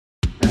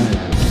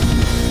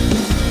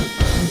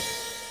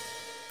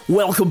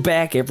Welcome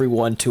back,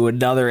 everyone, to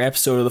another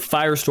episode of the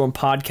Firestorm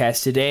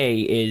podcast. Today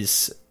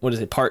is,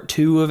 part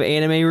 2 of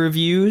anime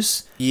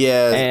reviews?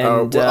 Yeah,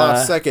 and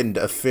our second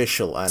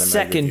official anime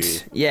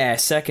review. Yeah,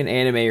 second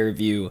anime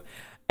review.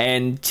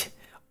 And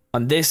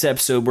on this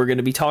episode, we're going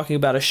to be talking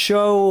about a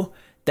show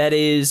that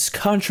is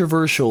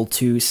controversial,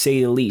 to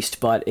say the least,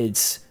 but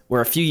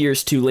we're a few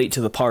years too late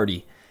to the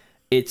party.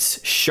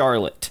 It's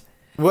Charlotte.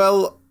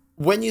 Well,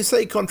 when you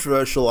say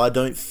controversial, I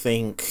don't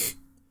think...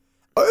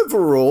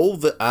 Overall,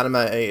 the anime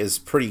is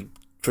pretty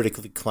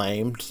critically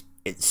acclaimed.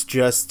 It's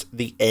just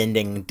the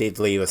ending did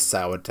leave a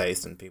sour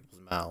taste in people's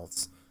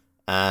mouths.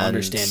 And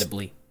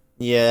understandably.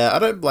 Yeah, I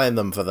don't blame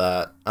them for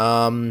that.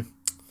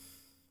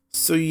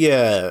 So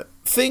yeah,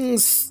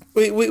 things...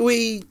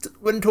 We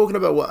when talking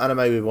about what anime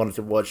we wanted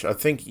to watch, I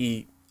think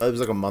it was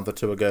like a month or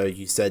two ago,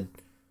 you said,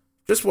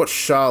 just watch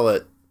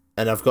Charlotte,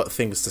 and I've got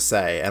things to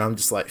say. And I'm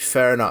just like,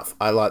 fair enough,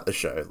 I like the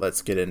show,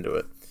 let's get into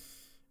it.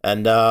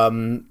 And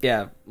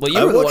yeah, well,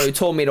 you were the one who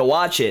told me to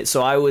watch it,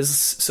 so I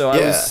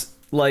was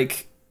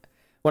like,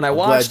 when I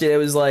watched it, it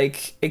was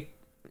like,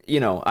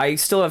 I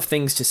still have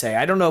things to say.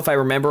 I don't know if I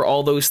remember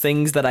all those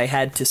things that I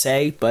had to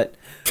say, but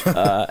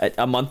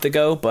a month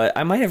ago, but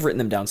I might have written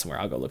them down somewhere.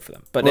 I'll go look for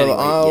them. But well, anyway,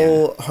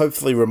 I'll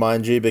hopefully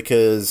remind you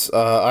because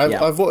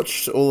I've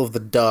watched all of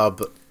the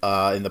dub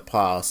in the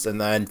past,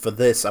 and then for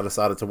this, I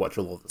decided to watch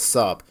all of the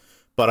sub.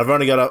 But I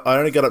only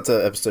got up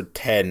to episode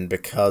 10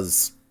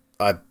 because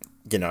I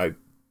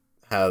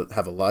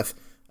have a life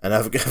and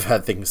I've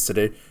had things to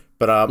do,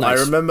 but nice.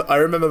 I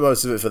remember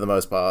most of it for the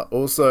most part.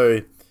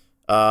 Also,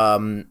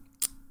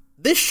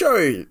 this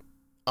show,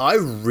 I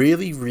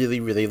really, really,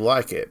 really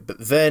like it, but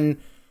then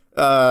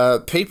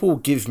people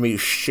give me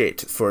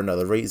shit for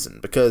another reason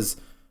because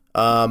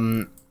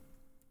so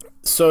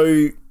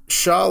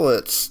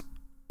Charlotte,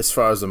 as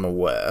far as I'm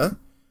aware,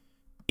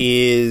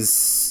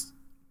 is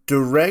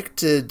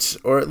directed,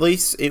 or at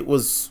least it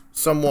was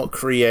somewhat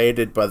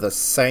created by the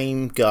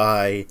same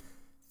guy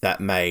that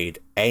made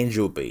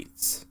Angel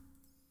Beats.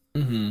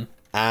 Mm-hmm.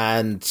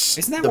 And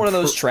isn't that one of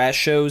those trash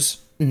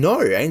shows?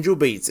 No, Angel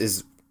Beats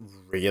is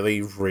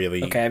really,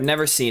 really... Okay, I've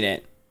never seen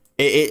it.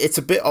 It's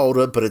a bit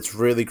older, but it's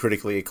really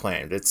critically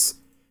acclaimed. It's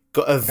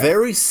got a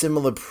very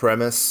similar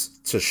premise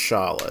to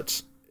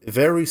Charlotte.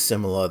 Very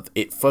similar.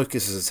 It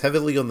focuses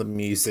heavily on the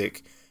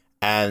music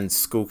and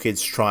school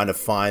kids trying to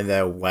find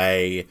their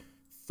way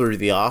through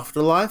the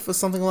afterlife or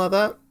something like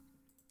that.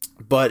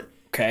 But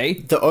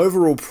the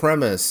overall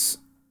premise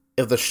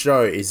of the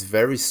show is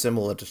very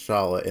similar to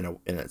Charlotte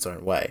in its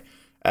own way,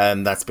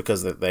 and that's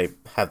because they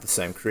have the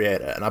same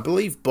creator, and I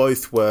believe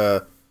both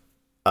were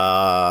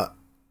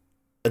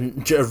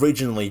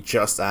originally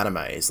just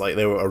animes. Like,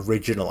 they were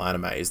original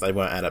animes, they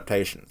weren't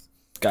adaptations.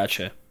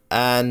 Gotcha.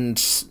 And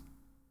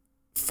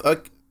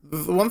the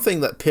one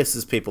thing that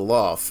pisses people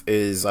off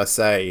is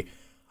I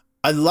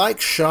like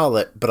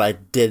Charlotte, but I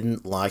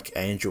didn't like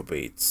Angel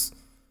Beats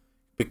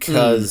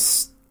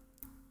because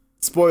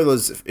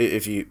spoilers,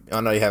 if you...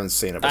 I know you haven't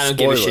seen it, but I don't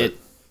give a shit.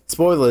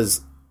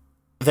 Spoilers,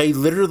 they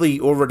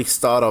literally already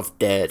start off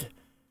dead.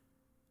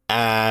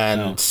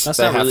 And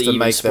they have to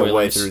make their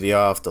way through the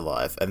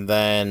afterlife. And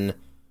then,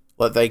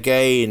 they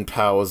gain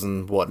powers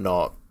and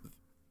whatnot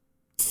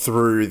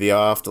through the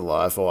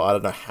afterlife, or I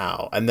don't know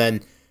how. And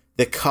then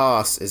the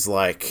cast is,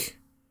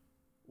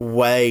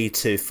 way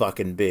too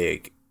fucking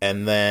big.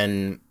 And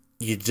then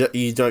you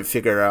don't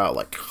figure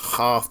out,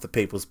 half the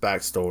people's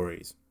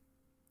backstories.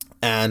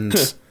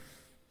 And...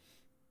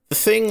 The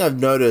thing I've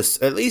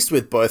noticed, at least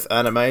with both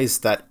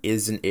animes, that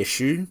is an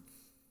issue,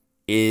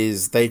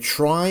 is they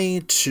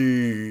try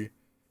to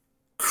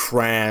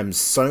cram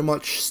so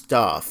much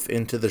stuff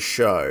into the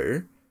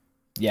show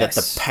that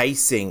the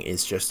pacing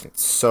is just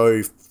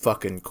so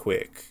fucking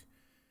quick.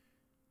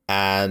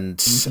 And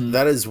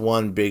that is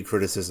one big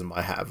criticism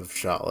I have of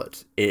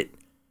Charlotte. It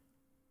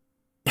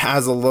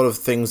has a lot of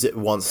things it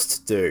wants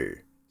to do,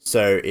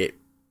 so it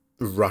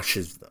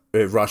rushes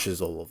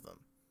all of them.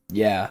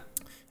 Yeah.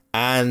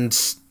 And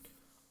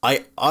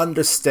I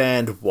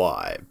understand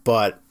why,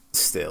 but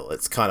still,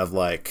 it's kind of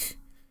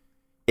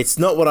it's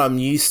not what I'm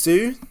used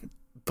to,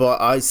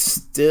 but I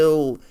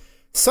still...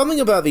 Something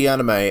about the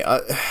anime,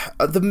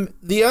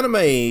 the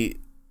anime,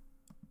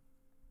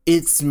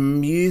 its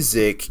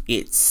music,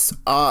 its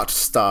art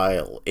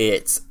style,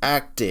 its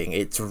acting,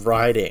 its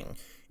writing,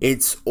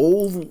 it's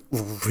all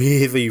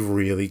really,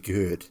 really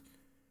good.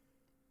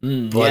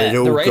 But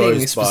the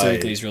writing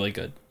specifically is really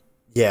good.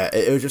 Yeah,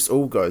 it just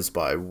all goes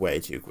by way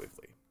too quickly.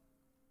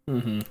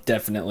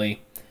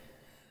 Definitely.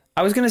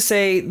 I was gonna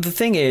say, the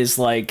thing is,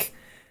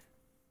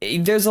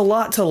 there's a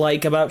lot to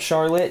like about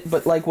Charlotte,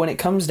 but when it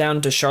comes down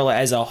to Charlotte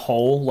as a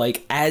whole,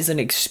 as an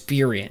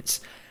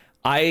experience,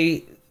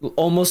 I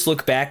almost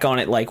look back on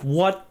it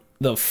what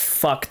the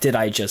fuck did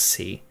I just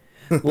see?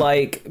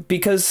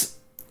 Because,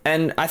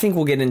 and I think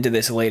we'll get into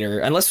this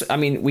later,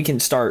 we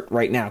can start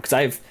right now,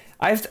 because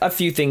I have a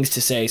few things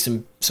to say,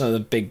 some of the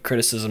big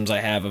criticisms I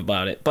have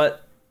about it,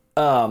 but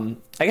I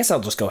guess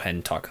I'll just go ahead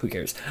and talk. Who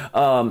cares?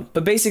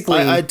 But basically,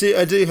 I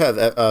do have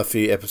a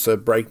few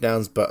episode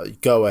breakdowns,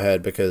 but go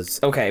ahead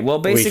because okay. Well,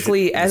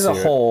 basically, as a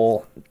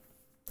whole,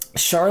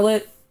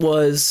 Charlotte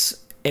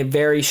was a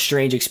very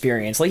strange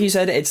experience. Like you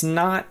said, it's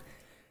not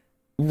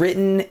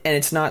written and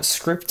it's not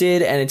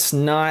scripted and it's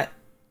not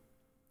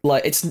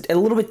like it's a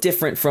little bit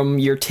different from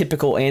your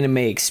typical anime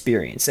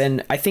experience.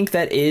 And I think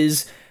that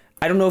is.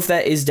 I don't know if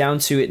that is down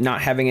to it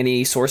not having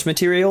any source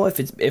material, if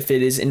it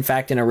is in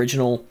fact an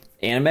original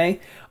anime,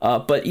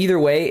 but either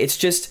way, it's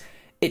just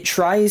it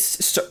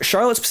tries.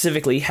 Charlotte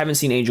specifically, haven't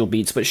seen Angel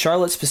Beats, but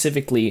Charlotte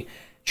specifically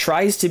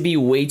tries to be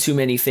way too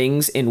many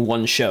things in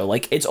one show.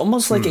 Like it's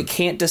almost like it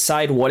can't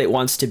decide what it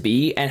wants to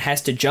be and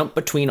has to jump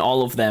between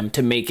all of them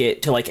to make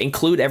it to like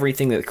include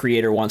everything that the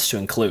creator wants to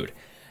include.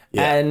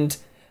 Yeah. And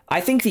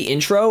I think the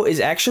intro is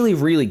actually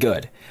really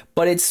good,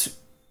 but it's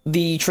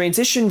the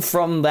transition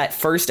from that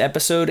first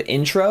episode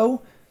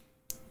intro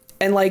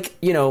and like,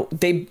 you know,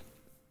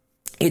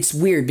 it's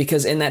weird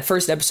because in that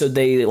first episode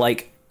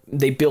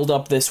they build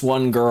up this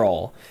one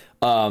girl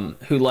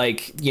who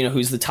like, you know,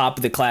 who's the top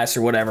of the class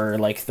or whatever,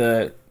 like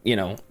the, you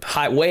know,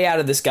 way out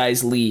of this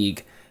guy's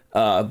league,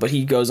 but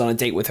he goes on a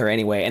date with her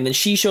anyway, and then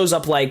she shows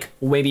up like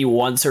maybe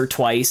once or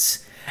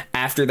twice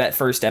after that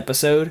first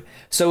episode.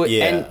 So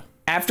yeah. And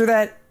after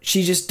that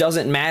she just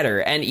doesn't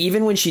matter, and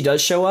even when she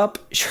does show up,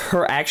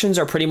 her actions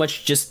are pretty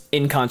much just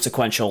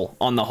inconsequential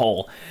on the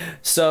whole.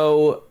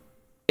 So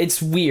it's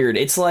weird.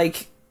 It's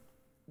like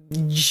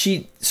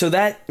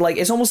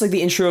it's almost like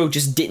the intro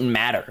just didn't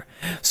matter.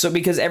 So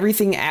because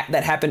everything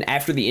that happened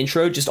after the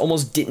intro just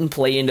almost didn't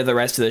play into the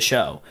rest of the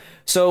show.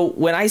 So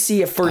when I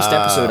see a first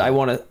episode, I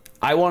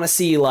want to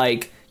see,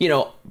 like, you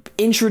know,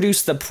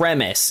 introduce the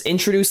premise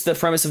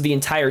of the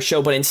entire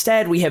show. But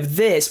instead we have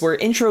this where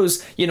it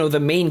intros, you know, the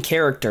main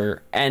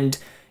character and,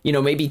 you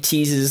know, maybe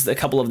teases a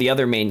couple of the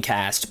other main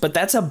cast, but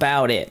that's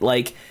about it.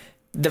 Like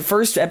the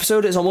first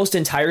episode is almost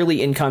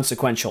entirely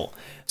inconsequential.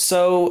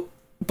 So,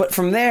 but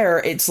from there,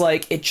 it's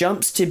like it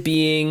jumps to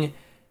being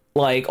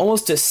like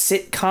almost a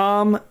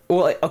sitcom.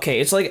 Well, okay,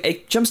 it's like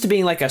it jumps to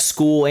being like a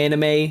school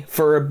anime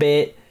for a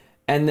bit,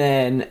 and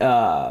then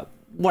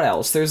what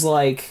else? There's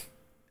like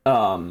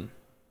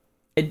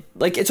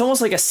it's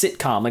almost like a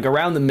sitcom, like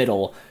around the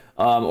middle,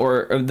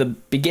 or the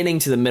beginning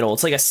to the middle.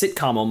 It's like a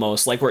sitcom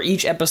almost, like where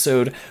each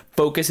episode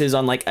focuses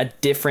on like a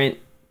different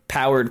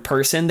powered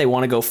person they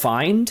want to go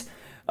find.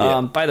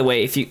 Yeah. By the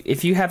way,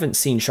 if you haven't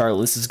seen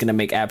Charlotte, this is going to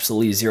make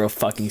absolutely zero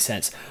fucking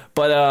sense.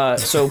 But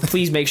so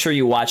please make sure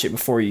you watch it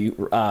before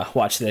you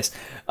watch this.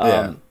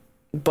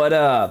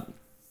 But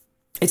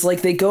it's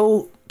like they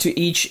go to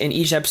each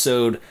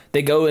episode,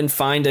 they go and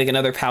find like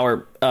another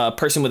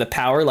person with a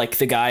power, like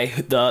the guy,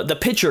 the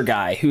pitcher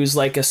guy, who's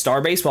like a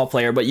star baseball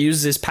player, but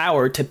uses his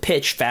power to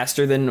pitch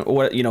faster than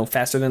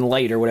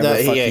light or whatever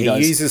the fuck he does.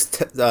 He uses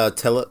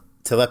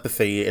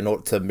telepathy in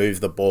order to move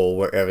the ball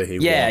wherever he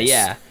wants.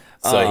 Yeah.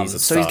 So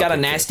he's got a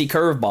nasty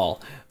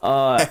curveball.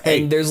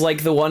 And there's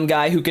like the one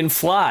guy who can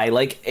fly.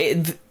 Like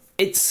I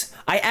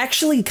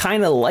actually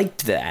kind of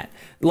liked that.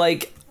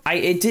 Like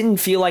it didn't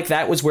feel like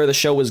that was where the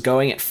show was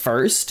going at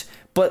first,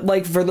 but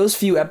like for those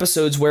few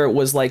episodes where it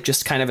was like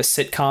just kind of a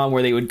sitcom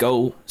where they would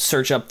go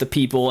search up the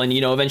people, and,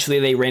 you know, eventually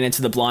they ran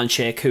into the blonde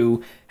chick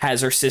who has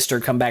her sister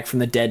come back from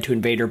the dead to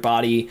invade her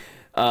body.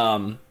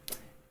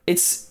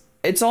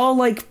 It's all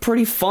like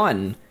pretty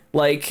fun.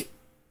 Like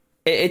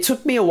it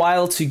took me a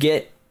while to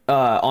get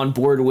on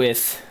board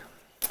with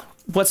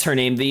what's her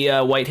name, the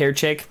white hair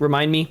chick,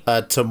 remind me.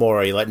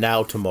 Tamori, like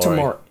now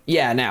Tamori.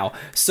 Yeah, now.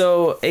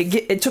 So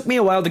it took me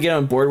a while to get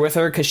on board with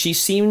her because she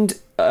seemed,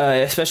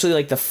 especially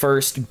like the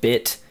first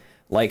bit,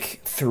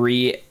 like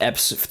 3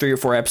 or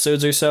 4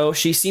 episodes or so,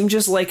 she seemed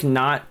just like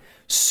not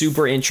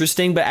super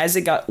interesting. But as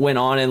it went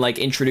on and like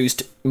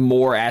introduced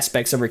more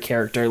aspects of her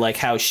character, like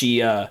how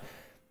she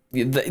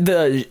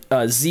the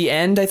Z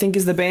End, I think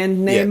is the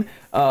band name,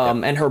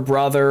 and her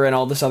brother and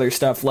all this other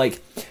stuff,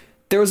 like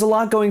there was a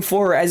lot going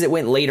for her as it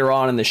went later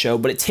on in the show,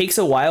 but it took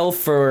a while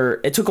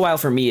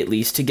for me at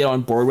least to get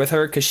on board with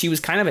her because she was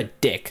kind of a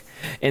dick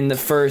in the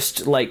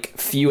first like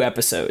few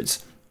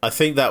episodes. I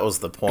think that was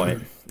the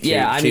point.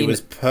 She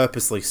was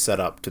purposely set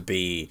up to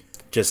be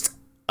just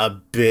a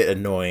bit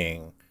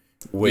annoying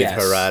with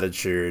her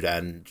attitude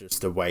and just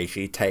the way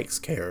she takes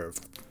care of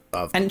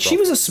and she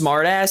was a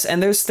smartass,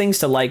 and there's things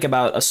to like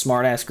about a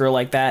smartass girl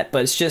like that,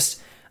 but it's just,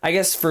 I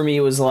guess for me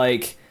it was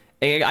like,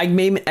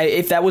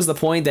 if that was the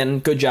point, then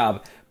good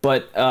job.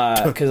 But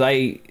because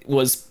I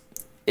was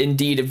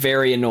indeed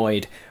very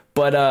annoyed.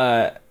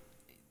 But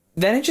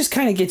then it just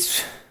kind of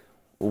gets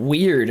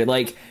weird.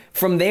 Like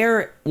from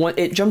there,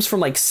 it jumps from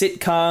like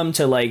sitcom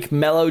to like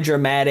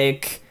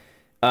melodramatic,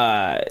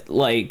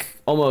 like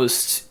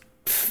almost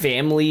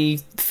family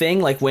thing.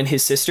 Like when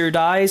his sister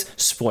dies.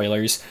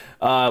 Spoilers.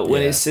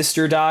 When his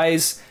sister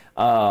dies.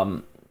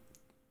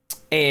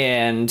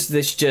 and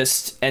this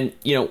just, and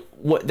you know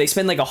what, they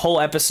spend like a whole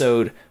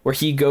episode where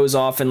he goes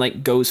off and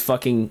like goes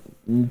fucking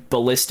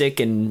ballistic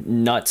and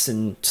nuts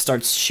and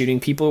starts shooting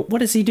people. What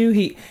does he do?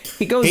 He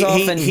goes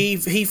off and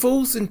he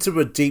falls into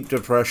a deep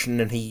depression,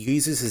 and he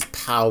uses his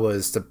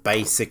powers to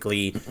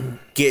basically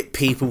get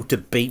people to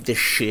beat the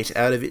shit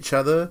out of each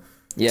other.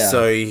 Yeah.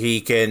 So he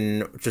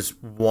can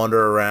just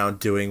wander around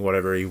doing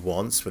whatever he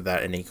wants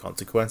without any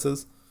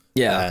consequences.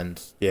 Yeah.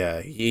 And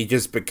yeah, he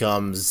just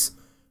becomes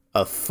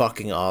a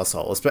fucking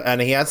asshole.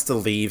 And he has to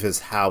leave his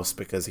house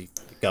because the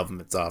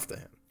government's after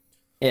him.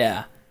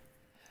 Yeah.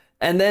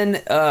 And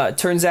then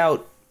turns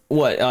out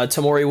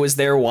Tamori was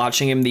there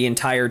watching him the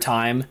entire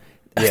time.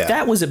 Yeah.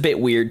 That was a bit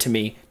weird to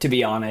me, to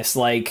be honest.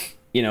 Like,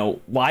 you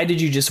know, why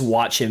did you just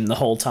watch him the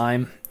whole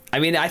time? I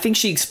mean, I think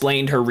she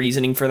explained her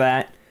reasoning for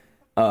that.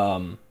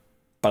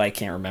 But I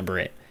can't remember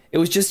it. It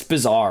was just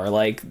bizarre.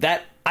 Like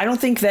that, I don't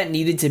think that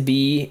needed to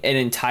be an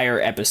entire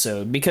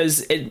episode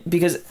because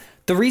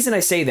the reason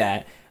I say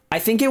that, I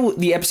think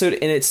the episode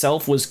in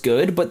itself was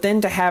good, but then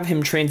to have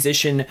him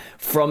transition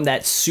from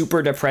that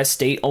super depressed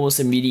state almost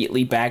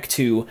immediately back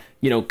to,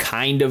 you know,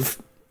 kind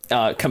of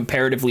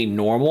comparatively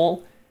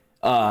normal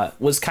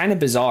was kind of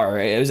bizarre.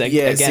 It was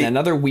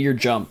another weird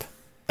jump.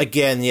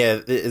 Again,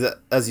 yeah,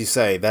 as you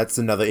say, that's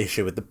another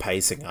issue with the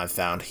pacing I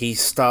found. He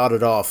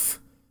started off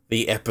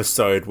the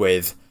episode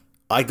with,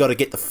 I gotta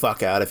get the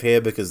fuck out of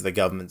here because the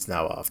government's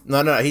now after.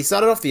 No, he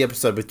started off the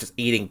episode with just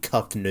eating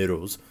cupped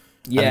noodles.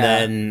 Yeah. And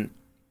then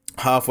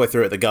halfway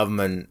through it, the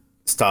government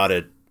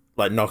started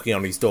like knocking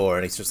on his door,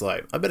 and he's just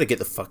like, I better get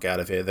the fuck out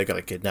of here. They're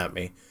gonna kidnap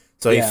me.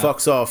 So he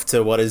fucks off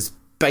to what is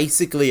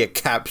basically a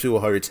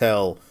capsule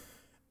hotel,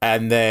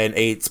 and then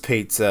eats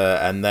pizza,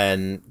 and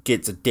then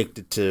gets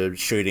addicted to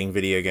shooting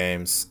video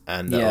games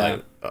and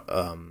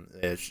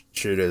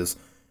shooters.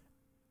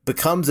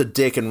 Becomes a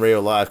dick in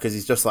real life because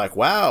he's just like,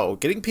 wow,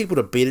 getting people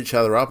to beat each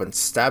other up and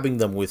stabbing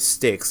them with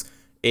sticks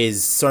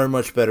is so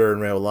much better in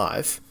real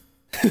life.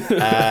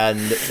 And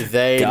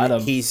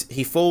then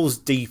he falls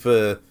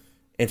deeper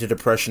into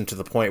depression to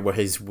the point where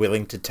he's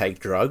willing to take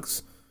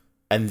drugs,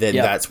 and then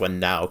that's when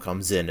Now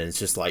comes in and it's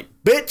just like,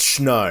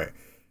 bitch, no.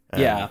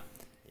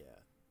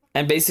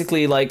 And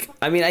basically, like,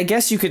 I mean, I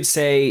guess you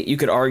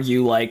could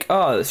argue like,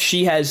 oh,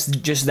 she has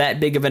just that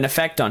big of an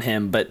effect on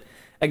him, but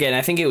again,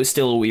 I think it was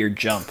still a weird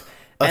jump.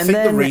 I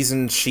think the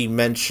reason she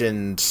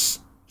mentioned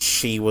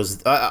she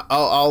was...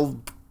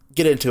 I'll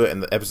get into it in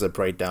the episode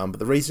breakdown, but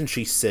the reason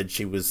she said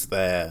she was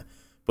there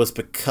was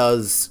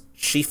because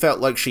she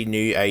felt like she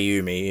knew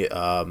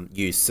Ayumi,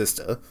 Yu's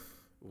sister,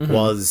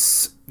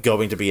 was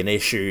going to be an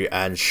issue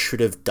and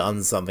should have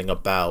done something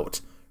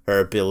about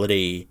her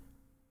ability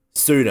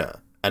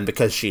sooner. And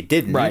because she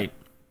didn't,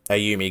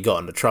 Ayumi got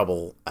into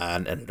trouble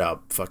and ended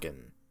up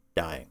fucking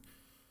dying.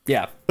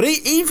 Yeah. But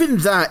even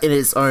that in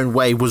its own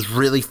way was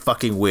really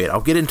fucking weird. I'll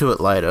get into it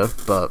later,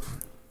 but...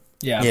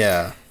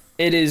 Yeah.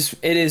 It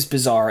is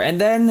bizarre. And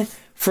then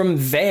from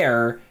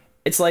there,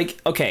 it's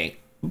like, okay,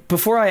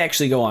 before I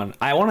actually go on,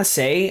 I want to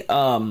say,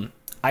 I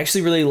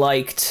actually really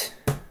liked...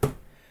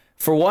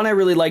 For one, I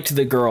really liked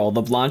the girl,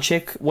 the blonde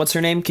chick. What's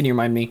her name? Can you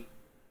remind me?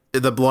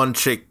 The blonde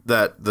chick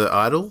the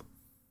idol?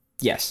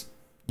 Yes.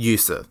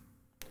 Yusa?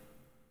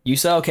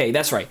 Okay,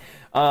 that's right.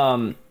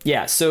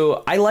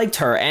 So I liked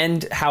her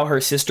and how her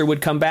sister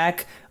would come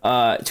back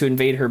to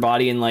invade her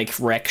body and like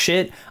wreck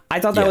shit. I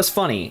thought that was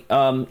funny.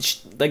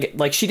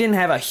 She didn't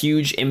have a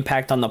huge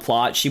impact on the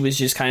plot. She was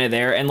just kind of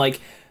there. And like,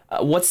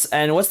 what's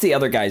the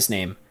other guy's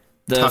name?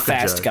 The Takajo.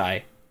 fast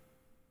guy.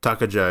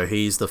 Takajo.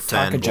 He's the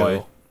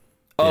fanboy.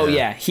 Oh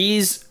yeah,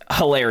 he's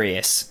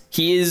hilarious.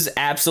 He is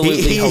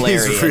absolutely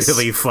hilarious. He's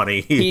really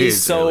funny.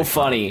 He's so really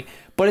funny.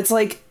 But it's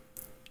like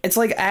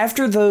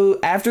after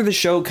the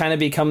show kind of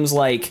becomes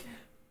like,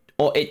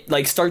 it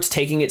like starts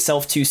taking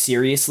itself too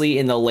seriously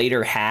in the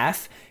later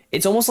half.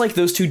 It's almost like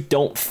those two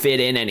don't fit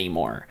in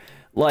anymore.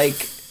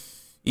 Like,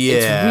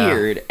 it's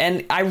weird.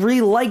 And I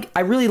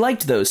really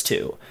liked those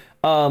two.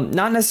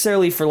 Not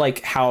necessarily for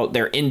like how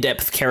they're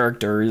in-depth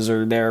characters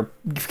or their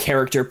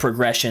character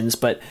progressions,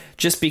 but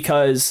just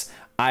because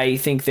I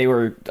think they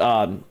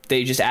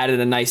just added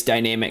a nice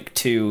dynamic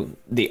to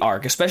the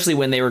arc, especially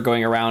when they were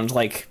going around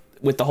like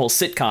with the whole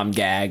sitcom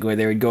gag where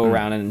they would go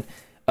around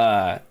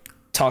and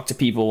talk to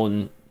people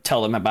and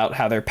tell them about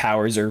how their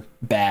powers are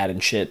bad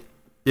and shit.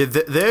 Yeah,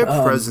 their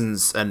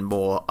presence and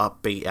more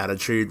upbeat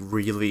attitude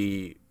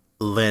really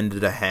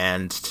lended a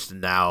hand to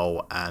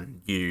Now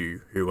and Yu,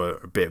 who are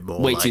a bit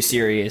more too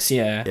serious.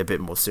 Yeah, a bit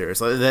more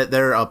serious. Like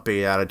their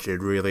upbeat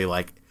attitude really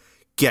like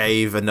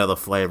gave another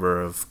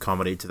flavor of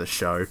comedy to the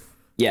show.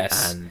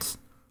 Yes, and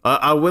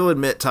I will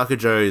admit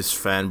Takajo's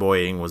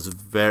fanboying was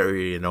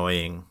very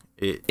annoying.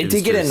 It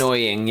did get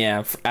annoying,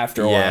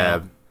 after a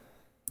while.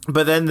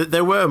 But then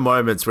there were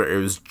moments where it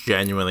was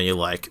genuinely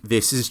like,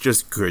 this is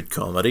just good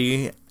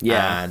comedy,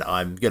 and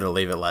I'm gonna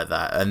leave it like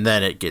that. And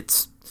then it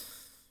gets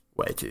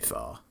way too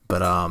far.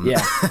 But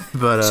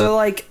so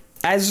like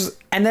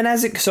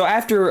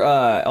after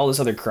all this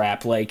other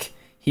crap, like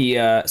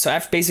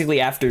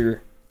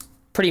after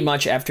pretty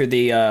much after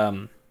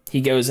the he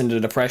goes into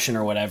depression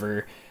or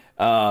whatever,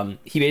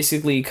 He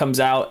basically comes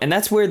out, and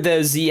that's where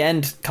the Z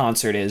End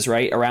concert is,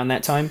 right? Around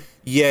that time?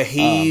 Yeah,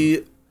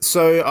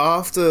 so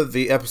after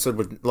the episode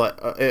with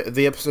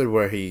the episode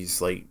where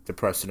he's like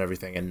depressed and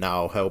everything, and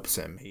Now helps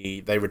him,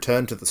 they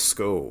return to the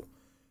school,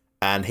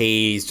 and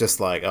he's just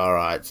like, all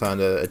right, time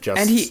to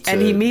adjust.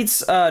 And he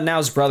meets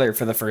Now's brother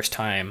for the first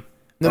time.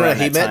 No,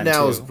 he met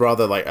Now's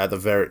brother like at the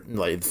very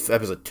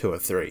episode 2 or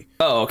 3.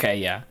 Oh, okay,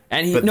 yeah.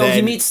 And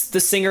he meets the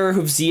singer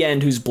of Z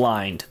End who's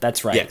blind.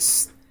 That's right.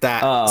 Yes,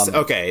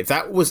 okay.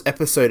 That was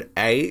episode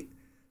 8.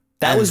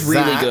 That was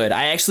really good.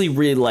 I actually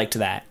really liked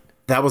that.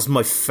 That was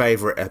my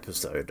favorite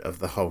episode of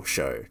the whole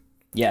show.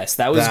 Yes,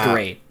 that was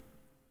great.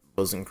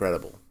 Was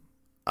incredible.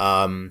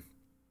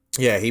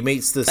 Yeah, he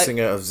meets the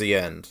singer of The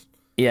End.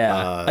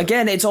 Yeah.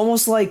 Again, it's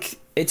almost like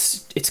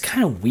it's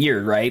kind of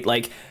weird, right?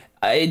 Like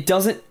it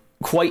doesn't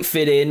quite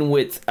fit in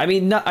with. I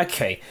mean, not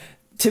okay.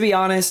 To be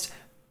honest,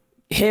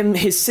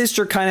 his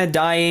sister kind of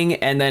dying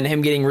and then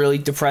him getting really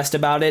depressed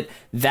about it.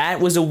 That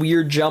was a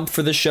weird jump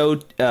for the show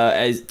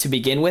to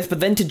begin with. But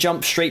then to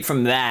jump straight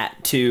from that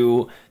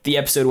to the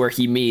episode where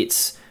he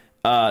meets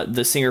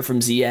the singer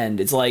from Z End,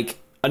 it's like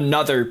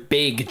another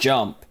big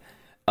jump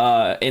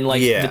in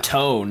the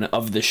tone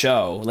of the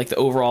show, like the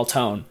overall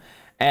tone.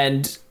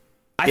 And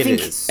I think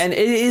it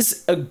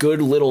is a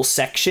good little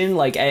section,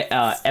 like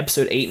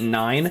episode 8 and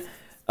 9.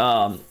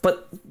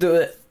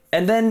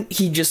 And then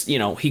he just,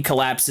 he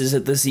collapses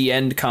at the Z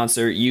End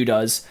concert. You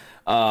does.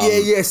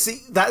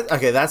 See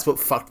that's what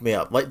fucked me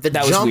up. Like the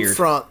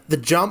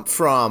jump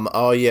from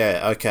oh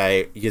yeah,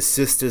 okay, your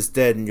sister's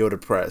dead and you're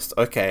depressed.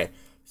 Okay,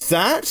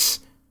 that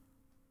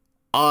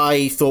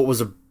I thought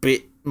was a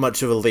bit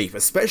much of a leap,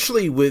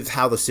 especially with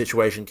how the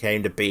situation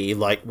came to be,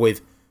 like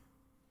with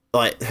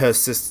like his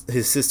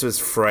sister's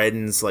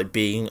friends like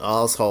being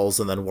assholes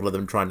and then one of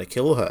them trying to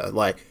kill her.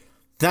 Like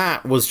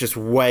that was just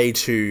way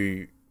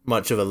too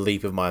much of a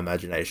leap of my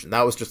imagination.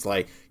 That was just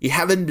like, you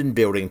haven't been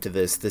building to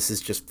this. This is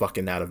just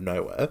fucking out of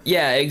nowhere.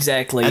 Yeah,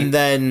 exactly. And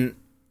then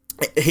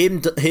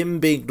him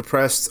being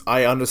depressed,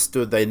 I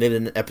understood they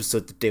needed an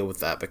episode to deal with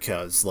that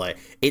because like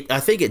I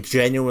think it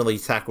genuinely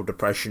tackled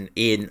depression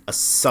in a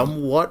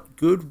somewhat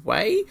good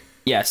way.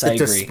 Yes, I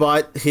agree.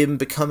 Despite him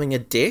becoming a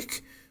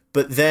dick,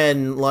 but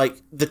then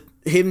like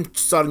him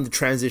starting to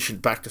transition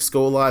back to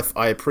school life,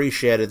 I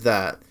appreciated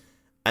that.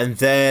 And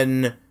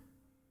then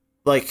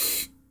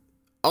like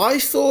I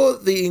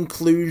thought the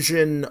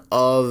inclusion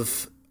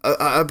of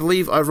I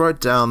believe I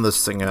wrote down the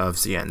singer of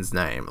Zien's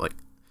name, like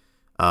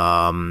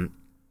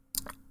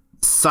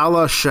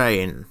Salah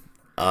Shane,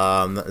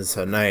 that is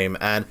her name,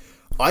 and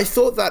I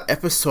thought that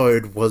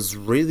episode was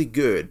really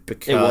good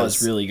because it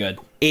was really good.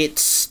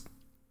 It's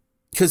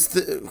because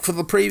for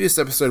the previous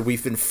episode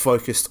we've been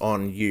focused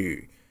on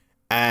you,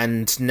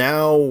 and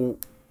now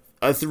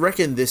I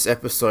reckon this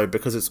episode,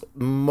 because it's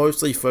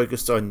mostly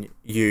focused on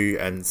you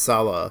and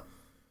Salah,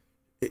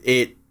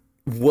 it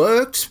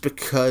worked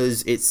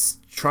because it's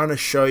trying to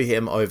show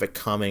him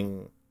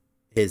overcoming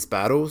his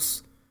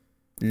battles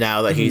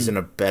now that he's in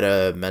a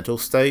better mental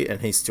state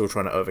and he's still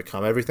trying to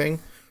overcome everything.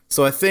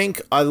 So I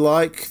think I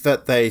like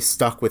that they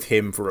stuck with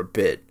him for a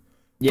bit.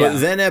 Yeah. But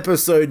then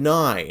episode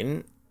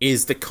 9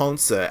 is the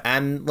concert,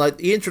 and like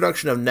the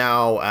introduction of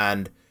Now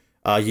and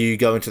you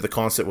going to the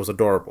concert was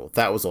adorable.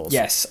 That was awesome.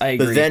 Yes, I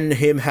agree. But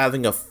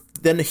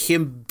then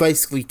him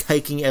basically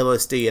taking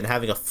LSD and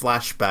having a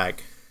flashback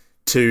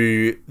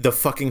to the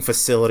fucking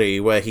facility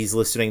where he's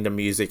listening to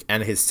music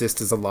and his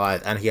sister's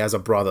alive and he has a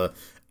brother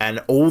and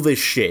all this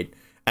shit,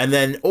 and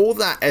then all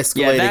that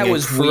escalating that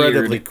was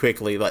incredibly weird.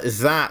 Quickly. Like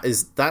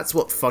that's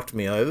what fucked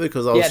me over,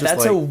 because I was just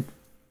that's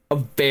a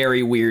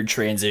very weird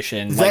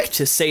transition,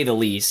 to say the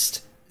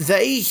least.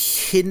 They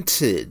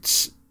hinted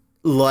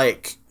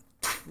like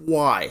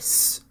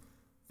twice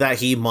that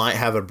he might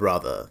have a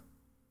brother,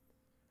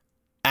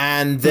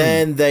 and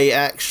then they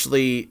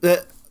actually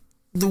the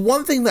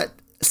one thing that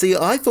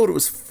I thought it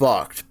was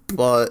fucked,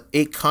 but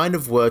it kind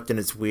of worked in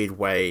its weird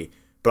way,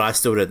 but I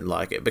still didn't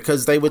like it,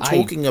 because they were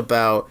talking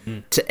about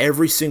to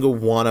every single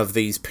one of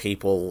these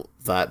people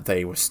that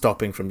they were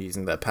stopping from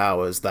using their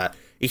powers, that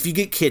if you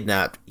get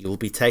kidnapped, you'll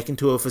be taken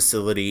to a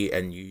facility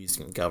and used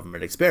in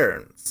government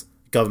experiments.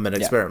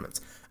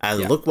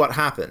 And look what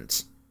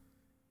happened.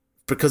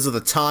 Because of the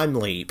time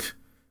leap,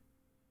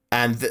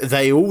 and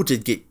they all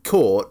did get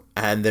caught,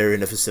 and they're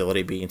in a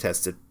facility being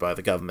tested by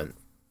the government.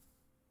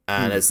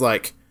 And it's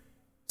like,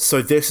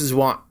 so this is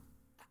what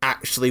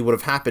actually would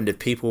have happened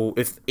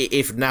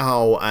if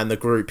Now and the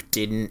group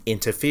didn't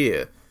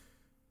interfere.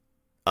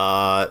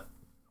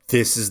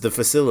 This is the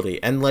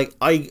facility, and like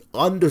I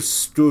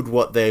understood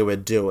what they were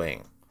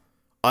doing.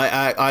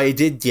 I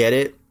did get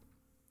it,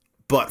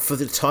 but for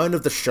the tone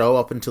of the show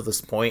up until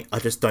this point, I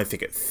just don't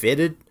think it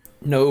fitted.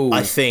 No,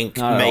 I think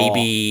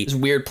maybe it's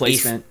weird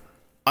placement.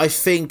 I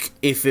think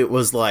if it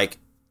was like,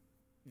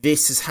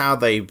 this is how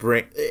they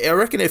bring. I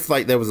reckon if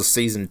like there was a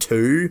season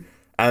 2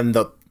 and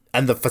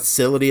the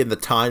facility and the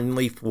time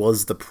leap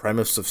was the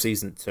premise of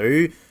season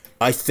 2,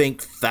 I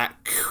think that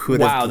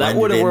could have blended in better. That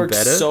would have worked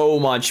so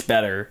much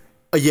better.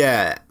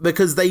 Yeah,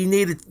 because they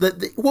needed...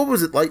 what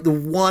was it? Like, the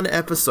one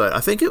episode... I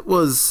think it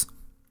was...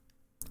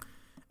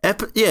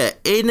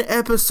 in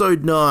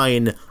episode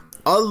 9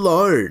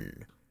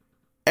 alone.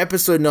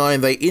 Episode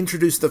 9, they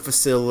introduce the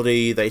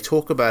facility, they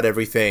talk about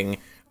everything,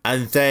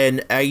 and then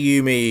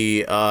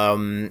Ayumi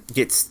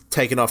gets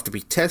taken off to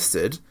be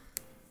tested,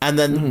 and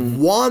then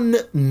one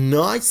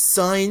nice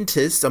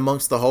scientist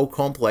amongst the whole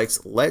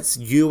complex lets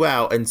you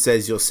out and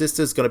says your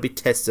sister's going to be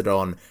tested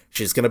on,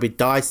 she's going to be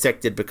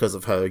dissected because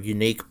of her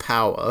unique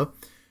power.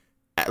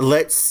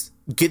 Let's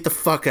get the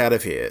fuck out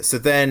of here. So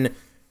then...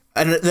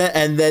 And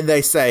then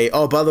they say,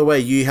 oh, by the way,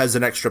 Yu has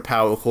an extra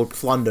power called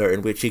Plunder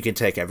in which he can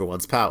take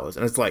everyone's powers.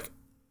 And it's like,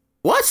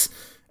 what?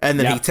 And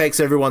then he takes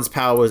everyone's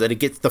powers and he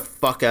gets the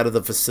fuck out of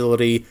the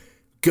facility,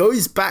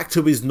 goes back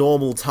to his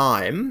normal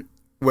time,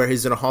 where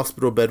he's in a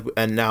hospital bed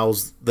and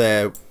Now's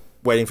there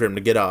waiting for him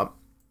to get up.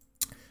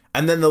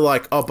 And then they're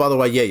like, oh, by the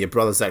way, yeah, your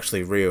brother's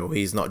actually real.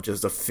 He's not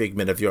just a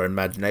figment of your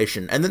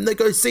imagination. And then they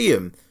go see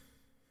him.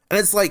 And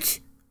it's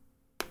like,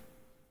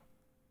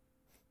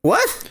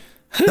 what?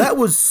 That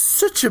was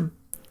such a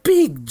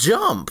big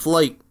jump.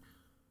 Like,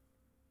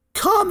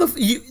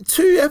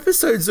 2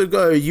 episodes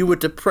ago, you were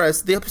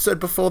depressed. The episode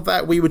before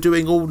that, we were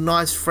doing all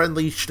nice,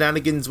 friendly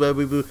shenanigans where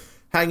we were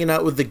hanging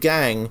out with the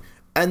gang.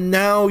 And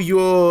now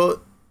you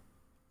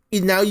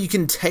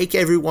can take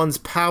everyone's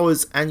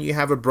powers and you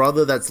have a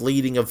brother that's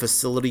leading a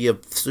facility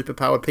of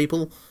superpowered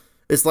people.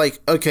 It's like,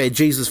 okay,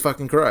 Jesus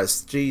fucking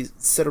Christ. Jeez,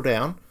 settle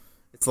down.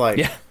 It's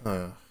like,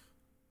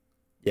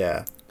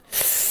 yeah.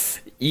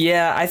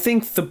 Yeah, I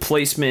think the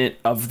placement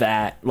of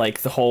that,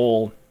 like the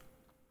whole,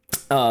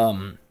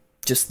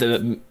 just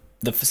the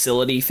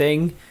facility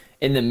thing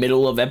in the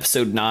middle of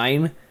episode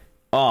 9,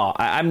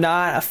 I'm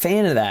not a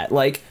fan of that.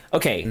 Like,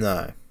 okay.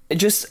 No.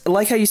 Just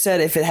like how you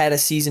said, if it had a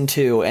season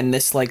 2 and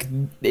this, like,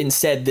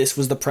 instead this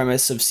was the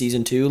premise of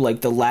season 2,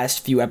 like the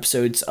last few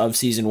episodes of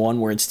season 1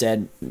 were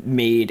instead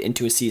made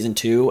into a season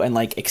 2 and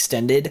like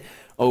extended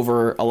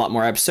over a lot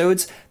more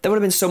episodes, that would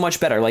have been so much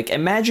better. Like,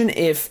 imagine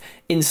if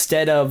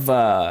instead of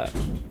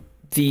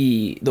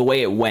the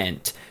way it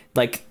went,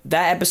 like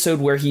that episode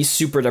where he's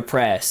super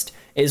depressed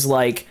is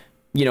like,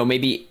 you know,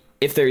 maybe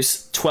if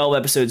there's 12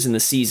 episodes in the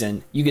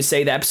season, you could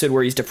say the episode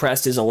where he's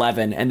depressed is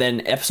 11, and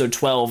then episode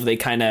 12 they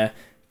kind of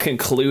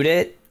conclude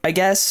it, I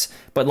guess,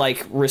 but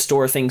like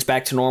restore things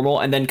back to normal,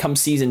 and then come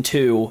season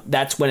 2,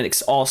 that's when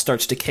it all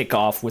starts to kick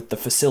off with the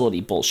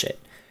facility bullshit.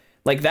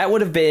 Like that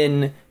would have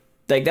been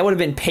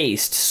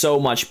paced so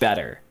much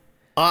better.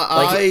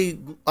 I'd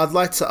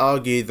like to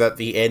argue that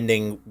the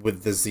ending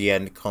with the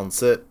Z-End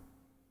concert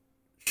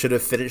should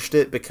have finished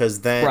it, because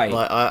then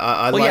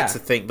I'd like to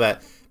think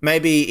that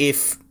maybe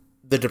if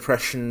the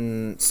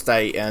depression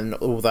state and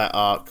all that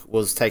arc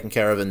was taken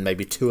care of in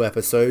maybe 2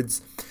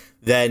 episodes,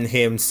 then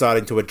him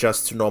starting to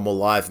adjust to normal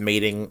life,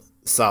 meeting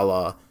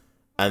Salah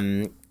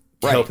and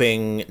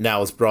helping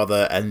Nao's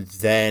brother, and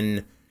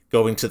then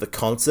going to the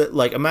concert.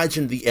 Like,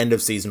 imagine the end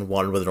of season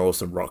 1 with an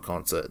awesome rock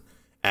concert.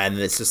 And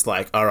it's just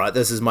like, all right,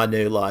 this is my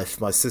new life.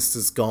 My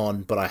sister's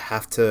gone, but I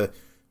have to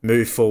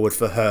move forward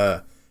for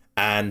her.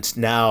 And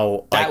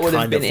now I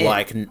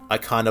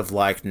kind of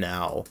like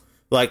Now.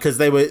 Like, because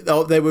they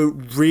were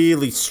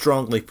really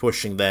strongly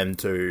pushing them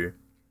to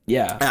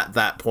at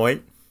that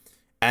point.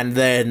 And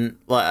then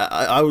like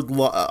I would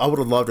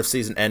have loved if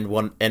season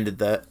 1 ended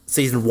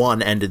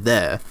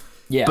there.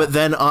 Yeah. But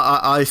then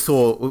I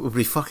thought what would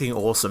be fucking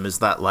awesome is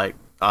that, like,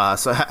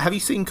 so have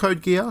you seen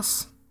Code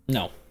Geass?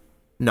 No.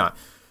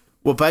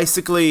 Well,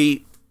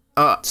 basically,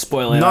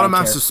 spoiler. Not a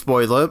massive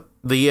spoiler.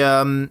 The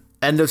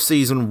end of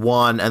season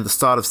 1 and the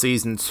start of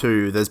season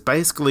 2, there's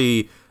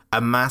basically a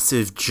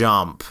massive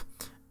jump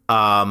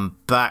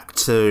back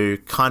to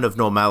kind of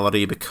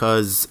normality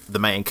because the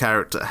main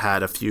character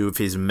had a few of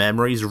his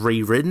memories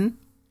rewritten.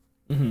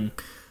 Mm-hmm.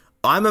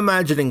 I'm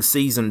imagining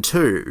season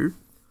 2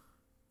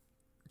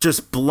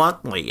 just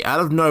bluntly, out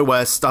of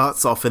nowhere,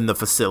 starts off in the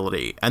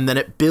facility, and then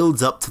it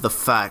builds up to the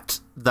fact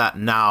that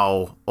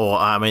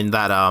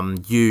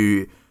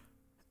Yu,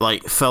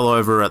 like, fell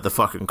over at the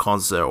fucking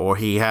concert, or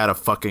he had a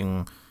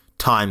fucking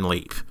time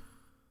leap.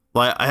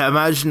 Like, I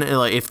imagine,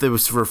 like, if there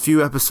was for a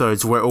few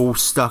episodes, we're all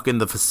stuck in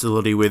the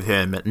facility with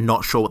him,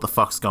 not sure what the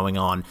fuck's going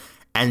on,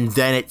 and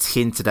then it's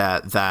hinted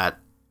at that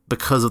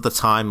because of the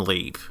time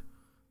leap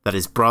that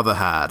his brother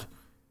had,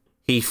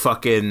 he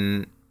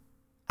fucking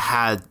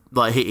had,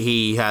 like,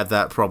 he had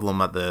that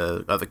problem at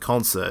the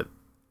concert,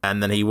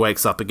 and then he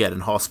wakes up again in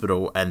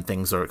hospital and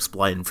things are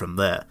explained from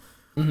there.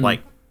 Mm-hmm.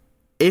 Like,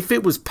 if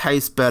it was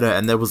paced better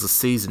and there was a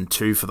season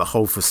 2 for the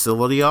whole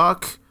facility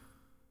arc,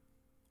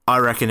 I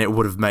reckon it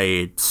would have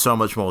made so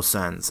much more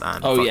sense.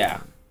 And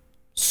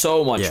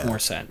so much more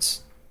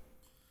sense.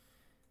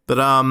 But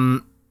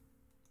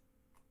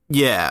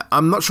yeah,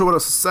 I'm not sure what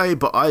else to say,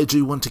 but I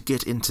do want to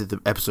get into the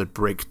episode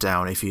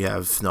breakdown. If you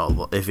have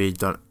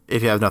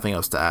nothing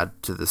else to add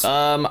to this,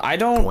 I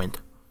don't. Point.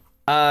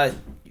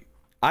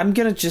 I'm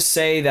gonna just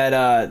say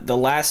that the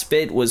last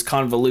bit was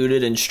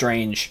convoluted and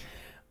strange.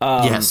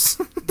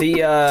 Yes.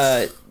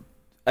 I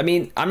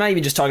mean, I'm not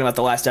even just talking about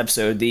the last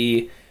episode.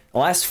 The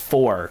last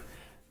 4.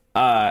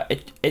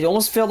 it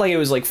almost felt like it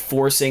was like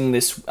forcing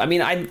this. I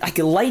mean, I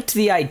liked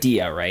the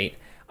idea, right?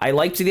 I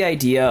liked the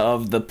idea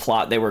of the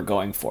plot they were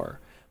going for,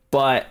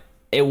 but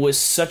it was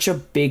such a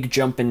big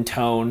jump in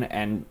tone,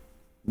 and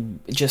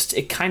just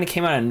it kind of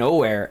came out of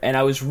nowhere, and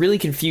I was really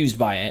confused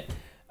by it.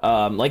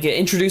 Like it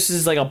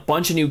introduces like a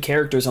bunch of new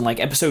characters on like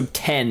episode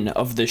 10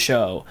 of the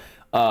show.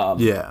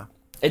 Yeah,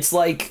 it's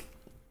like,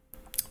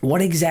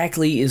 what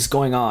exactly is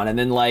going on? And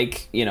then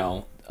like, you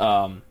know,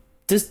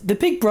 does the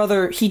big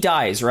brother, he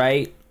dies,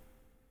 right?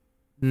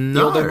 No.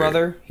 The older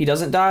brother, he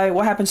doesn't die.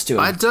 What happens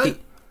to him?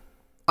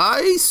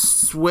 I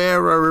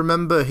swear I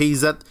remember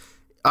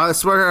I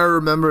swear I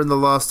remember in the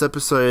last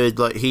episode,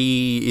 like,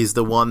 he is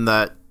the one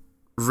that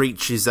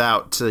reaches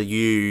out to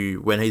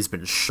you when he's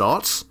been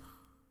shot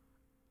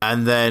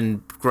and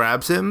then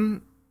grabs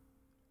him.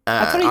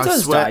 I thought he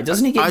does die.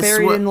 Doesn't he get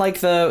buried in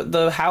like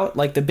the house,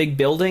 like the big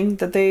building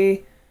that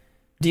they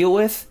deal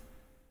with?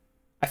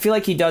 I feel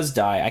like he does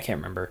die. I can't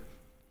remember.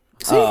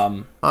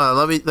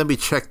 Let me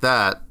check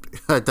that.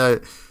 I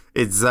don't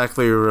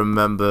exactly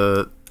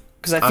remember,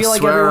 because I feel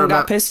like everyone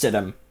got pissed at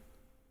him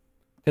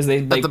because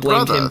they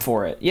blamed him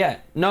for it. Yeah,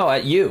 no,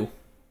 at you,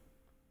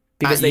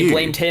 because they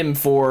blamed him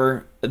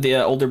for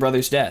the older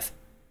brother's death.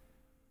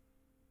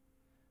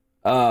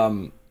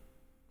 Hold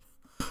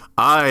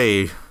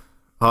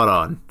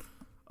on.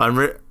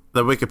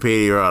 The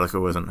Wikipedia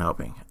article wasn't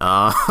helping.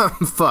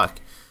 Fuck.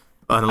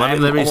 Let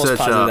me almost search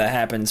positive that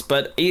happens,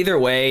 but either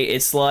way,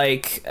 it's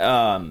like,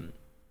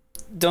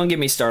 don't get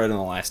me started on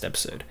the last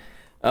episode.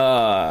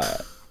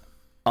 I'll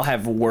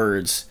have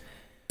words,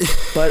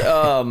 but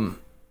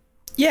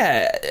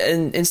yeah.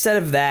 And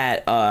instead of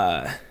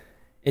that,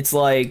 it's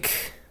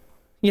like,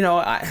 you know,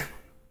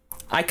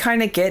 I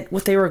kind of get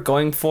what they were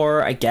going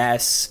for, I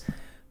guess,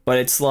 but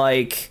it's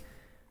like,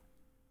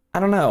 I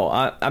don't know.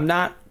 I'm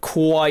not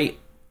quite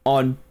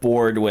on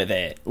board with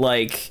it.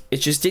 Like, it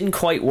just didn't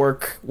quite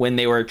work when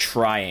they were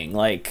trying.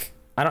 Like,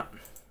 I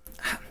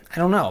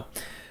don't know.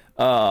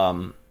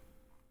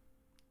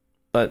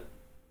 But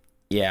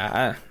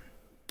yeah,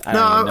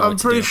 I'm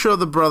pretty sure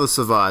the brother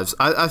survives.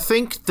 I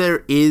think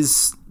there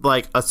is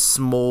like a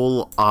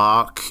small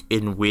arc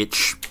in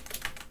which,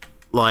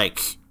 like,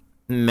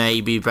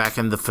 maybe back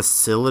in the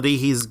facility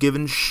he's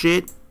given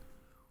shit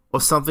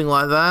or something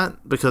like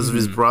that because of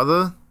his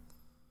brother.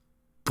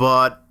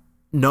 But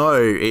no,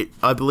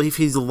 I believe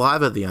he's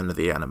alive at the end of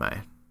the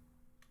anime.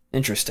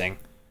 Interesting.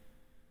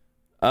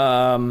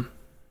 Yeah,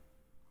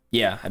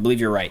 I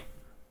believe you're right.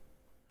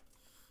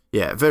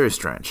 Yeah, very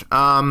strange.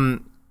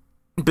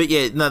 But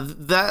yeah, no,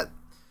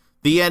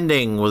 the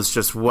ending was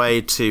just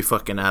way too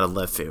fucking out of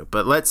left field.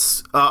 But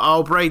let's,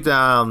 I'll break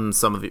down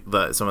some of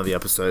the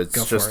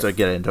episodes just to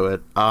get into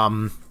it.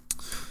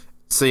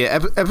 So yeah,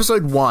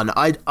 episode 1.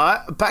 I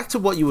back to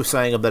what you were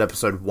saying about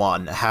episode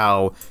 1,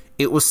 how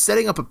it was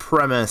setting up a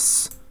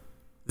premise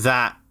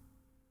that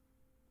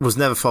was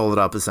never followed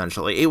up.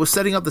 Essentially, it was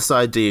setting up this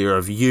idea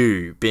of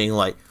you being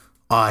like,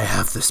 I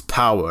have this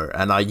power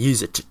and I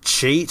use it to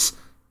cheat,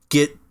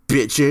 get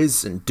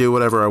bitches, and do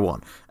whatever I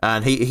want.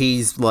 And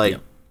he's like,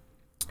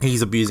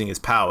 he's abusing his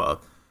power,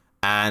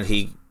 and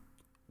he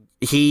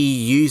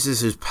uses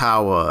his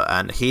power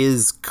and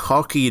his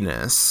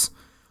cockiness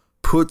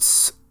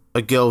puts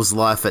a girl's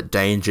life at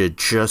danger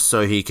just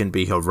so he can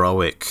be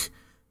heroic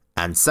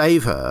and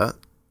save her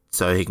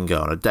so he can go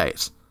on a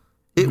date.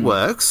 It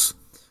works,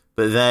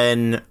 but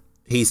then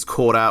he's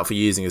caught out for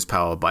using his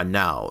power by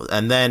Nao.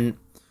 And then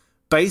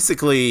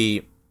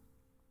basically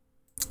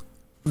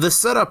the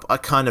setup I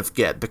kind of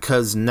get,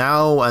 because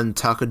Nao and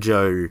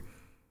Takajo,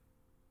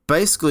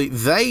 basically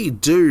they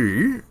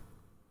do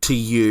to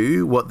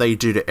you what they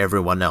do to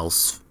everyone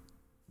else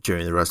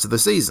during the rest of the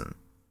season.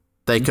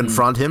 They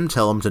confront him,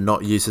 tell him to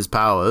not use his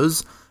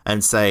powers,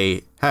 and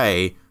say,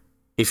 hey,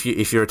 if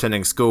you're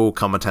attending school,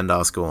 come attend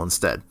our school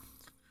instead.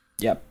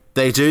 Yep.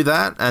 They do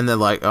that, and they're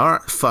like,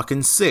 alright,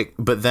 fucking sick.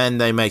 But then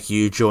they make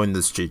you join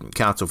the student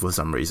council for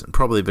some reason.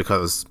 Probably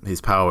because his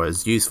power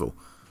is useful.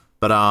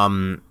 But,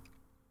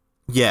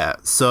 yeah,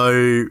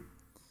 so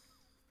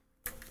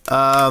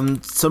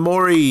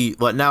Tamori,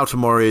 like, now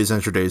Tamori is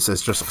introduced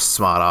as just a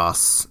smart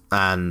ass,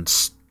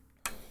 and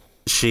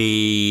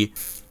she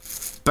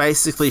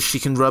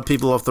can rub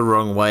people off the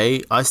wrong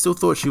way. I still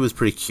thought she was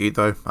pretty cute,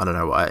 though. I don't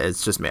know why.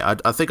 It's just me.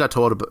 I think I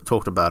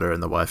talked about her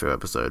in the waifu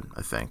episode,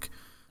 I think.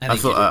 I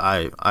thought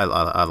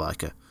I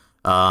like her.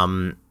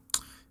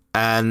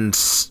 And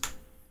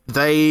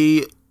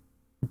they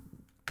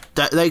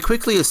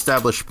quickly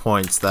establish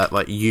points that,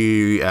 like,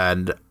 you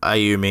and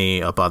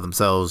Ayumi are by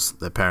themselves,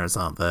 their parents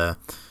aren't there,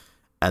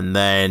 and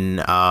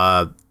then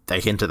they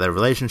hint at their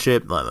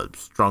relationship, like a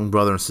strong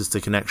brother and sister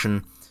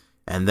connection,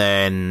 and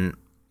then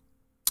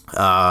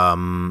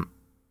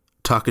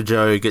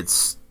Takajo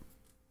gets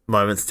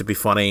moments to be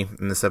funny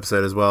in this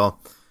episode as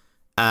well,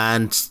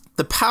 and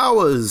the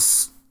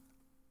powers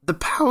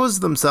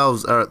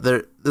themselves are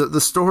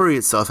the story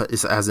itself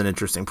has an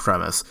interesting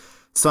premise.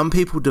 Some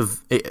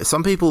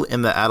people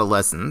in their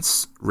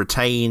adolescence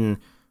retain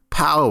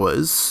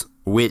powers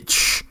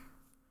which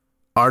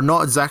are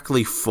not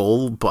exactly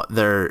full, but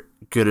they're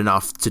good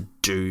enough to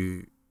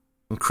do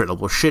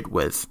incredible shit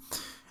with.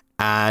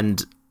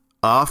 And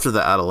after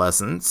the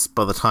adolescence,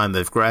 by the time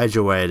they've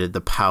graduated,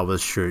 the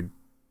powers should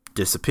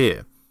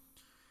disappear.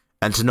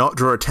 And to not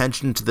draw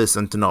attention to this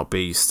and to not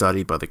be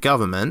studied by the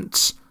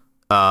government,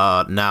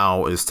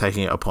 Now is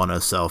taking it upon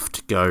herself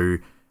to go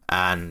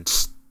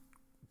and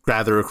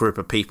gather a group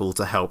of people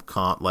to help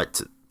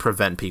to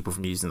prevent people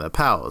from using their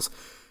powers.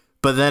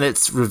 But then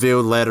it's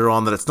revealed later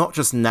on that it's not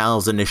just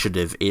Now's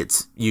initiative,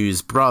 it's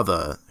Yu's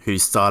brother who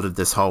started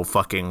this whole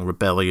fucking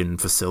rebellion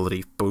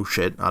facility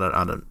bullshit. I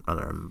don't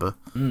remember.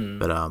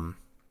 But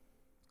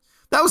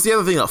that was the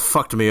other thing that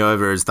fucked me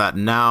over, is that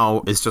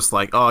Now is just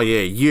like, oh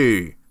yeah,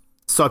 you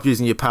stop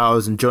using your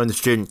powers and join the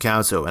student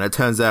council. And it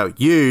turns out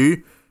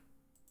his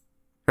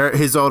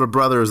older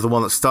brother is the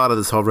one that started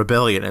this whole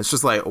rebellion. It's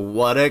just like,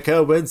 what a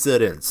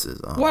coincidence.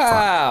 Oh,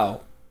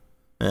 wow.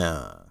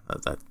 Fuck.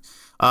 Yeah.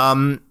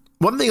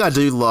 One thing I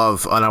do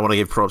love, and I want to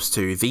give props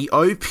to, the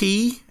OP,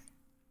 the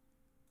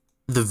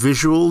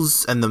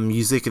visuals and the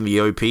music in the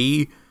OP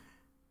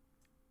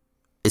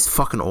is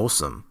fucking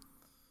awesome.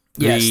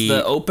 Yes,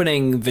 the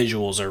opening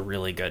visuals are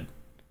really good.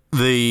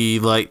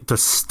 The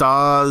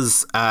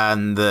stars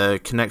and the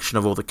connection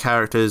of all the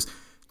characters.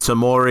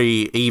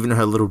 Tamori, even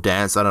her little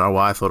dance, I don't know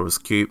why I thought it was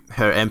cute.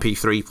 Her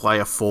MP3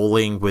 player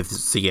falling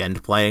with the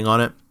end playing on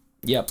it.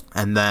 Yep.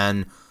 And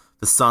then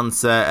the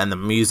sunset and the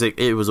music,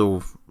 it was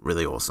all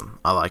really awesome.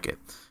 I like it.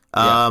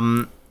 Yeah.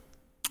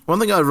 One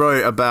thing I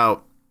wrote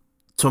about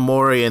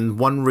Tamori, and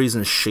one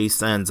reason she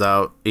stands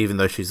out, even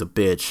though she's a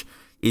bitch,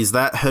 is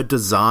that her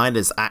design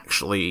is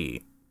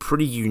actually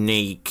pretty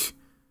unique.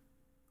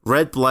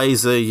 Red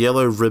blazer,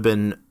 yellow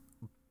ribbon,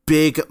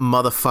 big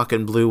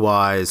motherfucking blue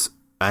eyes,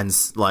 and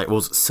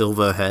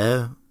silver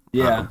hair?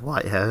 Yeah.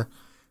 White hair.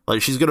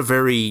 She's got a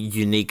very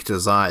unique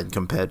design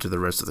compared to the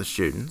rest of the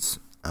students.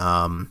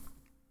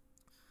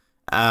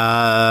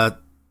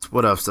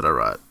 What else did I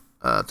write?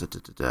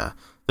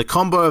 The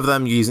combo of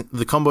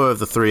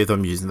the three of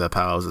them using their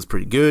powers is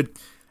pretty good.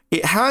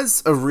 It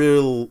has a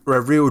real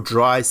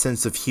dry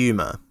sense of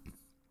humor.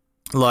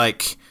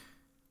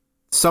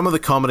 Some of the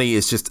comedy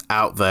is just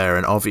out there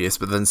and obvious,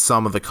 but then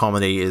some of the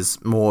comedy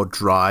is more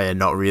dry and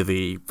not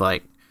really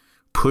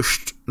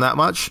pushed that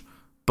much.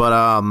 But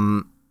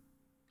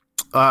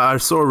I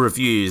saw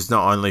reviews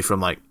not only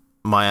from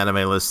My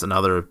Anime List and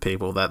other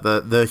people that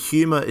the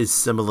humor is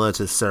similar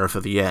to Seraph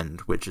of the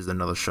End, which is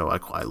another show I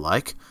quite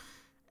like.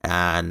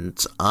 And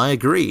I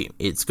agree.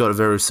 It's got a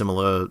very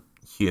similar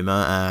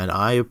humor, and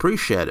I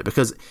appreciate it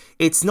because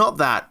it's not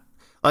that,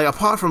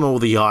 apart from all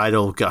the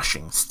idol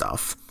gushing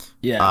stuff,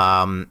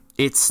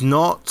 it's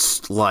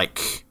not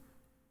like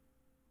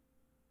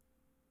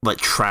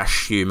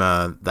trash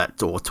humor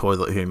or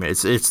toilet humor.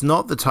 It's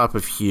not the type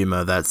of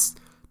humor that's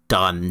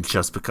done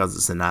just because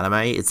it's an anime.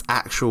 It's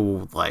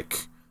actual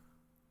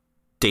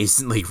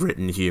decently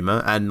written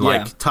humor, and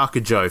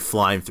Takajo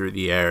flying through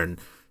the air and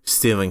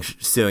stealing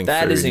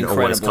that food, is and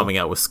always coming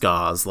out with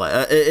scars,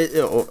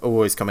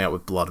 always coming out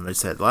with blood on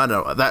his head. I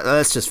don't know,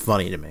 that's just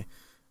funny to me.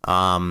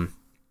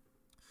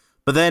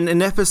 But then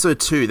in episode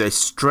 2, they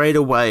straight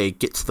away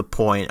get to the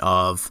point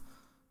of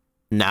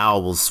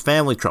Nowell's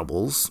family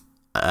troubles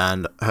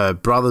and her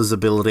brother's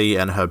ability,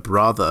 and her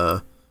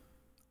brother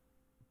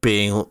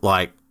being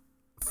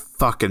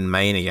fucking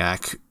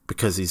maniac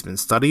because he's been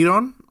studied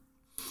on.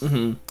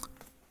 Mm-hmm.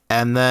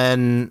 And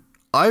then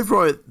I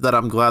wrote that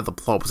I'm glad the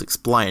plot was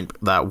explained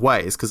that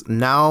way, because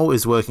Now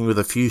is working with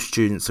a few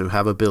students who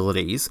have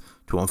abilities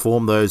to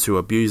inform those who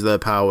abuse their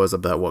powers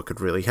about what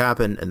could really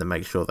happen and to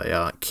make sure they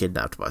aren't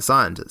kidnapped by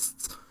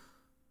scientists.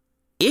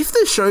 If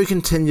the show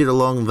continued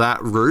along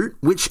that route,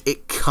 which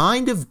it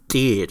kind of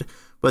did,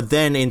 but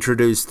then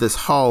introduced this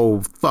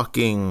whole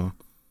fucking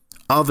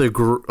other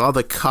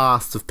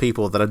cast of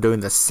people that are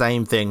doing the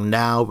same thing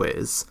Now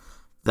is,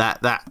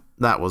 that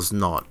was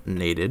not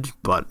needed,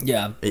 but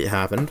it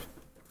happened.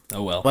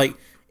 Oh well.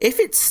 If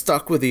it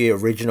stuck with the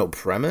original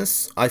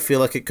premise, I feel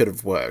like it could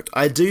have worked.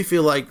 I do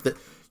feel like that.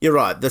 You're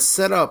right. The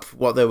setup,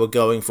 what they were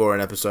going for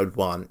in episode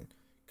 1,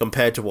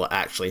 compared to what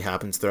actually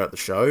happens throughout the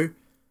show,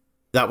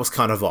 that was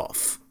kind of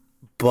off.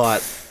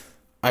 But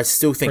I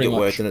still think it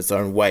worked in its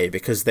own way,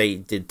 because they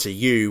did to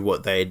you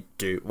what they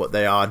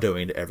are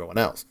doing to everyone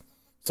else.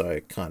 So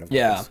it kind of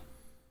works.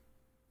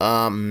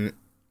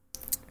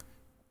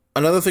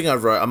 Another thing I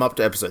wrote, I'm up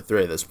to episode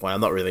 3 at this point.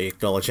 I'm not really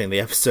acknowledging the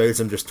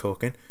episodes, I'm just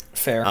talking.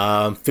 Fair.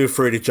 Feel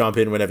free to jump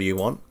in whenever you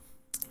want.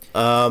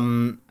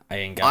 I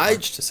ain't got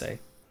much to say.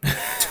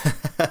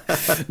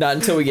 Not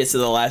until we get to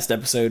the last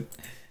episode.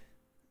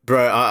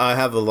 Bro, I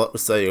have a lot to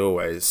say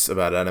always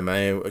about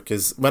anime,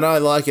 because when I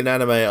like an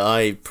anime,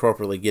 I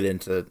properly get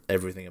into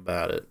everything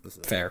about it.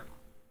 Fair.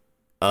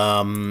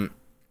 I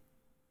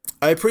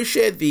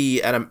appreciate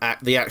the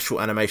actual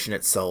animation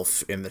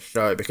itself in the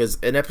show, because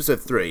in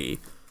episode 3,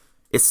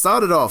 it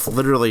started off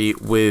literally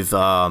with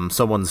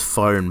someone's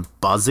phone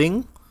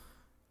buzzing,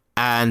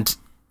 and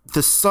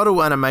the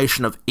subtle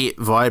animation of it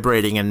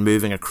vibrating and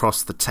moving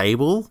across the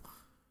table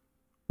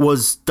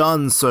was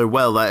done so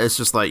well that it's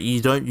just you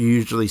don't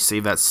usually see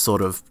that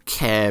sort of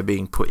care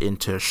being put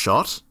into a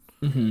shot.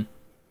 Mm-hmm.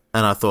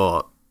 And I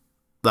thought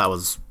that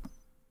was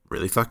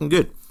really fucking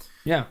good.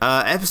 Yeah.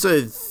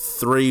 Episode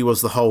 3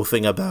 was the whole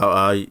thing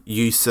about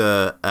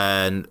Yusa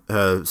and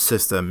her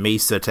sister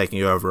Misa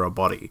taking over her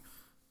body.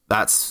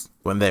 That's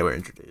when they were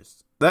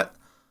introduced.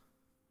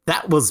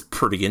 That was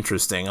pretty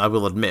interesting, I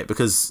will admit,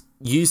 because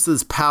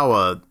Yusa's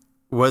power,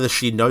 whether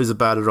she knows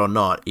about it or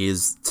not,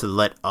 is to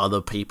let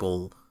other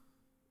people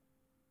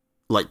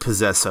like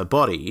possess her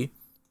body.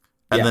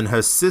 And then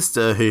her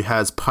sister, who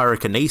has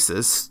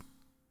pyrokinesis,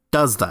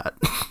 does that.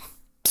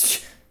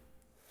 It's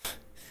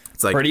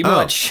like, pretty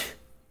much.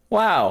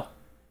 Wow.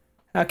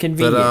 How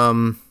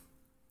convenient.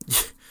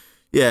 But,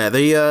 yeah,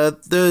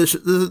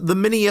 the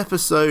mini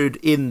episode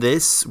in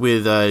this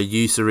with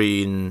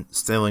Eucerin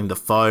stealing the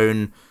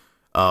phone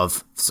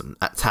of some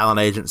talent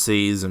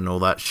agencies and all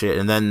that shit,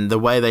 and then the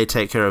way they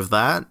take care of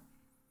that,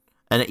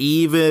 and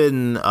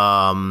even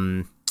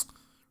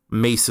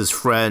Misa's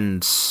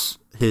friend,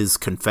 his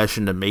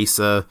confession to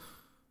Misa,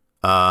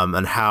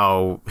 and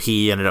how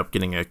he ended up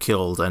getting her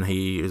killed, and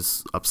he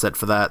is upset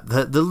for that.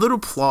 The little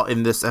plot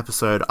in this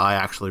episode I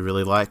actually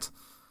really liked.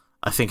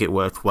 I think it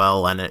worked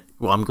well, and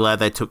I'm glad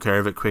they took care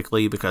of it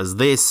quickly, because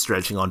this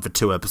stretching on for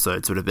 2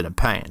 episodes would have been a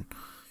pain.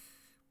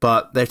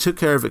 But they took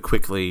care of it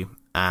quickly,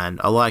 and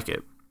I like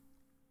it.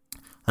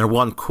 And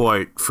one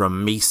quote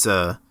from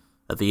Misa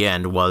at the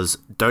end was,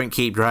 "Don't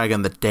keep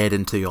dragging the dead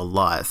into your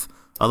life.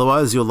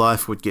 Otherwise your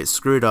life would get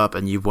screwed up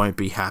and you won't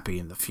be happy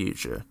in the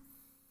future."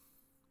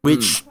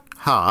 Which,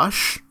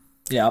 harsh.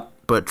 Yeah.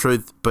 But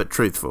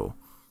truthful.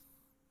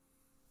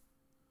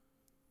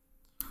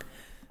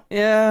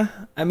 Yeah,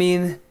 I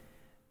mean,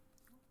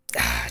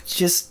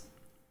 just,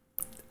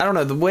 I don't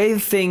know, the way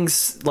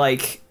things,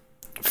 like,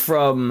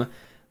 from,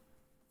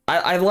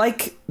 I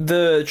like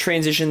the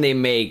transition they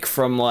make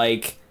from,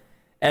 like,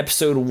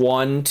 episode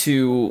 1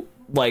 to,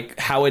 like,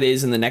 how it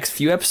is in the next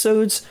few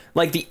episodes,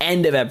 like, the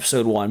end of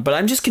episode 1, but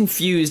I'm just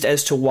confused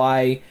as to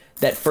why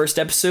that first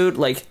episode,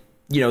 like,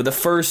 you know, the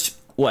first,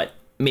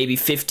 maybe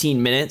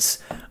 15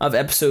 minutes of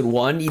episode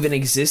 1 even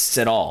exists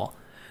at all.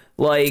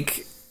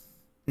 Like,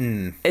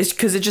 it's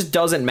because it just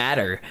doesn't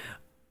matter.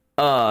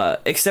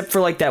 Except for,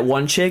 like, that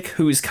one chick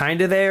who's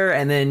kind of there,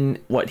 and then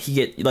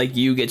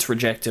Yu gets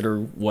rejected or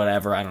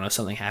whatever. I don't know,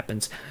 something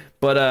happens.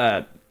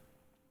 But,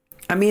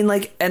 I mean,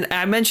 like, and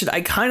I mentioned, I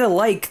kind of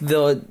like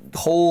the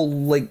whole,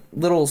 like,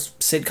 little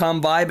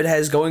sitcom vibe it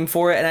has going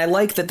for it, and I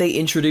like that they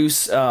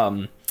introduce,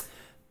 Nao's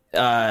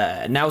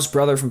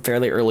brother from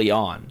fairly early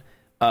on.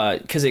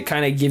 Because it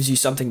kind of gives you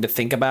something to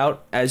think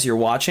about as you're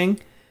watching.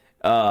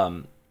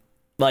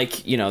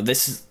 Like, you know,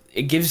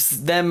 it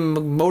gives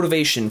them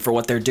motivation for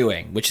what they're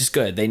doing, which is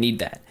good. They need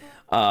that.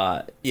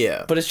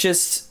 Yeah. But it's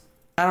just,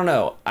 I don't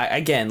know.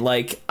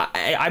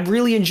 I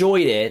really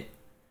enjoyed it,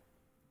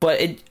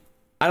 but I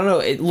don't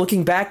know.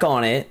 Looking back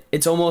on it,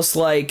 it's almost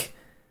like,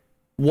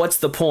 what's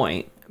the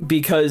point?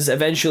 Because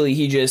eventually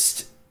he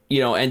just,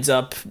 you know, ends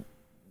up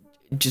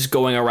just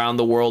going around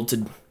the world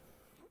to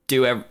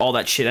do all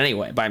that shit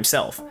anyway by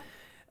himself.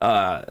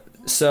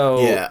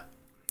 So yeah,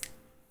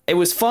 it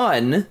was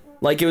fun.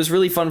 Like, it was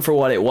really fun for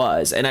what it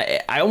was, and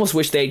I almost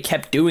wish they had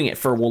kept doing it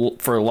for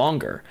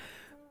longer.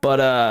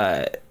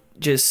 But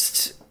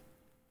just,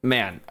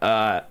 man,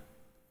 yeah,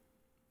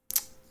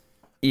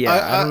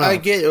 I don't know. I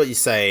get what you're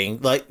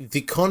saying. Like,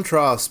 the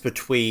contrast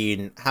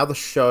between how the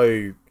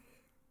show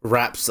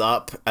wraps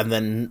up and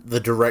then the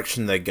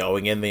direction they're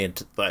going in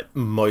like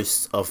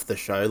most of the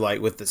show,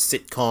 like with the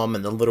sitcom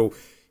and the little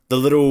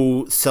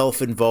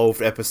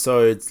self-involved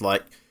episodes,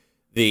 like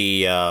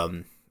the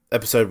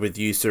episode with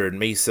Yusa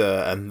and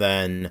Misa, and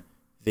then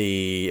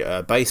the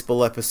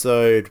baseball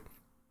episode,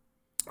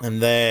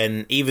 and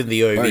then even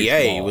the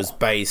OVA was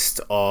based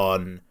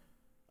on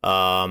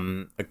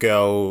a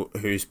girl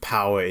whose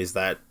power is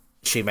that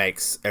she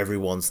makes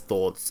everyone's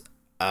thoughts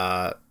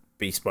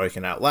be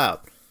spoken out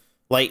loud.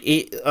 Like,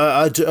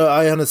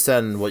 I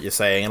understand what you're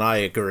saying, and I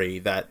agree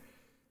that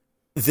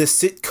the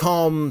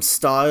sitcom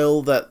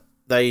style that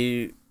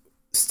they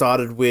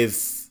started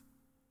with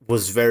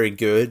was very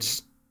good.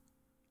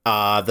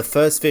 The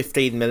first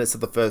 15 minutes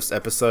of the first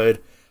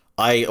episode,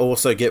 I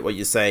also get what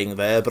you're saying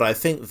there, but I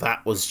think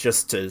that was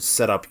just to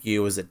set up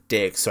Yu as a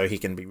dick so he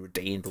can be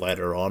redeemed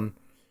later on.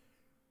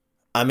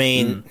 I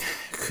mean,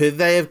 could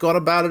they have gone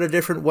about it a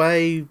different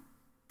way?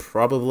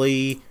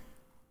 Probably.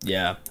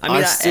 Yeah. I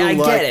mean, I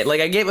get it. Like,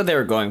 I get what they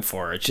were going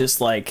for. It's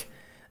just like,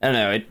 I don't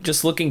know,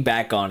 just looking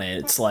back on it,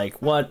 it's like,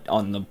 what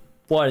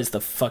is the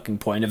fucking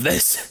point of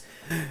this?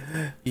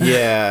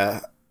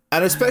 Yeah.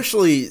 And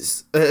especially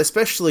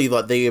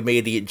like the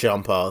immediate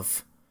jump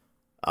of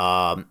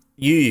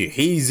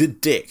he's a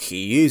dick.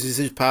 He uses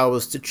his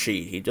powers to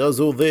cheat. He does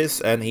all this,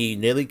 and he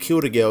nearly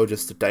killed a girl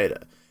just to date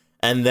her.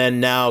 And then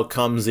now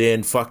comes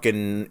in,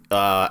 fucking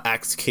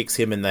axe kicks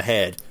him in the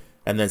head,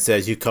 and then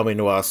says, "You come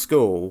into our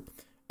school."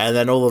 And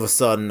then all of a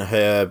sudden,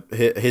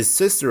 his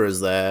sister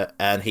is there,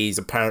 and he's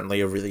apparently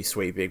a really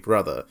sweet big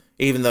brother,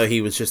 even though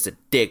he was just a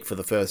dick for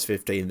the first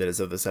 15 minutes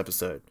of this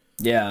episode.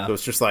 Yeah. So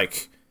it's just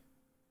like,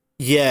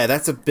 yeah,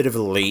 that's a bit of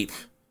a leap,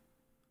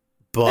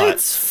 but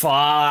it's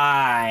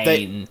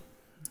fine.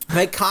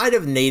 they kind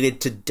of needed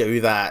to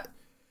do that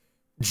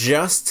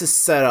just to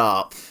set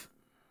up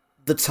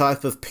the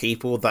type of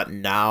people that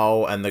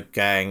Now and the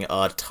gang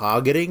are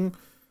targeting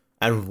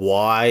and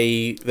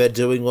why they're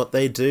doing what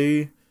they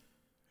do.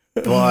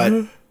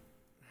 But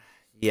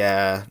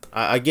yeah,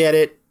 I get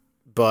it,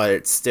 but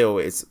it's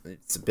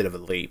a bit of a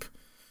leap.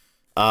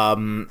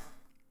 I'm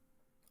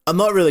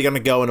not really going to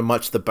go into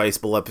much of the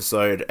baseball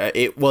episode.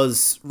 It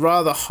was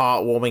rather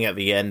heartwarming at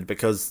the end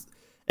because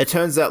it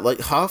turns out like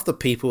most of the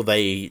people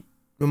they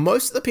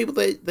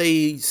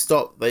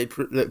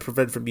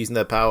prevent from using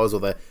their powers, or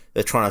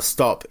they're trying to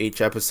stop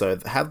each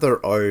episode, have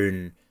their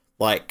own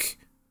like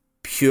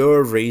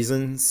pure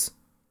reasons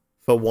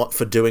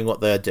for doing what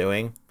they're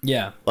doing.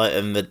 Yeah. Like,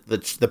 and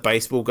the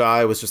baseball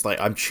guy was just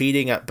like, I'm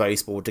cheating at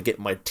baseball to get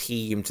my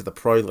team to the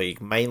pro league,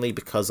 mainly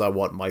because I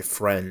want my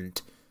friend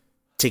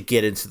to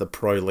get into the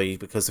pro league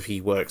because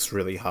he works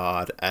really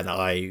hard and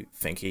I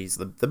think he's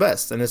the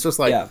best. And it's just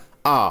like,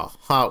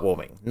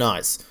 heartwarming,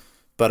 nice.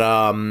 But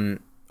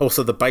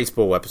also the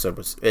baseball episode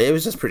was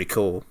just pretty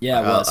cool.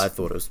 Yeah, it was. I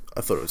thought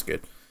it was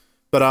good.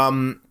 But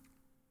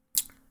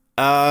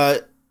now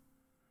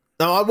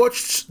I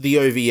watched the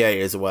OVA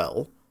as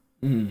well.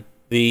 Mm-hmm.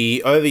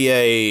 The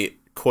OVA,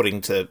 according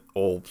to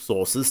all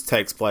sources,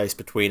 takes place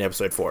between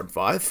episode 4 and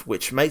 5,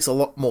 which makes a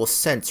lot more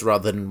sense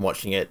rather than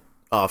watching it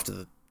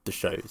after the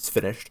show is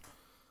finished.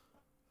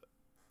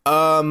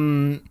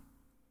 But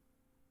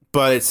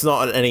it's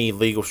not on any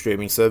legal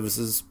streaming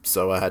services,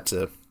 so I had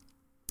to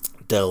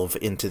delve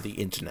into the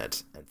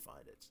internet and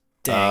find it.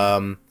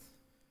 Dang.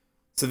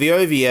 So the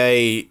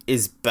OVA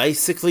is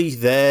basically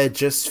there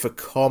just for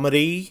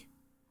comedy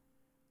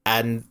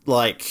and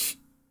like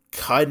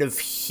kind of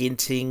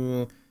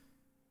hinting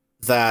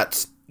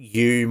that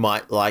you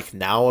might like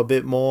Now a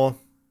bit more.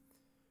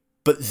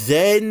 But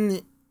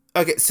then,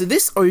 okay, so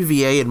this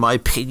OVA, in my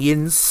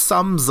opinion,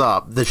 sums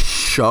up the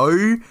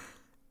show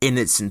in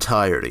its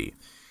entirety.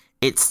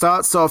 It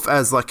starts off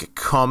as like a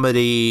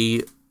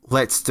comedy,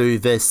 let's do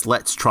this,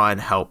 let's try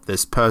and help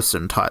this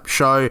person type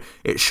show.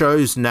 It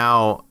shows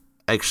Now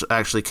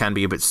actually can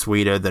be a bit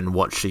sweeter than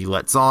what she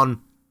lets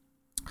on.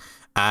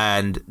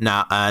 And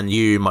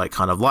you might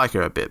kind of like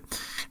her a bit.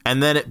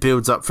 And then it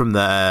builds up from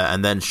there,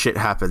 and then shit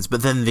happens.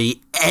 But then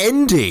the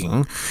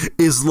ending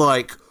is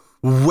like,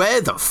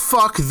 where the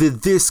fuck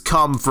did this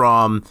come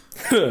from?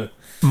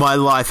 My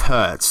life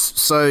hurts.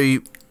 So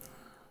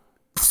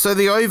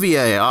the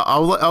OVA,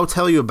 I'll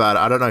tell you about it.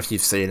 I don't know if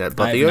you've seen it,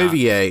 but the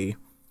OVA,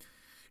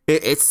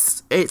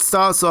 it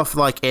starts off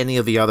like any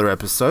of the other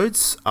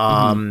episodes.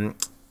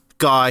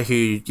 Guy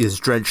who is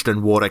drenched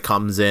in water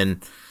comes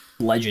in.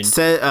 Legend.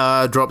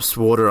 Drops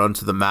water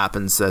onto the map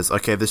and says,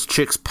 okay, this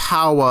chick's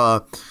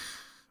power,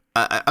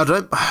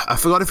 I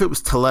forgot if it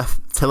was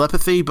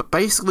telepathy, but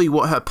basically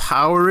what her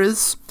power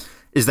is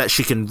that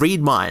she can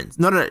read minds.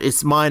 No,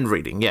 it's mind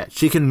reading, yeah.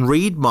 She can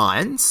read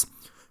minds,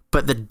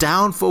 but the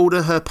downfall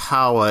to her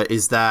power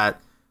is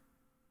that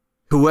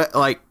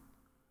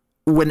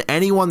when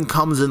anyone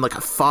comes in like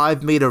a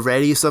 5-meter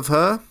radius of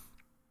her,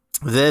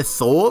 their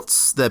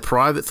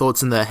private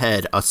thoughts in their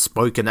head are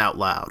spoken out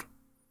loud.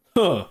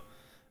 Huh.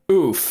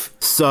 Oof.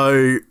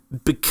 So,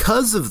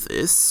 because of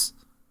this,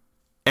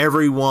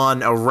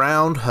 everyone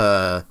around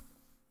her,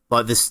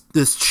 like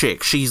this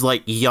chick, she's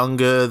like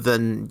younger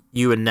than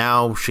you, and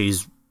Now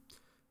she's,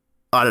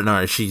 I don't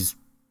know, she's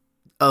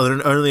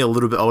only a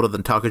little bit older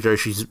than Takajo.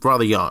 She's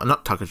rather young.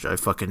 Not Takajo,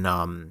 fucking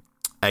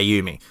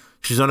Ayumi.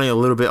 She's only a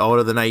little bit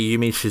older than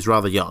Ayumi. She's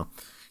rather young.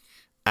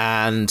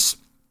 And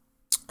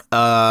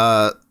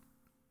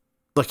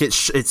like it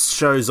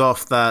shows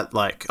off that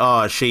like,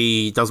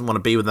 she doesn't want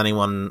to be with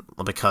anyone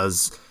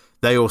because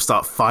they all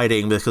start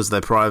fighting because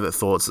their private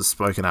thoughts are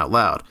spoken out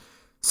loud.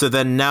 So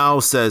then Now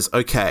says,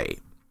 okay,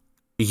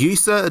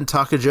 Yusa and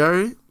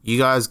Takajo, you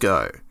guys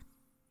go.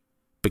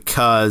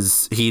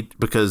 Because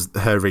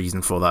her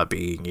reason for that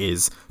being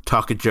is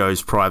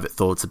Takajo's private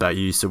thoughts about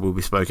Yusa will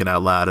be spoken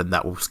out loud and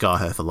that will scar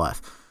her for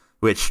life.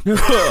 Which,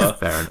 fair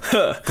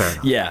enough.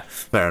 Yeah.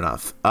 Fair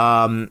enough.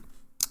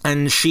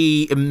 And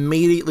she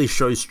immediately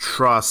shows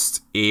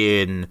trust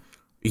in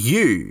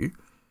you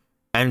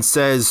and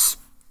says,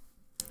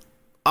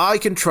 I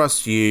can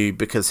trust you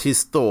because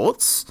his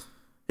thoughts...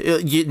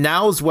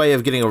 Now's way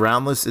of getting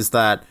around this is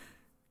that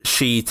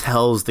she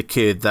tells the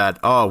kid that,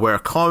 we're a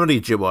comedy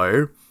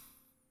duo,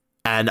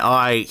 and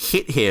I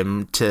hit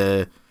him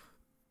to...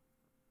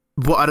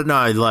 Well, I don't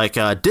know, like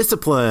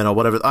discipline or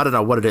whatever. I don't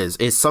know what it is.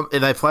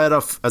 They play it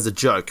off as a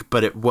joke,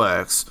 but it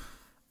works.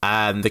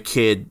 And the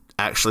kid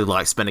actually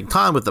likes spending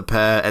time with the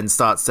pair and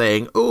starts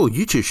saying, "Oh,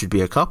 you two should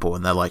be a couple,"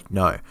 and they're like,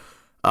 "No."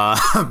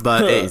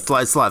 But it's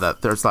like that.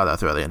 It's like that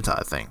throughout the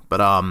entire thing. But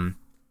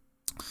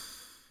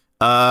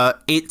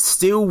it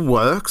still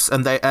works,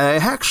 and they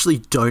actually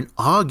don't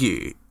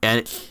argue.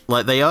 And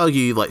they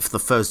argue like for the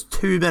first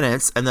 2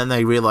 minutes, and then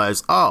they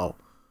realize, oh,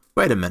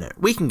 wait a minute,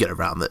 we can get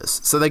around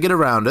this. So they get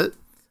around it.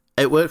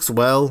 It works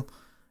well,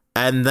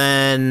 and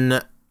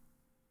then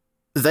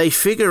they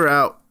figure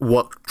out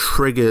what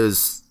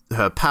triggers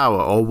her power,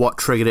 or what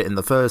triggered it in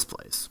the first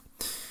place.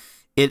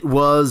 It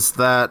was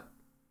that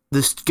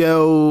this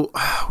girl,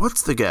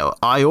 what's the girl?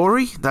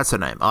 Iori? That's her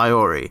name,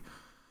 Iori.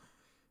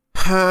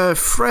 Her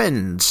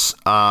friends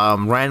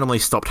randomly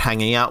stopped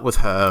hanging out with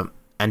her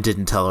and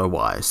didn't tell her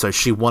why. So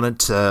she wanted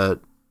to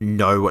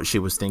know what she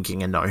was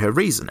thinking and know her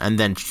reason. And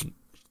then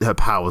her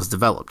powers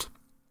developed.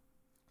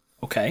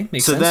 Okay,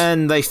 makes sense. So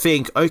then they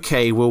think,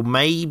 okay, well,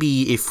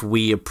 maybe if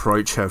we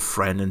approach her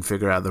friend and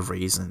figure out the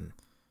reason,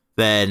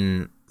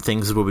 then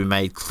things will be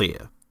made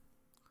clear.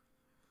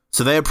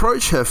 So they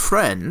approach her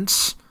friend,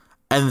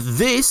 and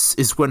this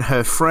is when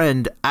her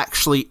friend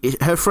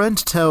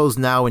tells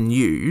Now and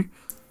You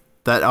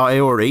that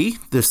Iori,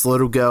 this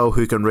little girl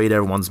who can read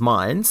everyone's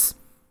minds,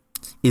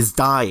 is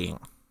dying.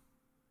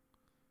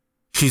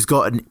 She's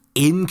got an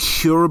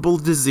incurable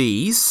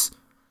disease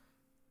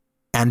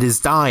and is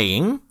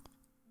dying.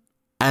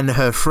 And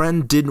her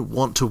friend didn't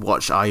want to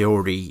watch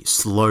Iori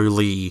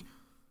slowly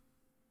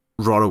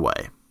rot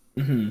away.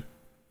 Mm-hmm. And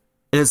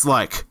it's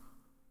like,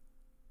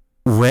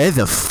 where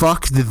the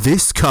fuck did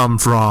this come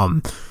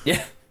from?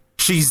 Yeah.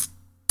 She's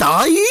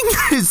dying?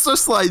 It's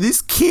just like,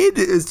 this kid,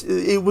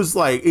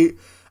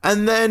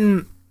 and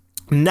then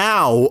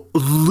Now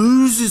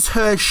loses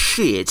her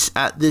shit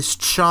at this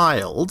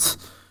child,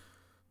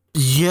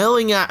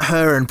 yelling at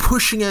her and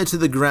pushing her to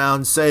the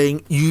ground,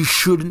 saying, you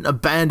shouldn't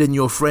abandon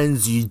your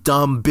friends, you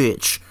dumb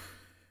bitch.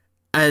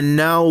 And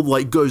Now,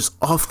 like, goes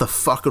off the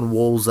fucking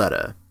walls at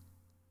her.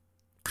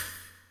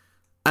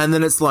 And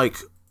then it's like,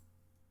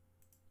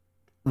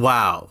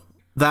 wow,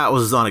 that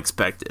was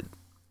unexpected.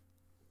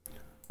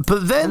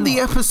 But then the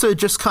episode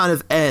just kind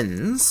of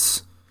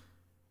ends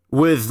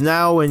with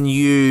Now and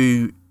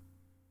You.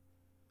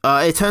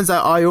 It turns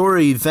out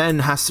Iori then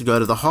has to go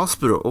to the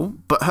hospital,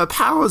 but her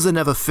powers are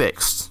never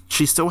fixed.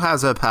 She still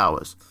has her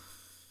powers.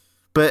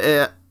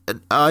 But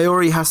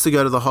Iori has to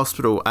go to the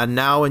hospital, and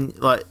Now and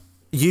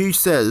You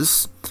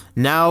says,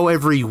 now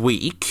every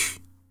week,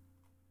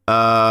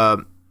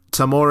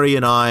 Tamori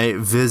and I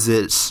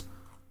visit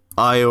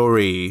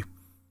Iori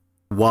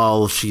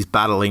while she's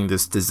battling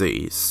this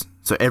disease.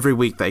 So every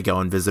week they go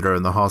and visit her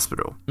in the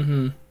hospital.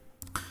 Mm-hmm.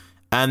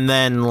 And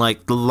then,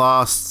 like, the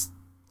last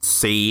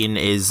scene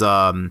is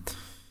now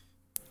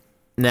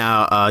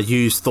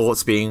Yu's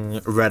thoughts being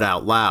read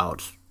out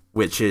loud,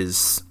 which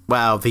is,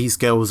 wow, these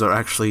girls are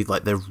actually,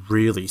 like, they're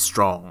really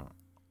strong.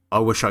 I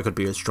wish I could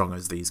be as strong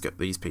as these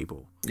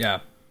people.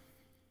 Yeah.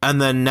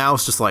 And then Now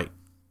it's just like,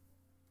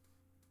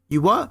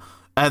 you what?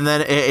 And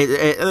then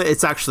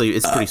it's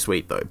pretty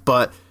sweet though.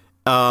 But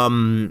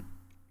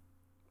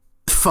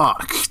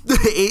fuck,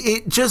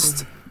 it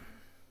just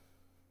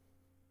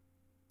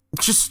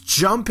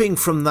jumping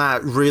from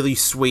that really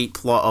sweet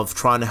plot of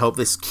trying to help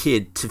this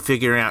kid to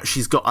figuring out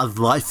she's got a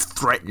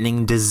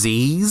life-threatening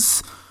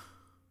disease.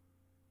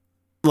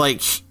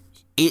 Like,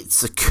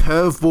 it's a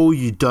curveball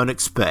you don't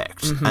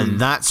expect, and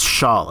that's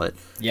Charlotte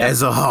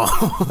as a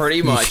whole.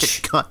 Pretty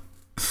much.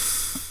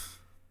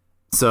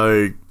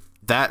 So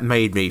that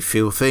made me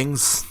feel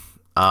things.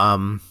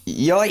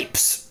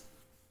 Yipes.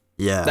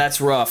 Yeah.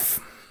 That's rough.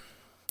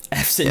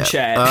 F's in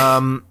chat.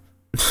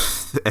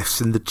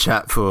 F's in the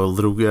chat for a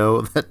little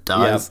girl that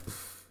dies. Yep.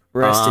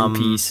 Rest in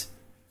peace.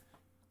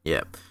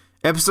 Yeah.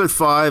 Episode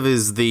 5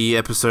 is the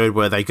episode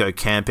where they go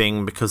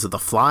camping because of the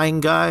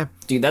flying guy.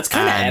 Dude, that's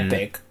kind of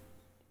epic.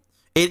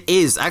 It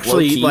is.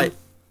 Actually, like,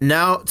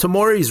 now,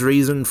 Tamori's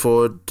reason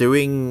for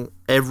doing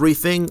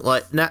everything,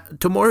 like,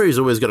 Tamori's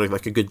always got,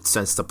 like, a good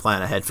sense to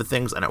plan ahead for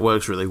things, and it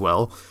works really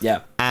well.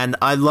 Yeah. And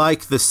I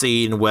like the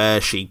scene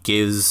where she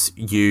gives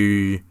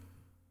you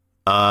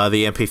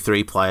the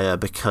MP3 player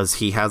because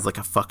he has, like,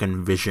 a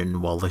fucking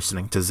vision while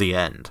listening to the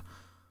end.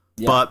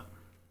 Yeah. But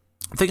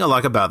the thing I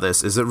like about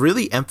this is it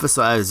really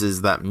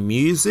emphasizes that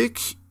music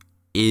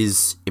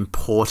is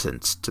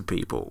important to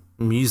people.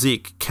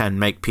 Music can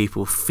make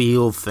people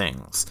feel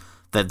things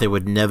that they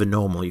would never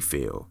normally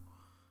feel.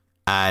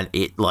 And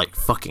it, like,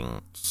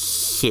 fucking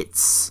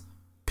hits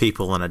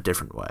people in a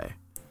different way.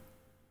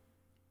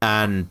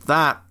 And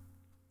that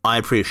I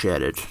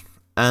appreciated.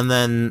 And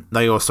then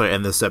they also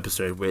end this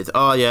episode with,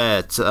 oh yeah,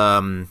 it's,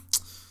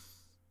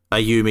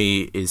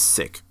 Ayumi is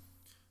sick.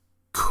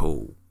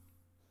 Cool.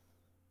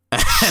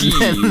 And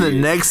then the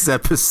next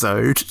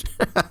episode,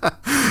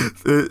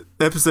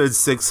 episode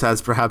 6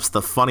 has perhaps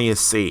the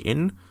funniest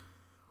scene,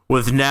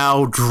 with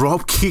Now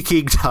drop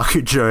kicking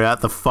Takujo out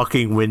the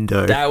fucking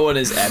window. That one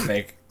is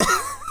epic.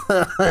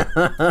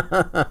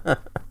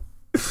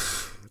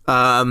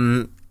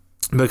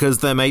 Because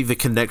they made the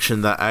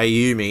connection that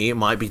Ayumi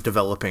might be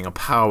developing a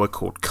power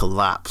called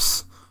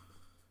Collapse.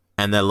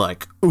 And they're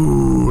like,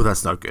 ooh,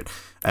 that's not good.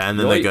 And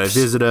then they go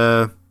visit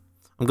her.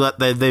 I'm glad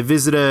they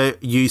visit her.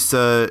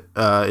 Yusa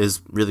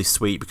is really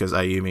sweet because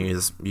Ayumi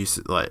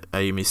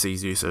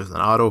sees Yusa as an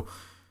idol,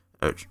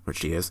 which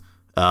she is.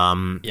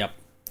 Yep.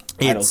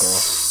 Idol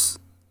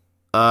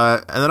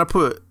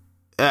girl.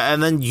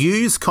 And then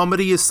Yu's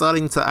comedy is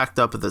starting to act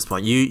up at this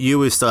point.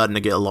 Yu is starting to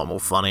get a lot more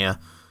funnier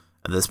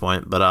at this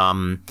point. But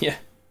yeah.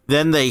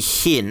 Then they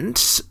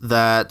hint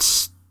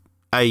that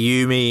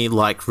Ayumi,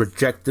 like,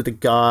 rejected a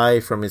guy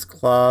from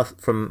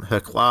her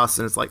class,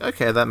 and it's like,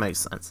 okay, that makes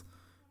sense.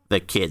 they're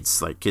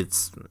kids. Like,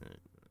 kids,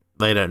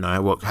 they don't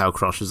know how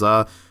crushes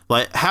are.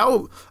 Like,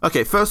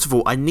 okay, first of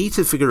all, I need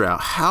to figure out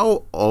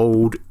how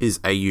old is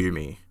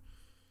Ayumi.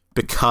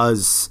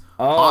 Because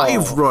I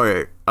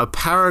wrote a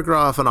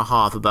paragraph and a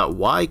half about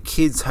why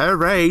kids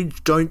her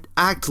age don't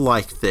act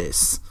like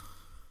this.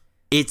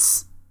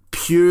 It's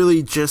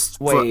purely just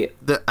for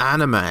the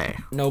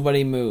anime.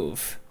 Nobody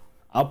move.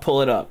 I'll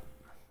pull it up.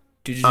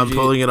 I'm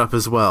pulling it up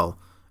as well.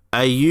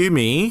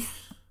 Ayumi...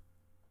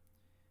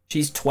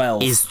 She's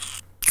 12. Is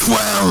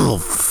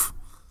 12!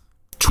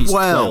 She's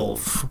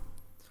 12.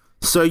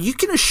 So you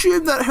can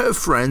assume that her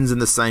friends in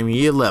the same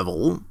year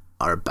level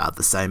are about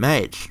the same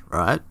age,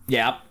 right?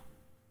 Yep.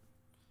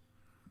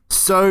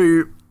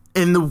 So,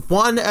 in the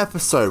one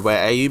episode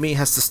where Ayumi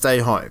has to stay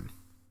home,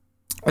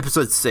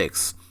 episode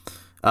 6,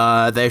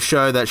 they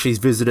show that she's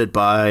visited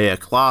by a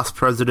class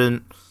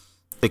president,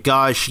 the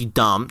guy she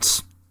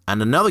dumped,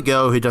 and another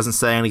girl who doesn't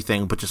say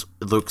anything but just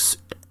looks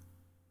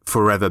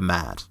forever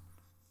mad.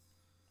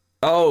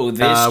 Oh,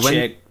 this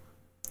chick.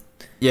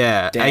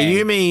 Yeah, Dang.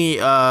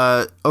 Ayumi,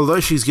 although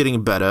she's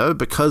getting better,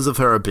 because of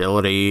her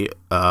ability,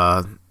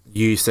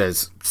 Yu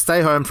says,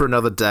 stay home for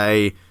another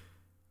day,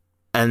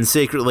 and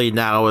secretly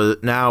now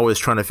is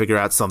trying to figure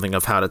out something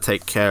of how to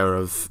take care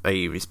of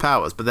Ayumi's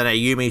powers. But then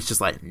Ayumi's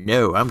just like,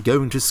 no, I'm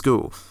going to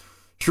school.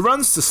 She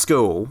runs to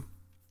school.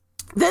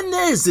 Then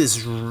there's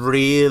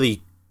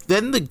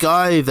then the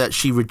guy that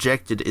she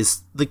rejected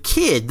is the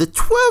kid. The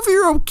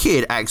 12-year-old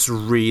kid acts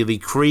really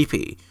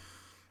creepy.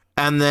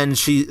 And then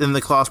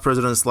the class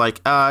president's like,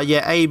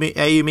 yeah,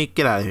 Ayumi,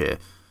 get out of here.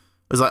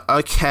 I was like,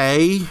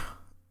 okay,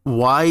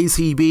 why is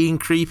he being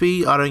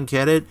creepy? I don't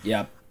get it.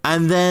 Yep.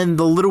 And then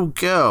the little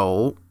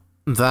girl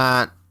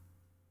that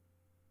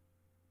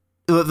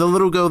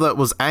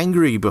was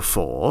angry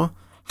before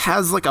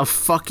has like a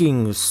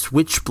fucking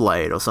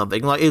switchblade or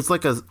something. Like, it's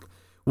like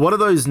one of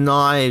those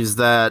knives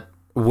that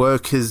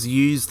workers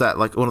use, that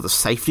like one of the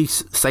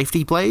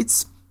safety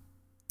blades.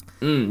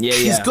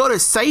 She's got a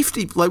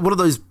safety, like one of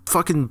those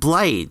fucking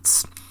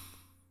blades.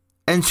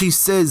 And she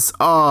says,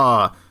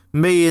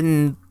 me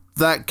and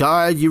that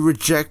guy you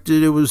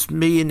rejected, it was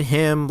me and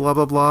him, blah,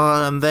 blah,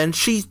 blah. And then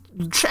she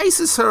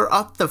chases her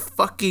up the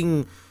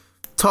fucking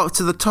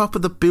to the top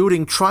of the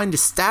building trying to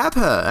stab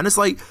her. And it's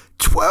like,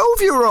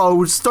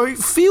 12-year-olds don't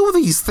feel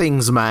these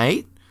things,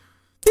 mate.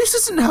 This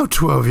isn't how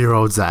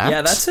 12-year-olds act.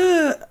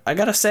 Yeah, I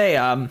gotta say,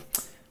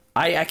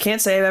 I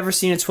can't say I've ever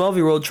seen a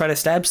 12-year-old try to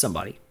stab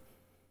somebody.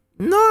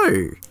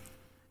 No.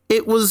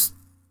 It was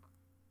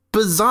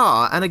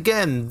bizarre. And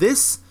again,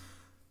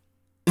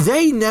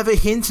 they never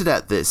hinted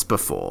at this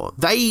before.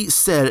 They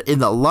said in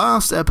the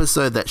last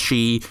episode that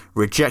she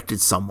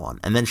rejected someone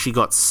and then she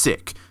got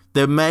sick.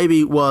 There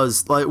maybe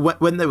was, like,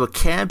 when they were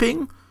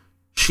camping,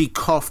 she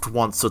coughed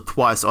once or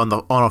twice on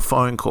a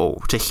phone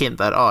call to hint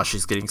that,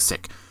 she's getting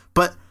sick.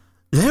 But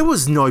there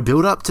was no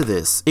build up to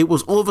this. It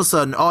was all of a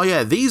sudden,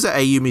 yeah, these are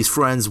Ayumi's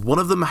friends. One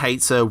of them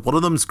hates her, one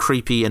of them's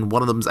creepy, and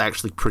one of them's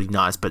actually pretty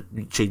nice, but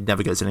she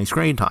never gets any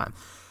screen time.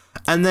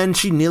 And then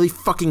she nearly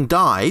fucking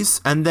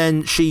dies, and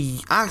then she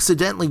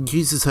accidentally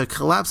uses her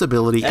collapse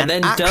ability and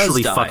then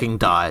actually fucking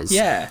dies.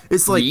 Yeah.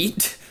 It's like...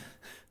 Yeet?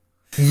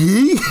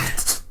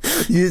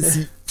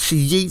 Yes,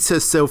 she yeets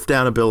herself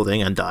down a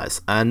building and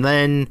dies. And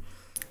then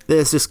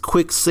there's this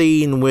quick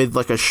scene with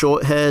like a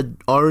short-haired,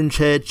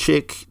 orange-haired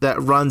chick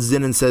that runs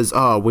in and says,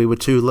 we were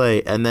too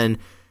late. And then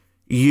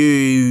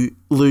Yu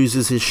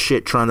loses his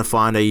shit trying to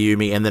find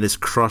Ayumi and then is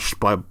crushed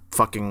by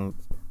fucking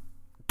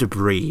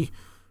debris.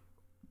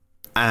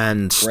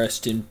 And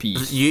rest in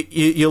peace.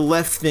 You're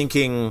left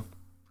thinking,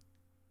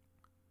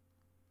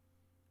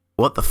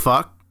 what the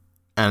fuck?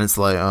 And it's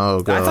like,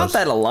 oh god. I thought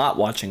that a lot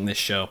watching this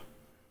show.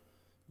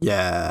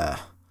 Yeah.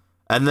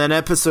 And then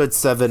episode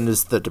 7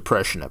 is the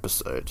depression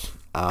episode.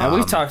 And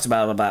we've talked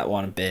about that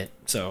one a bit,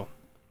 so.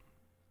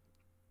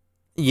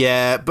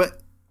 Yeah,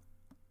 but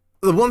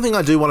the one thing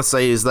I do want to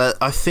say is that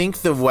I think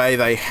the way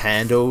they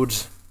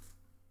handled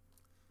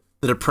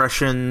the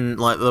depression,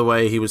 like the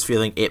way he was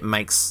feeling, it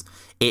makes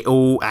it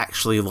all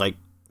actually like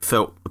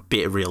felt a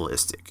bit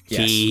realistic.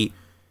 Yes.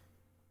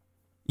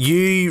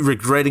 You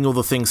regretting all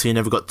the things he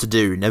never got to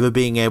do, never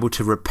being able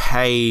to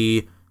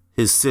repay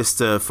his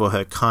sister for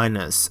her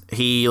kindness.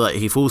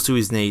 He falls to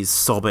his knees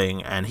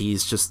sobbing, and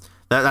he's just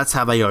that's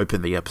how they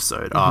open the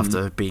episode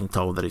after being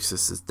told that his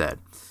sister's dead.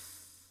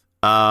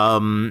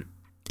 Even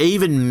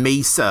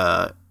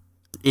Misa,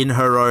 in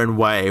her own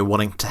way,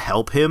 wanting to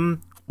help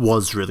him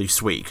was really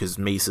sweet because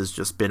Misa's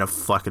just been a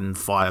fucking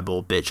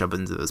fireball bitch up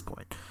until this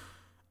point.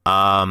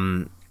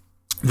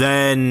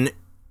 Then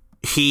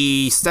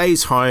he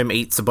stays home,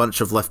 eats a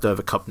bunch of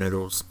leftover cup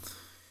noodles,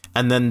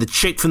 and then the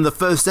chick from the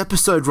first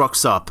episode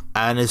rocks up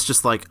and is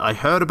just like, I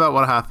heard about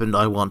what happened,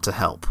 I want to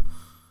help.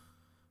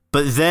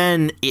 But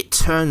then it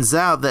turns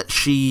out that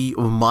she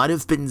might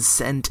have been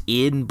sent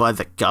in by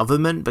the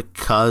government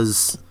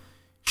because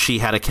she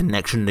had a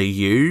connection to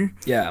you.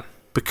 Yeah.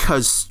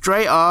 Because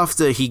straight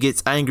after he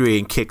gets angry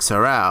and kicks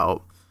her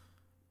out,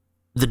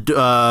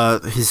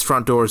 his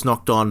front door is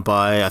knocked on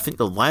by, I think,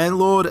 the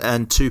landlord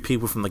and 2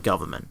 people from the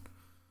government.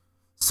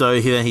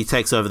 So he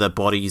takes over their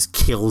bodies,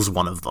 kills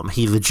one of them.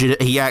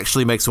 He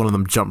actually makes one of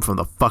them jump from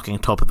the fucking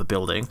top of the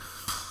building.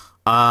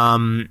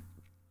 And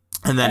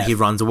then he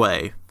runs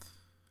away.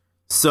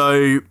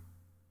 So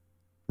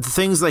the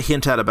things they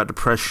hint at about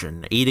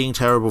depression, eating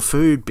terrible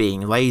food,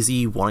 being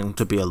lazy, wanting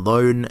to be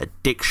alone,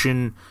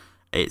 addiction,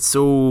 it's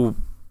all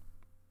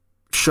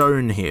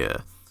shown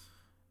here.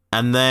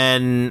 And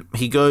then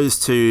he goes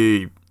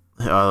to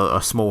a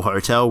small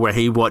hotel where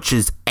he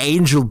watches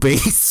Angel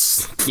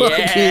Beats.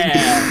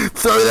 Yeah.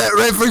 Throw that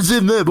reference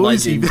in there,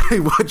 boys. He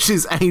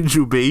watches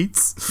Angel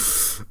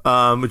Beats,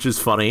 which is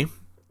funny.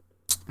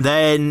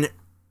 Then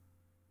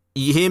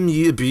him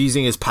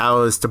abusing his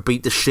powers to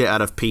beat the shit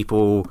out of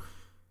people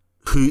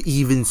who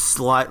even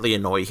slightly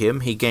annoy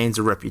him. He gains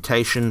a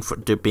reputation for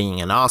being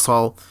an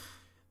asshole.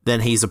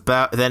 Then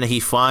he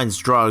finds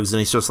drugs and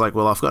he's just like,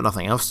 well, I've got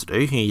nothing else to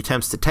do. He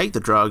attempts to take the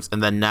drugs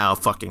and then now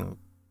fucking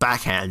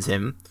backhands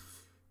him.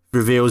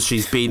 Reveals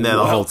she's been there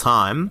the whole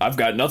time. I've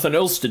got nothing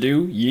else to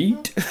do.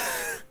 Yeet.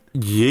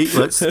 Yeet,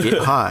 let's get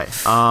high.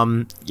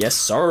 Yes,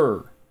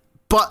 sir.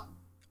 But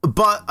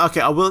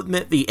okay, I will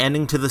admit the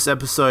ending to this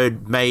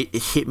episode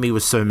hit me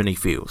with so many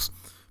feels.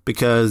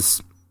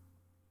 Because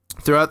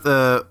throughout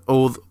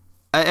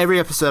every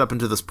episode up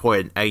until this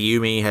point,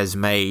 Ayumi has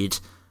made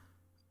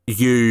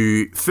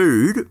you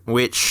food,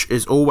 which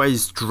is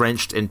always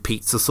drenched in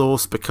pizza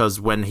sauce,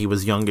 because when he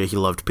was younger, he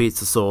loved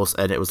pizza sauce,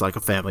 and it was like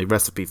a family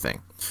recipe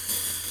thing.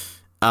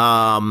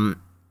 And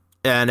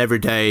every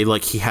day,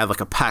 like, he had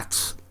like a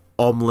packed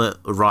omelette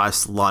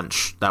rice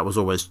lunch that was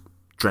always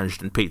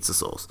drenched in pizza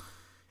sauce.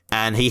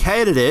 And he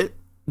hated it,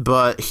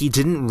 but he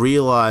didn't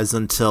realize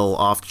until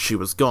after she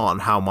was gone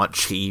how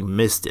much he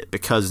missed it,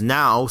 because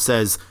now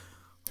says,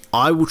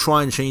 I will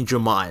try and change your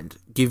mind.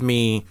 Give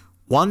me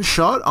one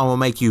shot, I will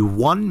make you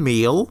one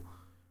meal,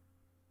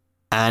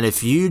 and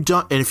if you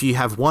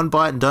have one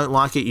bite and don't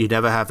like it, you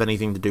never have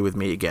anything to do with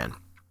me again.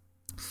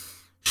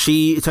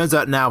 She, it turns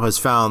out, now has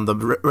found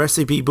the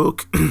recipe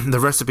book. The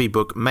recipe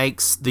book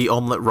makes the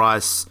omelette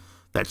rice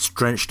that's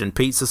drenched in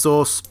pizza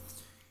sauce.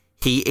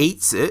 He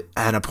eats it,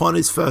 and upon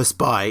his first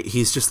bite,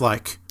 he's just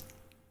like,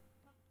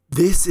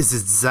 this is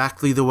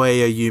exactly the way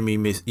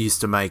Ayumi used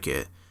to make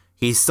it.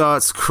 He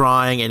starts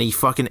crying, and he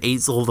fucking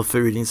eats all the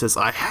food, and he says,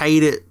 I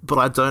hate it, but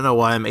I don't know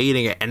why I'm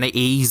eating it. And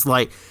he's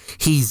like,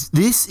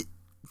 this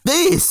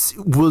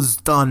was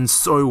done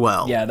so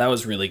well. Yeah, that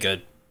was really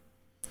good.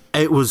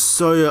 It was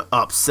so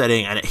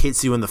upsetting, and it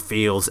hits you in the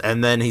feels,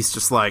 and then he's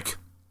just like,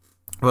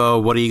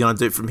 well, what are you going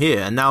to do from here?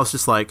 And now it's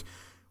just like,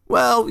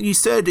 well, you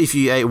said if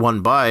you ate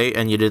one bite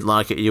and you didn't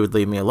like it, you would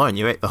leave me alone.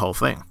 You ate the whole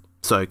thing.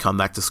 So come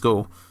back to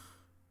school.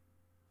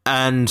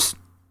 And,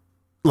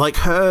 like,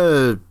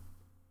 her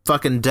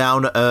fucking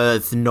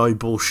down-to-earth, no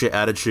bullshit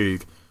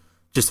attitude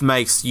just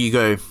makes you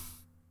go,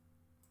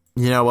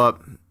 you know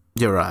what?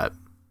 You're right.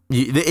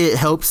 It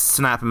helps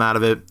snap him out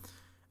of it,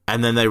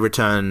 and then they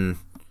return.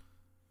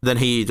 Then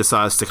he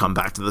decides to come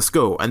back to the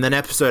school, and then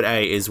episode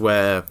 8 is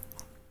where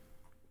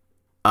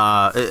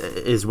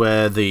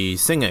the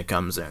singer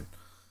comes in.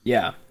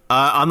 Yeah.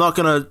 I'm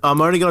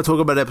only gonna talk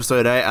about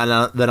episode 8,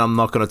 and then I'm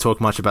not gonna talk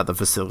much about the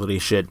facility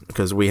shit,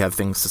 because we have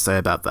things to say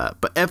about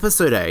that. But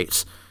episode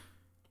 8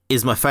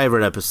 is my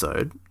favorite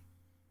episode.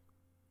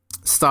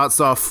 Starts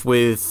off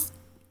with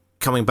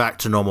coming back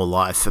to normal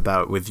life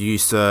with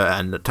Yusa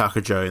and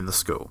Takajo in the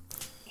school,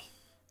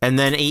 and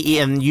then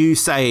you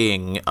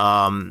saying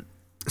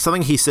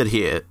something he said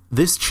here.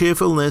 This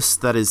cheerfulness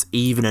that is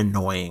even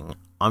annoying.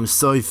 I'm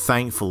so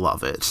thankful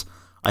of it.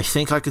 I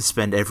think I could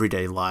spend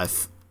everyday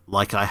life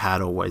like I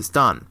had always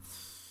done.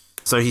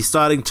 So he's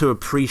starting to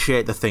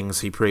appreciate the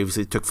things he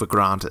previously took for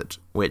granted,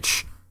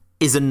 which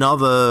is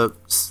another,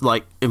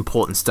 like,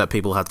 important step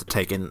people have to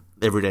take in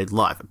everyday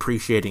life.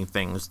 Appreciating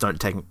things,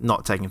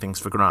 not taking things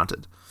for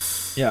granted.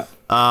 Yeah.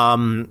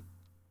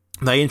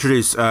 They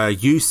introduce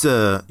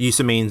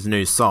Yusa Means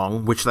new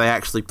song, which they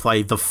actually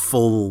play the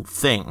full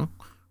thing,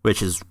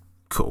 which is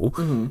cool.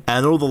 Mm-hmm.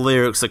 And all the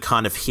lyrics are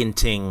kind of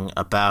hinting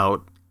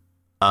about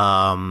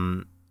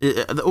all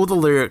the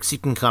lyrics you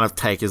can kind of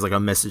take as like a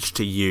message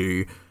to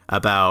you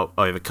about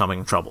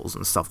overcoming troubles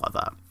and stuff like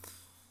that.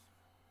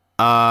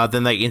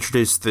 Then they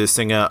introduce the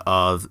singer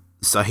of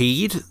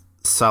Sahid,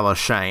 Salah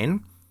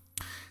Shane.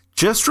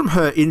 Just from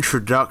her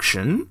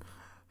introduction,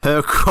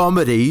 her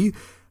comedy,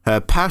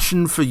 her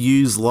passion for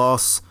Yu's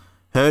loss,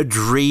 her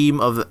dream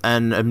of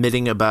and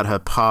admitting about her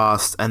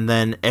past, and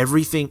then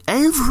everything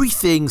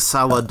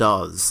Salah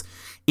does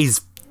is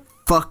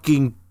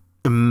fucking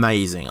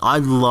amazing. I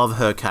love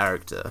her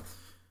character.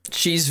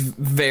 She's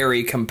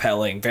very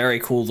compelling, very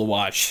cool to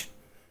watch.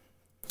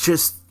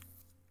 Just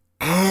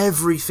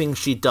everything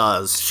she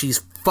does, she's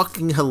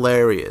fucking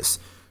hilarious.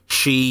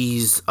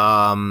 She's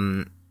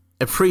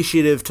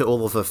appreciative to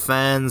all of her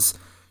fans.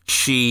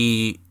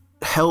 She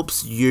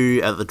helps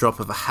Yu at the drop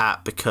of a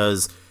hat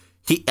because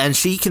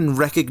she can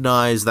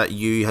recognize that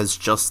Yu has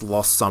just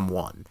lost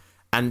someone,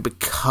 and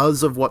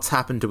because of what's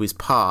happened to his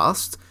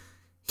past,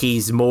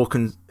 he's more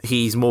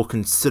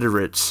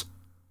considerate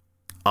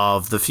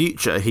of the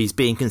future. He's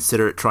being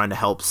considerate, trying to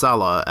help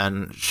Salah,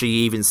 and she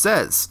even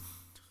says,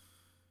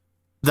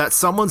 that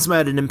someone's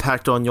made an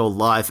impact on your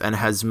life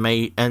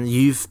and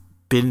you've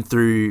been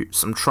through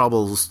some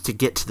troubles to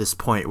get to this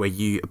point where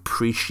you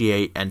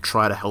appreciate and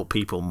try to help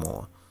people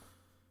more.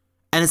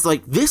 And it's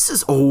like, this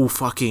is all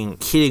fucking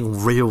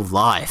hitting real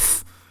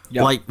life.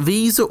 Yep. Like,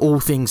 these are all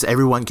things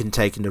everyone can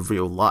take into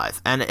real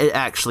life, and it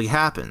actually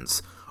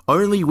happens.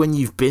 Only when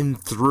you've been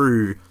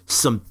through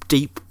some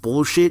deep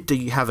bullshit do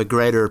you have a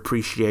greater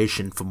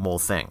appreciation for more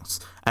things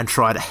and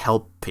try to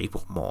help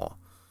people more.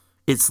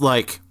 It's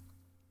like,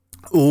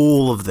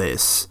 all of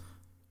this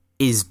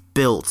is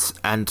built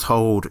and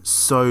told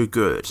so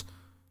good.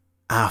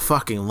 I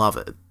fucking love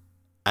it.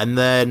 And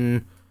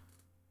then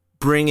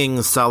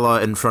bringing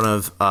Salah in front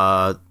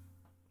of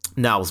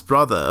Nal's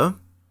brother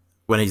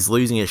when he's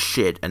losing his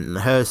shit, and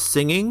her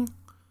singing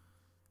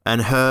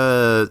and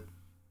her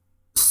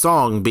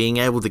song being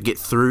able to get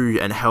through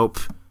and help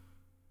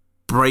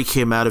break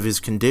him out of his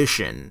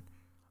condition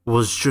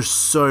was just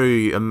so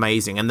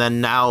amazing. And then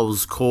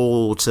Nal's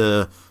call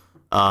to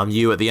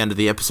you at the end of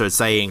the episode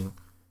saying,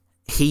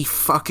 he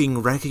fucking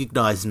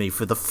recognized me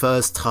for the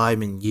first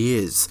time in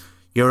years.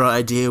 Your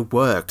idea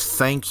worked.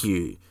 Thank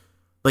you.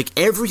 Like,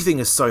 everything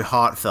is so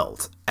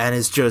heartfelt, and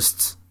it's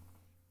just,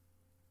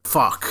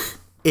 fuck.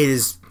 It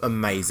is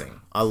amazing.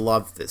 I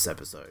love this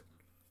episode.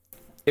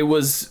 It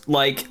was,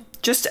 like,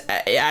 just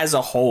as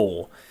a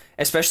whole,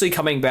 especially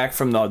coming back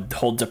from the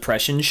whole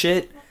depression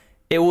shit,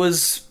 it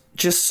was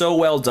just so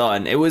well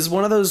done. It was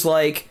one of those,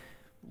 like,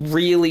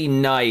 really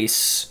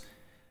nice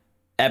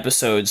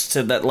episodes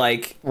to that,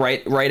 like,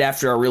 right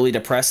after a really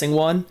depressing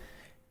one.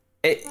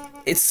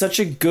 It's such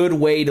a good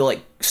way to,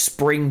 like,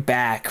 spring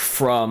back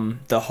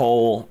from the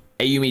whole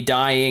Ayumi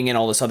dying and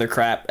all this other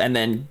crap, and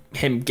then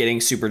him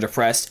getting super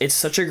depressed. It's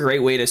such a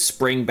great way to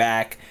spring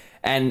back,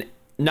 and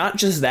not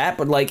just that,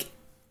 but, like,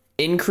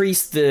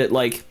 increase the,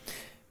 like,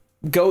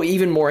 go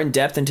even more in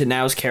depth into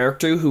Nao's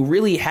character, who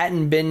really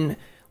hadn't been,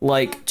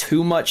 like,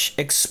 too much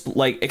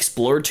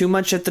explored too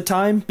much at the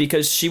time,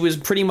 because she was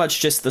pretty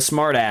much just the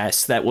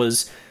smartass that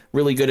was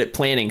really good at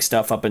planning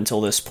stuff up until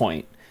this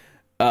point.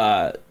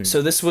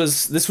 So this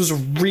was a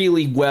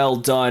really well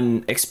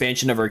done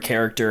expansion of her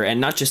character, and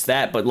not just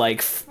that, but,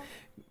 like,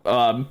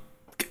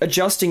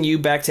 adjusting you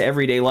back to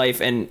everyday life,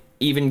 and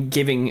even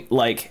giving,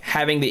 like,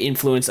 having the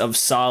influence of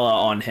Salah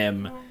on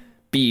him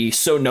be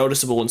so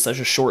noticeable in such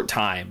a short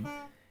time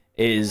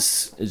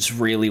is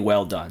really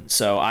well done.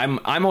 So I'm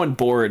on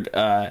board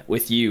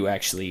with you,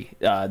 actually.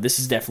 This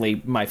is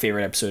definitely my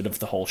favorite episode of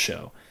the whole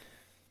show.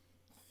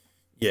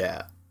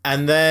 Yeah.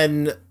 And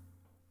then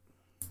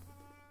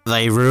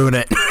they ruin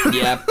it.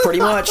 Yeah, pretty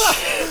much.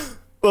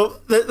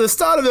 Well, the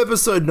start of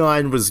episode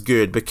 9 was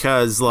good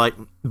because, like,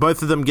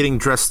 both of them getting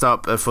dressed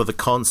up for the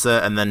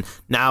concert, and then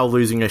now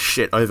losing her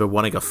shit over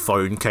wanting a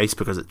phone case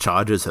because it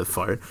charges her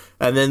phone.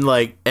 And then,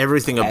 like,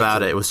 everything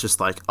about it was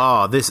just like,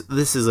 oh, this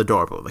is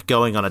adorable. They're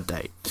going on a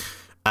date.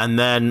 And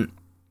then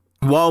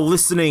while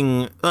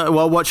watching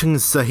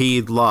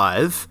Saheed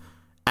live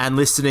and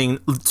listening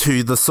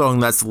to the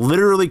song that's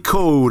literally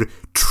called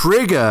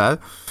Trigger,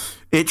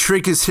 it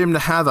triggers him to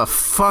have a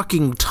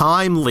fucking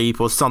time leap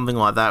or something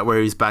like that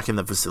where he's back in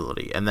the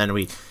facility. And then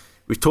we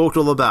talked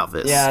all about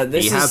this. Yeah,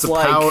 this is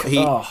like,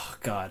 oh,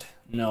 God.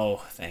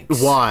 No,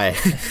 thanks. Why?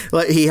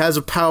 Like, he has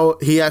a power,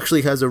 he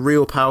actually has a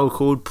real power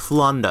called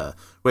Plunder,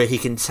 where he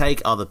can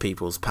take other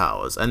people's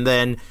powers. And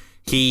then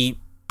he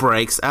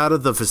breaks out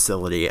of the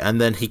facility,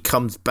 and then he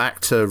comes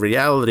back to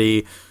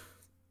reality,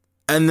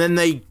 and then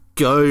they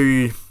go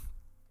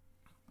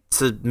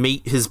to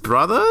meet his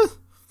brother?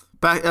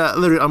 Back,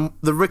 literally,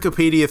 the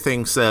Wikipedia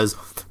thing says,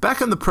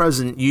 back in the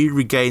present, Yu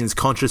regains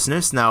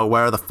consciousness, now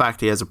aware of the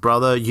fact he has a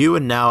brother. Yu are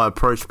now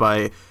approached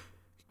by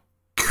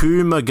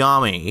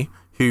Kumagami,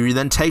 who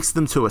then takes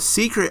them to a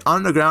secret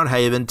underground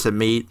haven to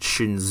meet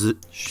Shunsuke.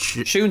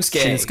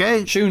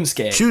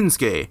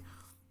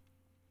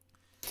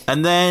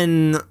 And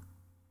then,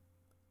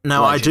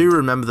 now Legend. I do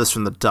remember this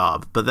from the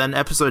dub, but then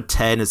episode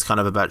 10 is kind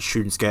of about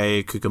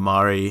Shunsuke,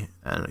 Kukumari,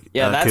 and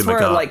that's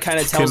where it, like, kind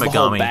of tells the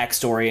whole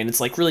backstory, and it's,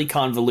 like, really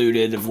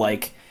convoluted of,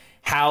 like,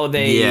 how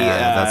they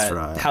that's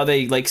right. How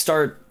they, like,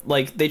 start,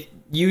 like, they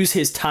use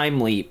his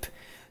time leap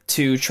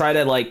to try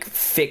to, like,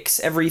 fix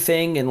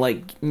everything and,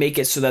 like, make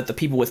it so that the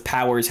people with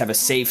powers have a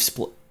safe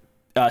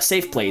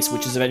place,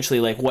 which is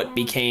eventually, like, what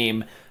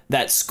became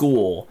that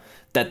school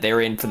that they're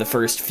in for the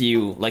first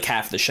few, like,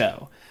 half the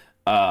show.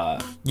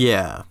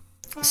 Yeah.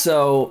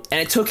 So, and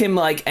it took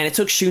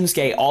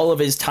Shunsuke all of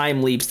his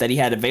time leaps that he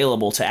had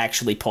available to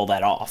actually pull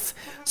that off.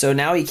 So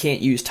now he can't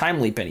use time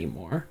leap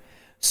anymore.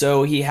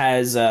 So he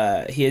has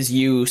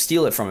you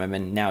steal it from him,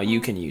 and now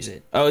you can use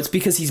it. Oh, it's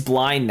because he's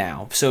blind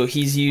now. So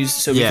because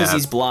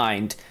he's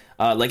blind,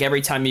 like,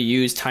 every time you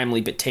use time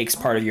leap, it takes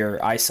part of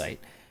your eyesight.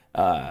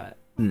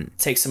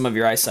 Takes some of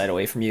your eyesight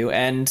away from you,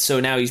 and so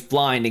now he's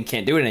blind and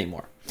can't do it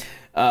anymore.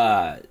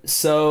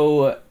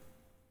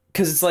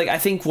 Because it's like, I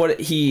think what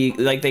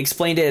they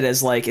explained it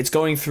as, like, it's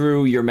going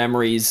through your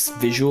memories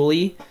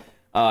visually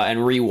and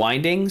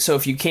rewinding. So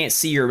if you can't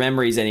see your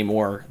memories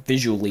anymore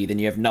visually, then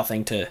you have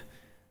nothing to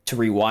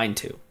rewind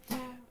to.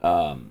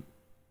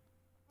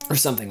 or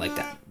something like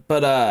that.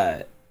 But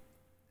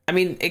I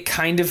mean, it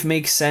kind of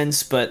makes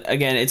sense, but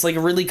again, it's like a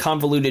really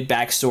convoluted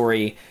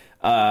backstory.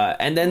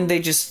 And then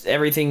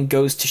everything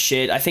goes to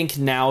shit. I think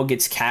Now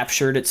gets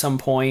captured at some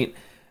point.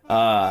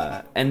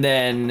 And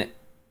then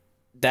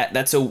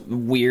that's a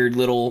weird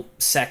little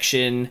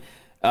section.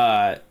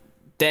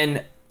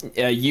 Then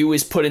Yu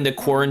is put into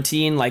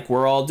quarantine like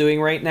we're all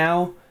doing right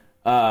now.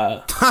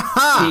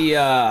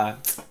 Yeah,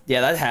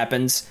 that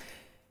happens.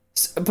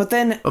 But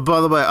then...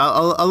 by the way,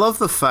 I love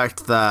the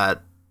fact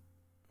that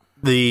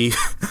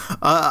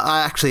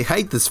I actually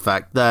hate this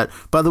fact that,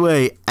 by the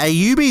way,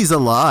 Ayumi's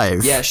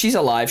alive. Yeah, she's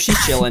alive.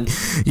 She's chilling.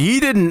 You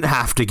didn't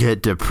have to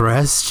get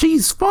depressed.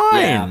 She's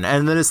fine. Yeah.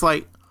 And then it's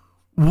like,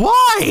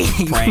 why?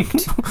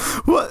 Pranked.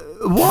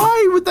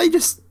 Why would they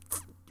just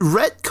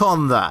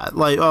retcon that?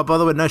 Like, oh, by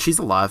the way, no, she's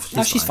alive.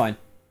 She's fine.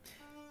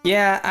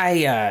 Yeah,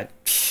 I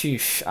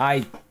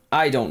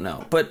don't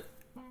know. But,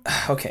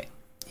 okay,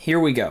 here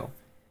we go.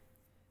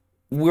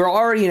 We're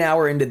already an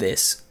hour into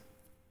this.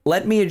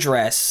 Let me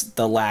address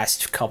the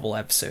last couple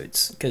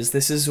episodes, because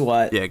this is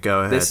what... Yeah,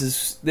 go ahead.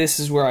 This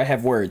is where I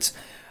have words.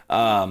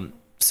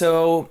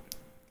 So,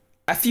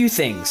 a few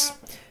things.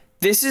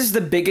 This is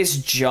the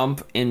biggest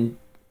jump in,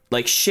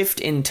 like, shift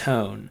in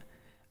tone.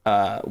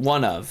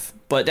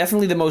 But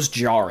definitely the most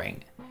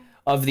jarring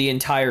of the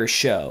entire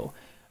show.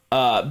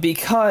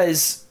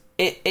 Because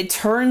it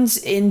turns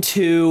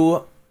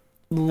into,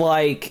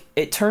 like...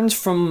 It turns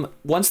from...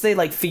 Once they,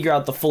 like, figure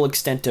out the full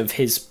extent of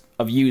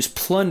Yu's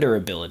plunder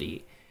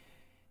ability...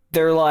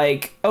 They're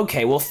like,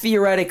 okay, well,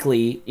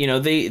 theoretically, you know,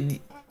 before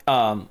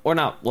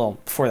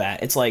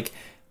that, it's like,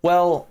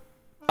 well,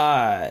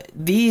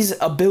 these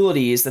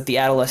abilities that the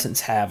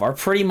adolescents have are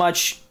pretty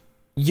much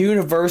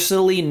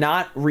universally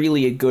not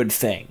really a good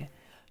thing.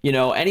 You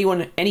know,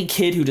 any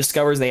kid who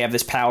discovers they have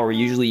this power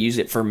usually use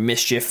it for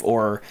mischief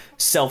or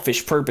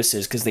selfish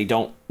purposes because they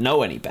don't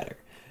know any better.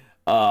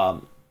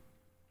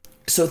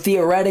 So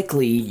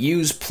theoretically,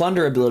 Yu's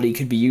plunder ability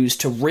could be used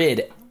to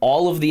rid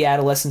all of the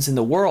adolescents in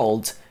the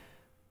world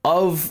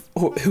of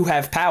who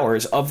have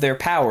powers of their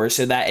powers,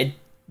 so that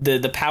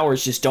the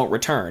powers just don't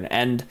return.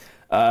 And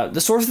the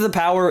source of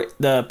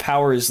the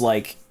power is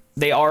like,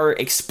 they are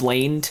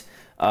explained.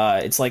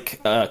 It's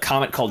like a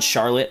comet called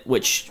Charlotte,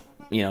 which,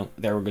 you know,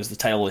 there goes the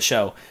title of the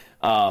show.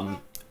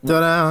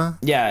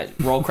 Yeah,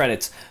 roll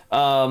credits.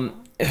 And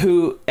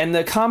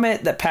the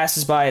comet that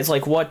passes by is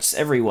like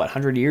every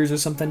 100 years or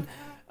something.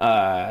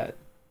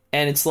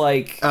 And it's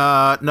like...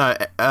 no,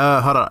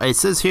 hold on. It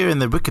says here in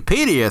the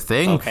Wikipedia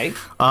thing... Okay.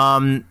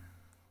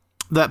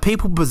 That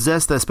people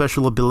possess their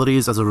special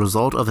abilities as a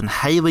result of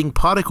inhaling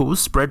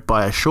particles spread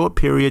by a short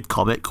period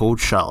comet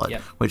called Charlotte,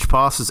 yep. which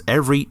passes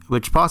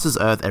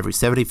Earth every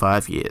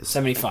 75 years.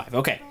 75,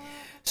 okay.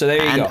 So there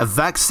you go. And a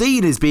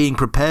vaccine is being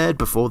prepared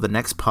before the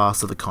next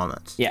pass of the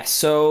comet. Yes,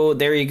 so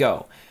there you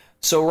go.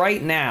 So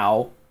right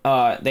now,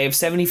 they have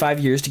 75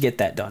 years to get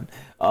that done.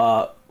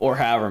 Or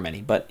however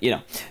many, but, you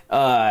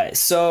know.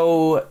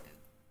 So...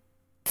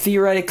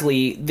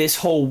 Theoretically, this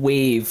whole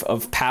wave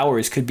of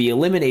powers could be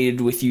eliminated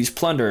with Yu's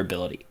plunder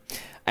ability.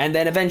 And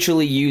then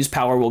eventually Yu's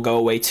power will go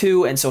away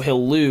too, and so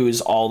he'll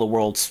lose all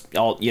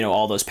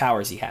those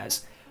powers he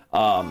has.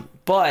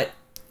 But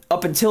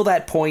up until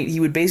that point, he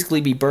would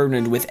basically be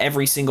burdened with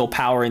every single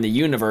power in the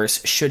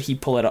universe should he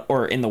pull it,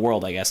 or in the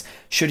world, I guess,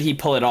 should he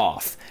pull it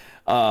off.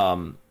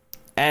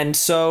 And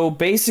so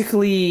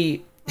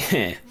basically,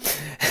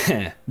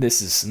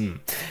 this is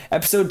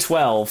episode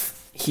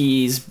 12.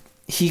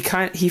 He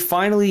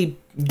finally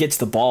gets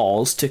the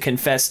balls to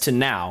confess to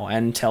Now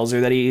and tells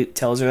her that he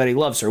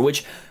loves her,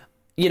 which,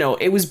 you know,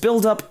 it was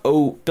built up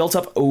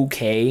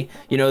okay.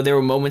 You know, there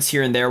were moments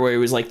here and there where it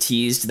was like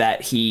teased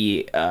that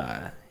he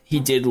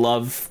did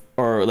love,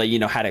 or like, you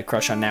know, had a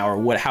crush on Now,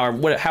 or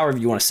however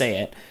you want to say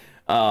it.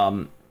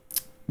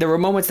 There were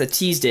moments that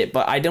teased it,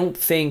 but I don't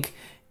think,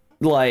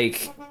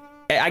 like,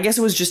 I guess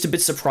it was just a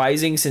bit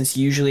surprising, since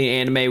usually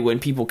in anime when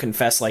people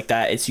confess like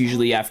that, it's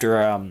usually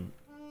after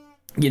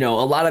you know,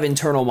 a lot of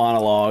internal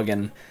monologue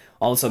and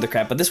all this other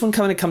crap. But this one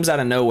kind of comes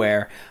out of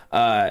nowhere.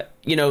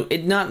 You know,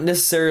 it not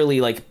necessarily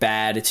like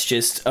bad. It's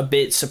just a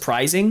bit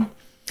surprising.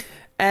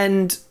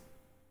 And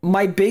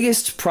my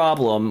biggest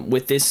problem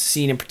with this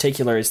scene in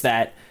particular is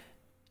that,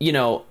 you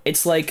know,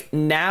 it's like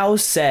Now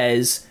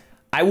says,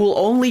 I will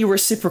only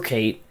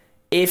reciprocate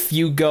if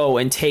you go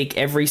and take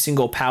every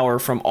single power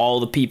from all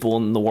the people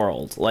in the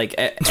world. Like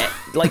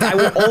I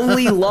will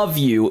only love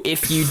you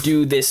if you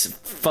do this,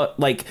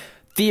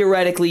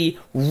 theoretically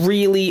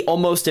really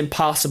almost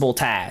impossible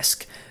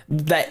task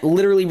that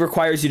literally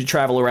requires you to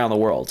travel around the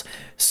world.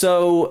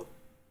 So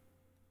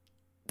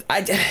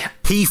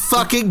he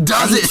fucking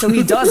does it. So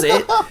he does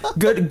it.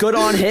 Good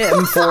on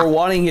him for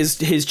wanting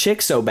his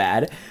chick so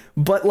bad.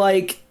 But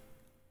like,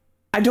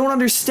 I don't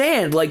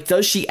understand. Like,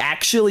 does she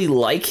actually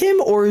like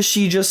him, or is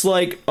she just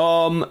like,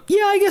 yeah,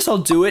 I guess I'll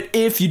do it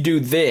if you do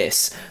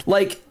this?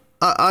 Like,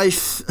 I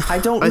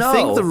don't know. I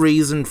think the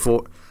reason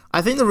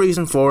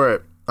for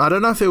it, I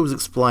don't know if it was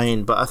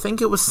explained, but I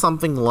think it was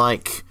something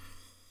like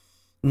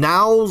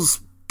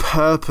Now's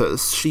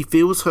purpose. She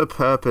feels her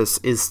purpose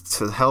is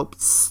to help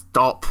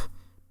stop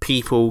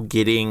people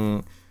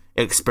getting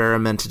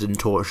experimented and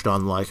tortured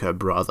on like her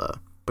brother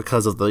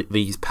because of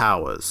these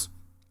powers.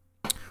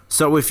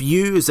 So if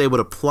Yu is able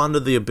to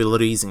plunder the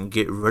abilities and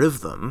get rid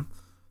of them,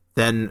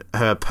 then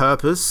her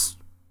purpose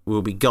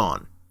will be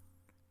gone.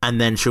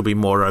 And then she'll be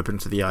more open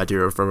to the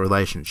idea of a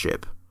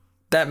relationship.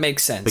 That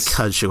makes sense.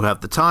 Because she'll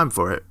have the time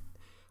for it.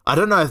 I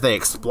don't know if they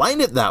explain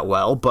it that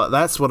well, but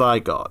that's what I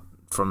got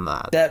from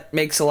that. That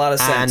makes a lot of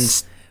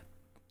sense.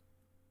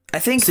 And I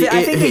think they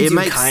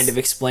do kind of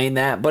explain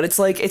that, but it's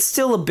like it's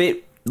still a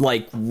bit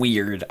like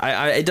weird.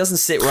 It doesn't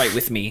sit right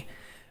with me.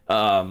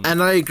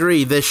 And I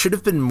agree. There should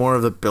have been more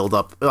of a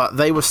build-up.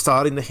 They were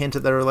starting to hint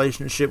at their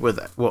relationship with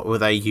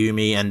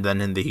Ayumi, and then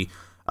in the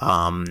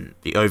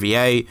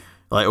OVA,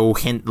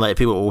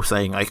 people all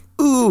saying like,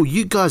 "Ooh,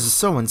 you guys are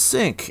so in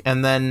sync."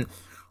 And then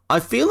I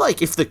feel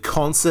like if the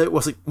concert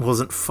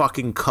wasn't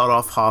fucking cut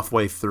off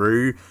halfway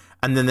through,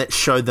 and then it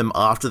showed them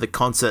after the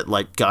concert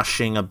like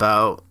gushing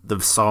about the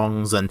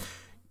songs and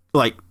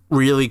like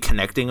really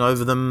connecting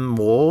over them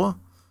more,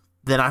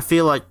 then I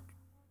feel like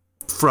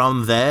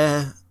from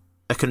there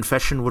a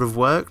confession would have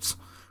worked.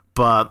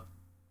 But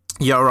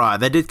you're right,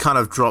 they did kind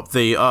of drop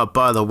the "oh,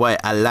 by the way,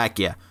 I like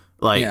ya."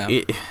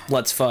 Like,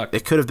 let's fuck.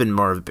 It could have been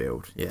more of a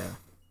build, yeah.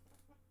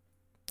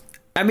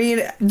 I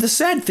mean, the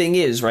sad thing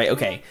is, right,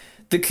 okay,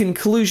 the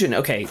conclusion,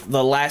 okay,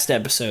 the last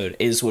episode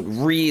is what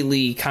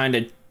really kind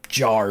of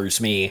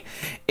jars me.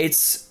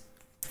 It's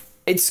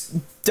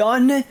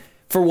done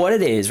for what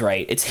it is,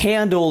 right? It's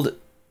handled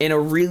in a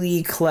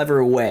really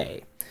clever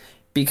way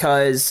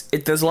because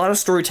there's a lot of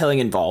storytelling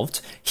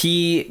involved.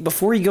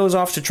 Before he goes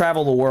off to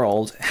travel the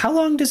world, how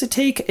long does it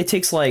take?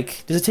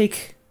 Does it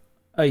take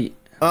a...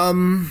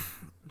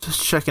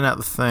 Just checking out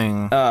the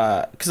thing.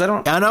 Because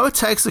I know it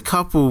takes a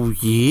couple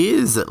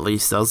years at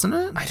least, doesn't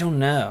it? I don't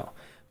know.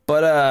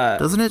 But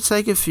doesn't it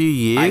take a few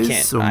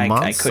years or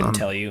months? I couldn't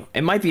tell you.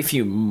 It might be a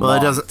few months. Well,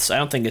 it doesn't. I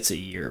don't think it's a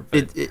year.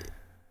 But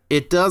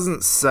it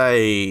doesn't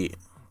say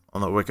on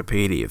the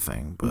Wikipedia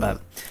thing,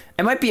 but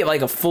it might be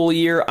like a full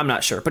year. I'm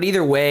not sure. But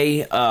either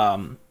way,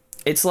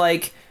 it's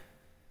like,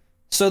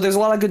 so there's a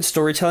lot of good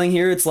storytelling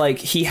here. It's like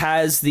he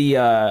has the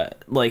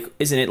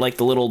isn't it like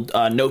the little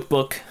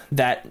notebook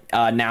that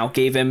Now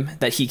gave him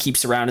that he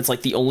keeps around? It's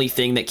like the only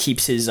thing that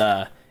keeps his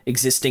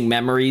existing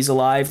memories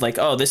alive. Like,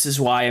 oh, this is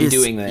why I'm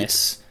doing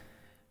this.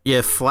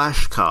 Yeah,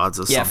 flashcards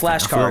or something. Yeah,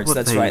 flashcards.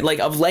 That's right. Like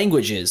of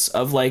languages,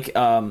 of like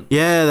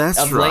that's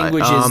of right.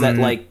 languages that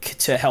like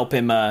to help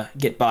him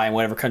get by in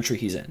whatever country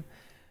he's in.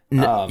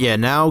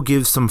 Now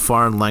gives some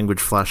foreign language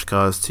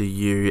flashcards to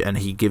Yu, and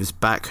he gives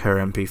back her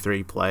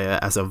MP3 player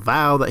as a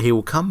vow that he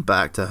will come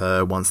back to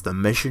her once the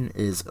mission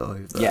is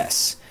over.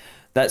 Yes,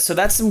 that's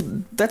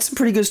some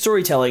pretty good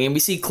storytelling, and we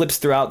see clips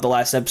throughout the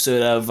last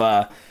episode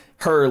of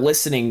her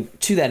listening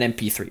to that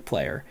MP3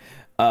 player.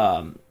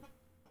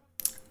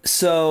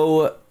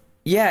 So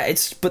yeah,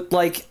 it's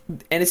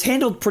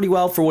handled pretty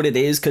well for what it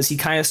is, because he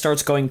kind of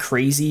starts going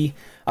crazy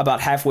about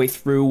halfway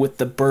through with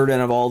the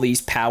burden of all these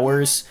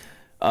powers.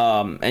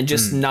 And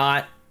just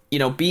not,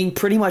 being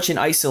pretty much in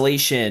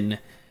isolation.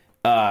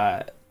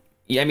 I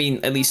mean,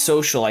 at least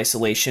social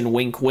isolation,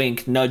 wink,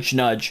 wink, nudge,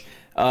 nudge.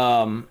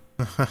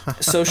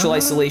 Social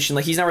isolation,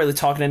 like he's not really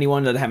talking to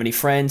anyone, doesn't have any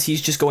friends.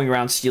 He's just going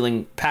around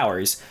stealing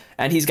powers,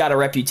 and he's got a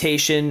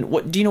reputation.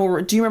 What do you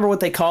remember what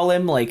they call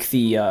him? Like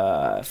the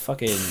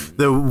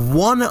the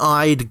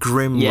one-eyed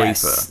Grim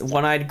Reaper.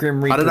 One-eyed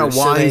Grim Reaper. I don't know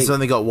why he's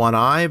only got one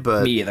eye,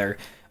 but me either.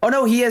 Oh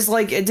no, he has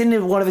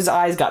one of his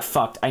eyes got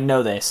fucked. I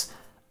know this.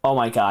 Oh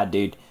my god,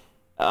 dude.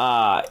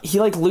 He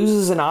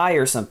loses an eye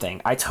or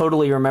something. I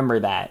totally remember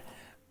that.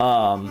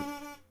 I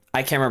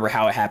can't remember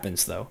how it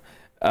happens though.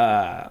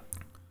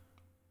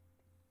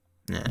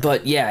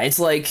 But yeah, it's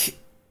like,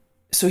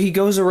 so he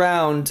goes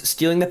around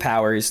stealing the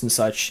powers and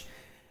such,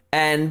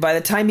 and by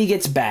the time he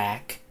gets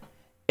back,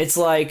 it's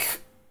like,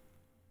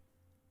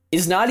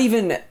 is not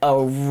even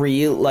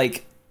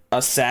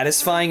a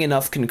satisfying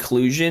enough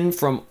conclusion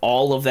from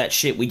all of that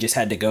shit we just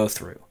had to go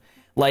through.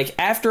 Like,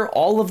 after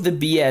all of the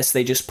BS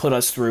they just put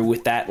us through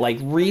with that, like,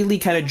 really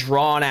kind of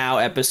drawn out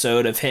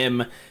episode of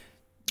him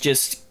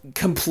just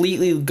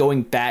completely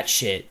going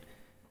batshit,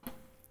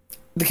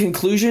 the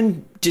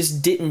conclusion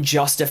just didn't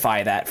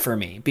justify that for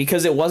me,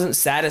 because it wasn't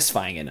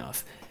satisfying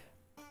enough.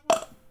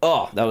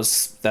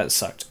 That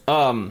sucked.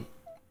 But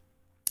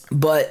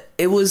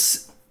it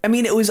was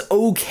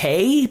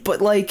okay,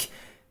 but like,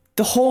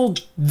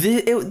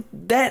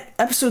 that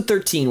episode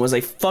 13 was a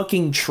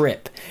fucking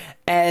trip,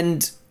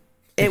 and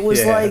it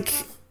was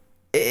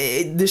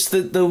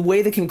the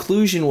way the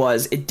conclusion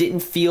was, it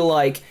didn't feel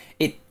like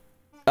it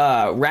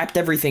wrapped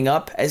everything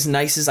up as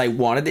nice as I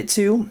wanted it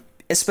to,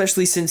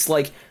 especially since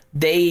like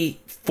they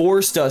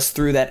forced us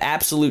through that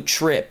absolute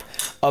trip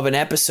of an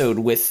episode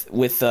with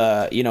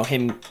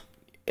him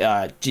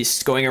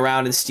just going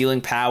around and stealing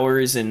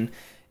powers and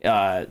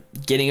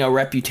getting a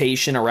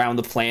reputation around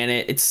the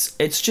planet.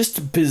 It's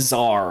just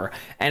bizarre,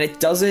 and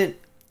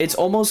it's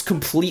almost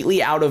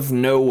completely out of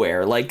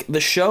nowhere. Like,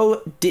 the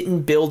show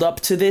didn't build up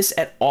to this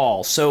at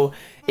all, so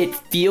it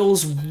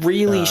feels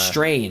really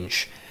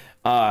strange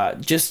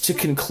just to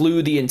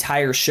conclude the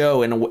entire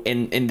show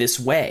in this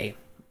way.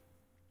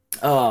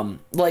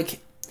 Like,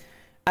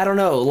 I don't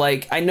know,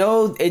 like, I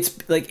know it's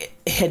like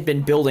it had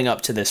been building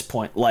up to this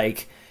point,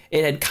 like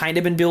it had kind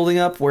of been building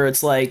up where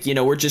it's like, you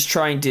know, we're just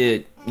trying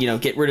to, you know,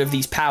 get rid of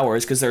these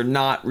powers because they're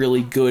not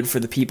really good for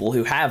the people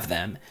who have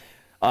them.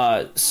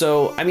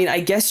 So, I mean,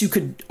 I guess you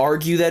could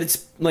argue that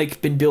it's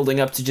like been building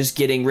up to just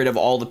getting rid of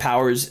all the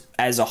powers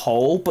as a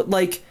whole, but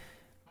like,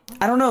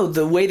 I don't know,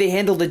 the way they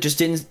handled it just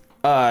didn't,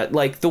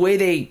 like the way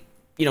they,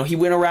 you know, he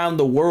went around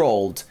the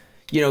world,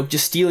 you know,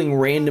 just stealing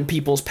random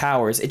people's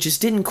powers. It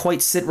just didn't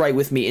quite sit right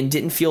with me and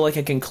didn't feel like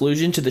a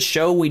conclusion to the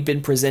show we'd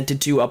been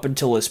presented to up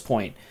until this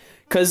point.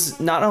 Because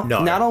not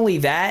only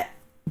that,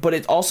 but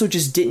it also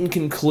just didn't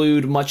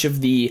conclude much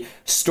of the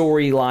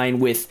storyline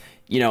with,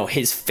 you know,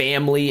 his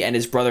family and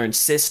his brother and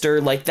sister.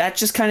 Like, that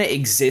just kind of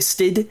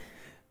existed.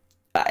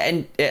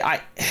 And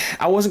I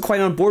wasn't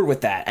quite on board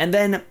with that. And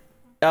then,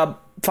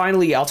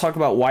 finally, I'll talk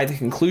about why the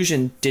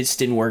conclusion just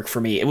didn't work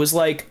for me. It was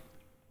like,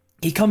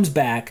 he comes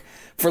back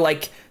for,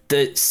 like,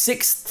 the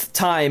 6th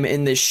time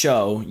in this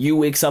show. Yu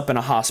wakes up in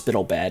a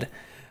hospital bed.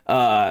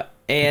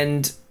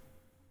 And...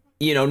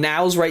 you know,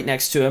 Now's right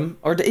next to him.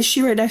 Or is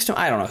she right next to him?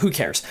 I don't know. Who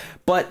cares?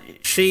 But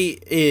she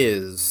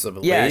is, I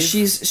believe. Yeah,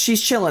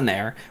 she's chilling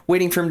there,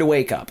 waiting for him to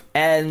wake up.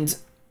 And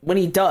when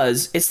he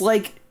does, it's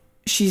like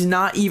she's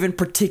not even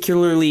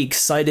particularly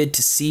excited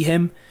to see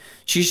him.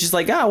 She's just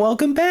like,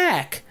 welcome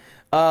back.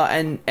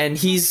 And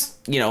he's,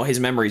 you know, his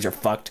memories are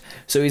fucked.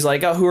 So he's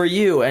like, who are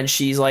you? And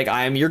she's like,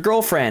 I am your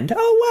girlfriend.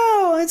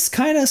 Oh, wow, it's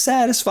kind of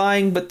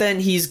satisfying. But then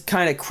he's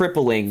kind of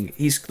crippling.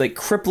 He's like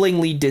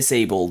cripplingly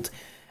disabled.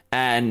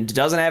 And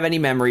doesn't have any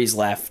memories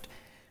left.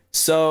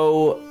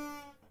 So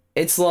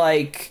it's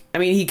like, I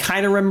mean, he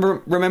kind of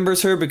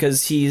remembers her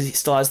because he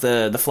still has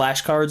the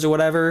flashcards or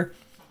whatever.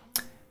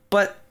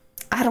 But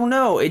I don't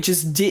know. It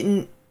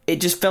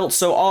just felt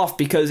so off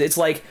because it's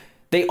like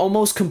they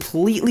almost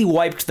completely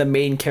wiped the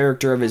main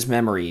character of his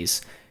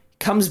memories.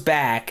 Comes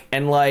back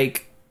and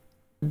like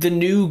the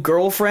new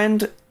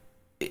girlfriend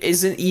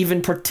isn't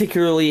even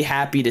particularly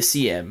happy to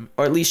see him,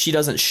 or at least she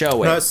doesn't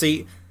show it. No,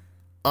 see,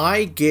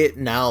 I get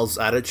Nal's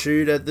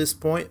attitude at this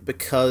point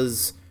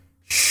because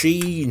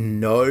she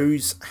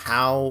knows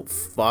how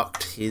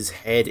fucked his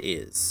head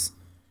is.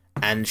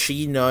 And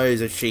she knows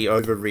that she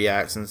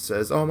overreacts and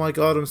says, oh my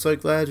god, I'm so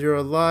glad you're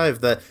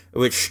alive.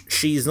 Which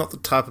she's not the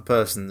type of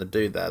person to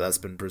do that. That's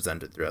been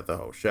presented throughout the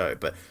whole show.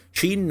 But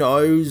she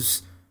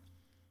knows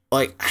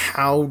like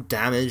how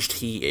damaged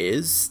he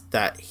is,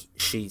 that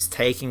she's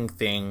taking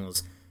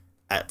things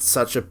at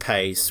such a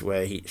pace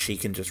where she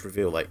can just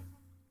reveal like,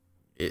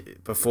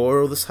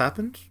 before all this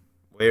happened,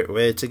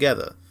 we're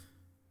together.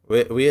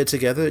 We are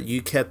together.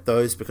 You kept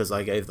those because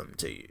I gave them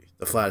to you,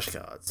 the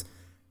flashcards,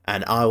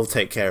 and I will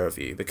take care of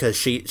you, because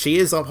she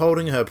is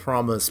upholding her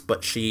promise,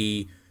 but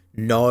she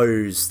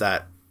knows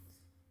that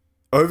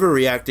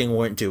overreacting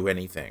won't do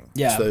anything.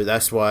 Yeah. So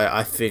that's why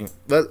I think,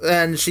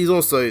 and she's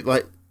also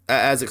like,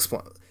 as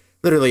explained,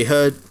 literally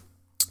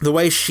the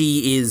way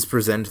she is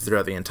presented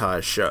throughout the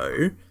entire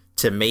show.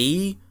 To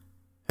me,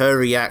 her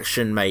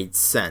reaction made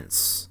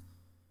sense.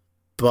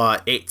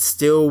 But it's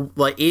still,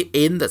 like,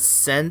 in the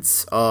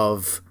sense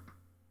of,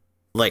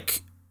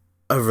 like,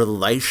 a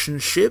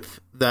relationship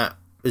that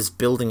is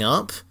building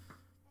up,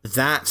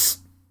 that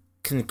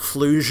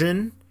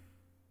conclusion,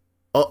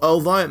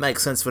 although it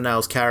makes sense for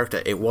Nell's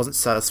character, it wasn't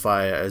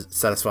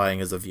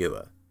satisfying as a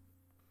viewer.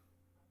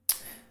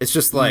 It's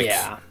just like...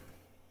 yeah.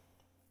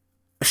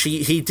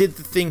 He did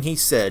the thing he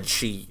said.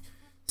 She's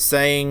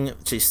saying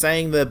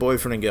they're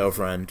boyfriend and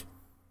girlfriend.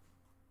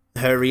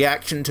 Her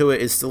reaction to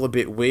it is still a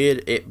bit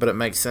weird, but it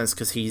makes sense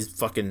because he's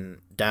fucking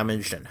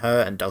damaged and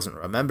hurt and doesn't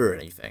remember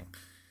anything.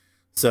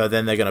 So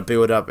then they're going to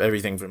build up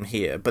everything from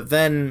here. But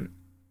then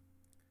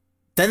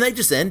they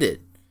just end it.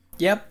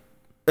 Yep.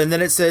 And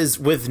then it says,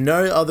 with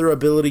no other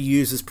ability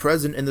users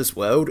present in this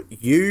world,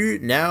 you,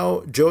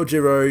 now,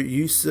 Jojiro,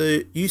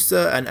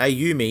 Yusa, and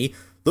Ayumi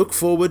look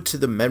forward to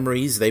the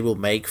memories they will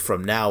make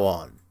from now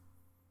on.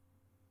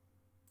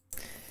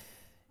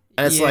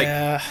 And it's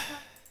like...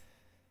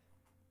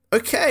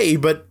 okay,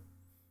 but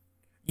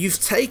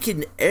you've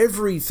taken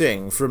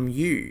everything from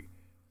you.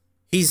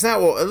 He's now,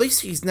 or at least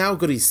he's now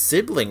got his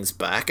siblings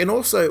back. And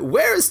also,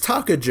 where is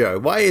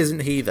Takajo? Why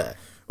isn't he there?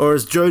 Or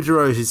is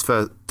Jojiro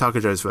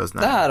Takajo's first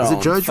name? Is it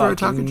Jojiro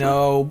Takajo?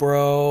 No,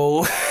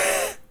 bro.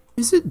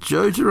 Is it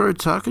Jojiro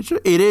Takajo?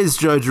 It is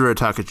Jojiro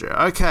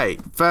Takajo. Okay,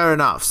 fair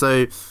enough.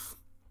 So,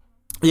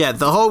 yeah,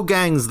 the whole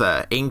gang's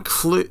there.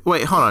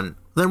 Wait, hold on.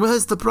 Then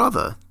where's the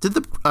brother? Did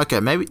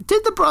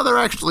the brother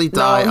actually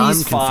die? No,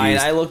 he's fine.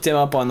 I looked him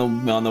up on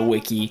the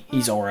wiki.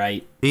 He's all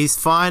right. He's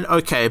fine.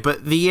 Okay, but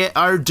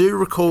I do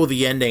recall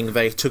the ending.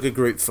 They took a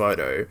group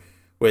photo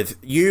with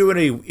you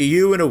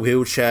in a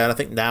wheelchair, and I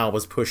think Nao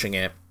was pushing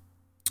it.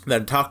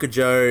 Then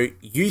Takajo,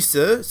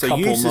 Yusa, so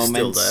Yusa's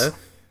still there.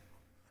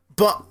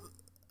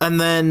 And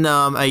then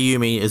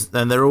Ayumi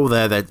and they're all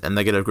there, and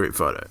they get a group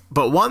photo.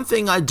 But one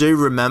thing I do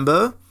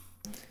remember,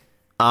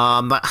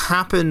 that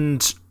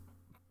happened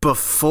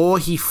before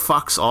he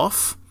fucks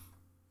off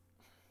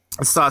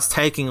and starts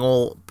taking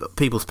all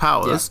people's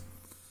powers,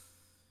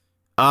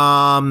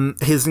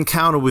 his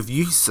encounter with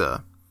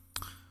Yusa.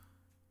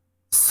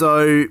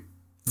 So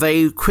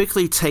they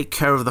quickly take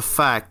care of the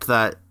fact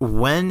that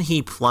when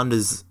he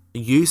plunders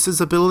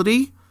Yusa's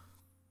ability,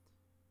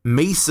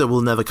 Misa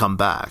will never come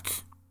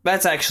back.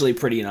 That's actually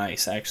pretty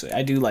nice, actually.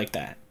 I do like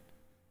that.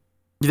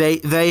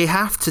 They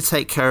have to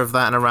take care of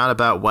that in a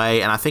roundabout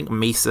way, and I think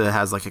Misa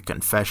has like a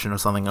confession or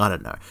something. I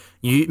don't know.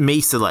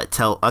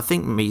 I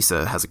think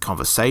Misa has a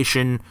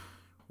conversation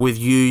with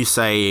you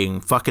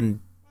saying, fucking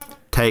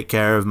take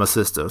care of my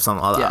sister or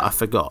something like that. I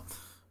forgot.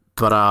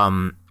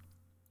 But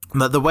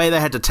the way they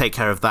had to take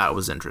care of that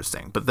was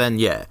interesting. But then,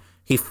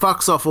 he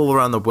fucks off all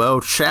around the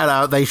world. Shout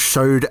out, they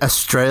showed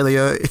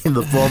Australia in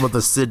the form of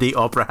the Sydney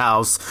Opera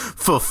House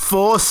for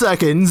 4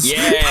 seconds.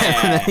 Yeah!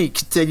 And then he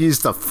continues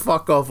to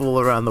fuck off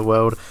all around the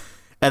world.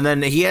 And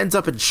then he ends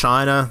up in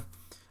China.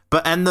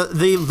 And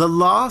the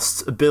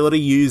last ability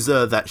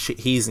user that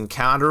he's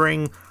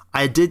encountering,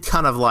 I did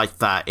kind of like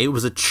that. It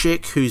was a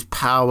chick whose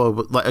power,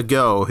 like a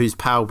girl whose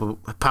power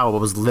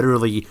was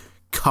literally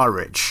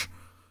courage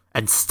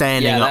and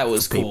standing up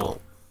for people.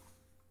 Cool.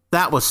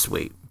 That was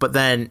sweet. But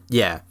then,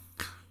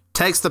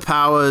 takes the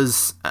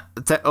powers,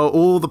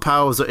 all the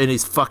powers are in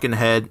his fucking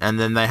head, and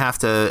then they have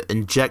to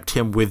inject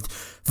him with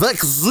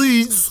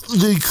vaccines.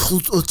 They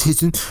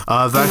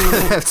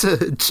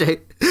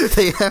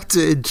have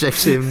to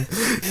inject him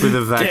with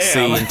a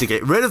vaccine to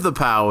get rid of the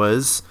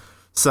powers.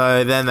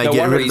 So then they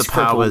get rid of the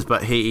powers,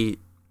 but he...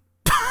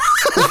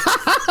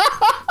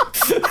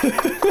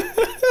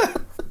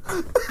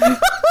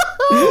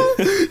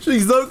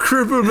 He's not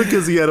crippled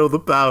because he had all the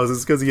powers,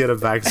 it's because he had a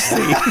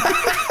vaccine.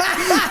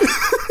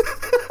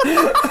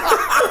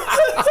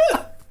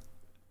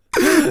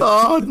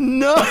 Oh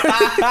no!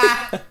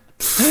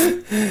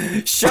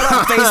 Shut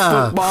up,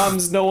 Facebook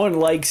moms. No one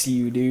likes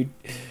you, dude.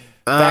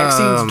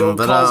 Vaccines don't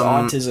cause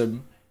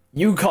autism.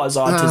 You cause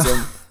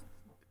autism.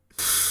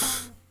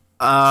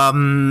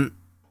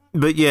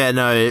 But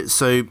no.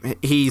 So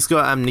he's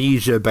got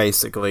amnesia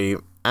basically,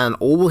 and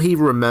all he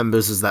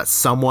remembers is that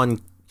someone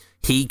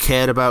he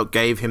cared about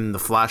gave him the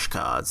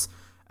flashcards,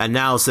 and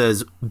now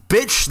says,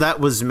 "Bitch,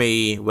 that was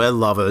me. We're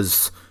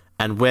lovers,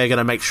 and we're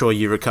gonna make sure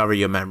you recover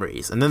your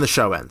memories." And then the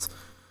show ends.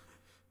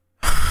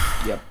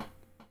 Yep.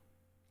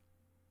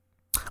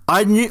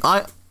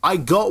 I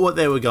got what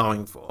they were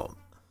going for.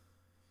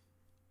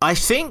 I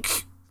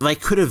think they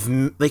could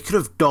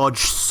have dodged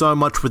so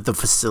much with the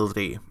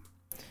facility.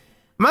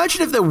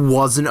 Imagine if there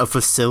wasn't a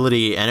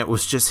facility and it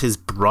was just his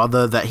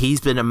brother that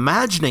he's been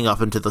imagining up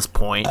until this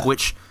point,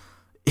 which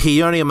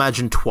he only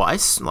imagined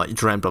twice, like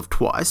dreamt of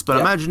twice. But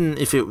imagine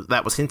if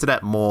that was hinted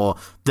at more.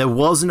 There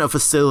wasn't a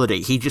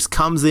facility. He just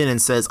comes in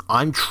and says,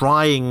 "I'm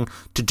trying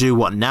to do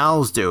what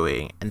Nal's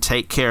doing and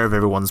take care of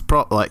everyone's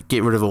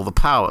get rid of all the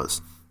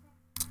powers."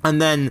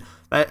 And then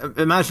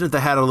imagine if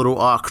they had a little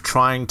arc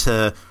trying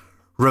to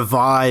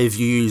revive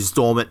Yu's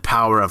dormant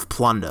power of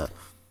plunder,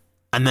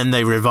 and then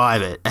they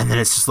revive it, and then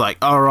it's just like,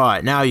 all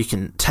right, now you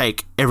can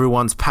take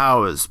everyone's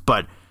powers,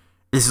 but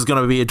this is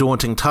going to be a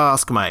daunting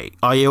task, mate.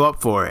 Are you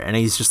up for it? And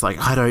he's just like,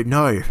 I don't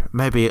know.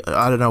 Maybe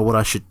I don't know what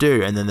I should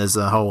do. And then there's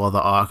a whole other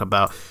arc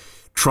about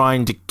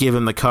trying to give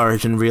him the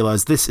courage and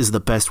realize this is the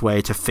best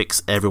way to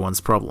fix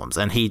everyone's problems.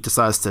 And he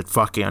decides to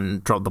fucking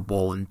drop the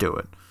ball and do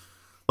it.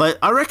 Like,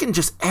 I reckon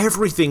just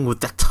everything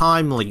with the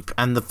time leap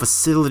and the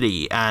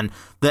facility and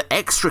the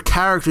extra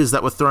characters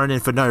that were thrown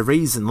in for no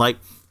reason. Like,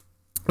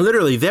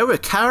 literally, there were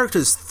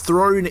characters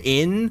thrown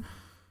in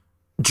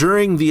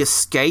during the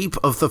escape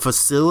of the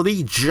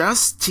facility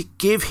just to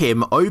give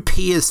him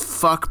OP as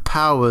fuck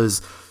powers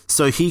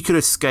so he could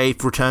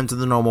escape, return to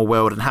the normal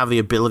world, and have the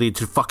ability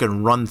to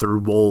fucking run through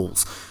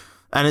walls.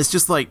 And it's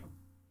just like,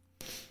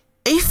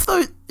 if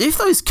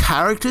those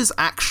characters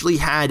actually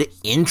had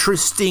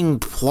interesting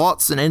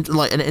plots and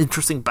an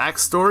interesting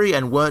backstory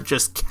and weren't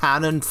just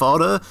cannon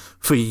fodder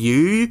for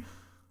you,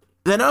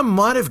 then I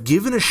might have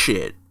given a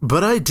shit,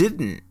 but I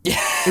didn't.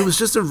 It was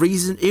just a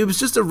reason. It was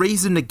just a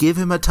reason to give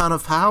him a ton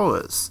of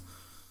powers.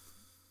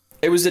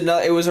 It was a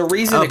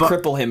reason to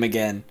cripple him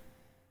again,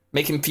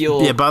 make him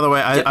feel. Yeah. By the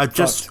way, I've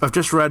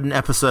just read in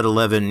episode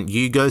 11.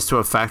 Yu goes to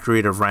a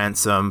factory to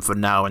ransom for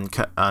Nao and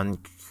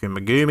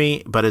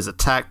Kumagumi, but is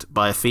attacked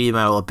by a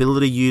female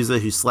ability user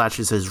who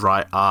slashes his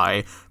right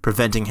eye,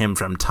 preventing him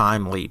from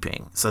time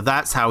leaping. So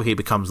that's how he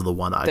becomes the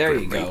one-eyed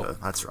Grim Reaper.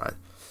 That's right.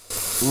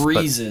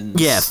 Reasons.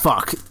 But, yeah.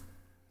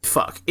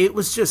 Fuck. It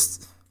was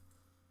just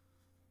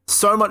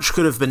so much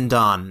could have been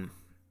done,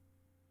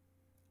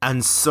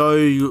 and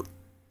so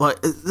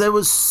there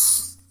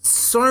was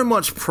so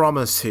much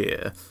promise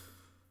here.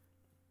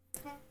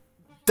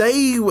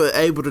 They were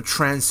able to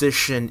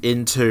transition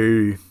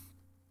into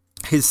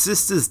his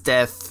sister's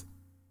death,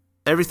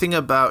 everything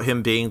about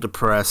him being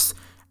depressed,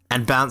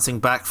 and bouncing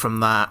back from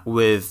that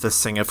with the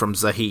singer from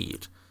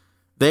Zahid.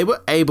 They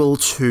were able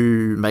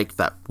to make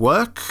that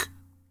work,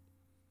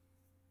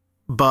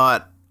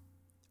 but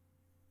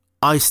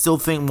I still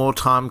think more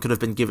time could have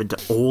been given to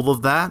all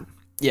of that.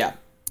 Yeah.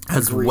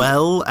 As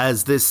well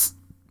as this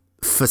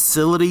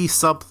facility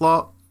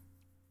subplot.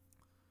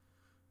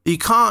 You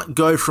can't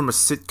go from a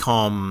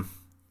sitcom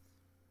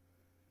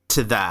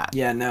to that.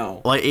 Yeah,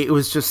 no. Like, it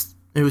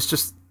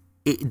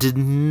did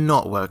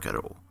not work at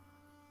all.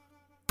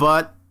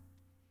 But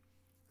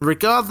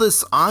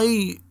regardless,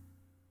 I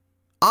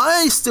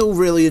still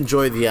really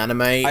enjoy the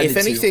anime. If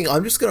anything,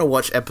 I'm just going to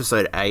watch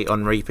episode 8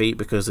 on repeat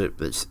because it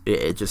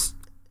just...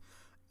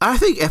 I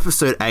think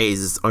episode 8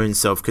 is its own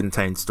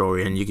self-contained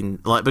story, and you can,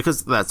 like,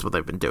 because that's what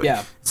they've been doing.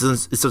 Yeah. It's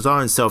its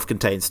own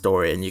self-contained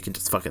story, and you can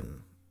just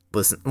fucking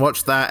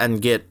watch that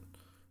and get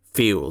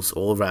feels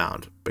all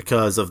around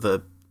because of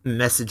the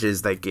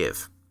messages they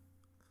give.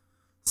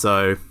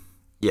 So,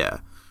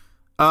 yeah.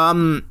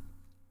 But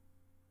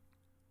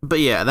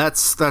yeah,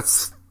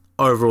 that's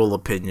overall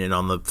opinion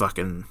on the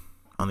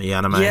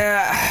anime.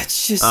 Yeah,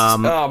 it's just,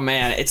 oh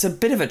man, it's a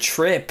bit of a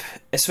trip,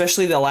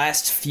 especially the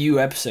last few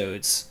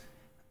episodes.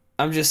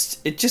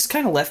 It just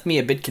kind of left me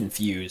a bit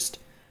confused.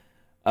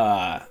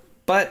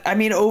 But I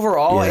mean,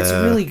 overall, it's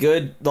really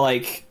good.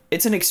 Like,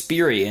 it's an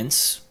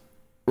experience,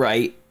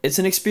 right? It's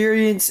an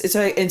experience. It's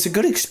a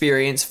good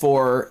experience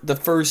for the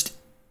first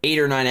 8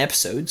 or 9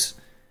 episodes,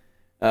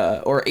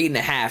 or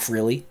 8.5,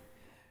 really.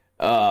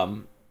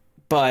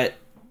 But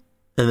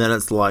and then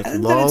it's like,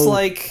 and then it's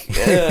like,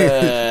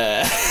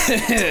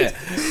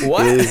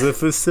 what? Is a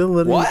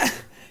facility?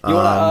 What? You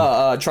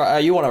wanna try?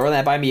 You wanna run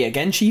that by me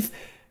again, Chief?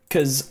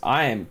 Because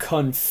I am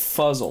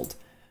confuzzled.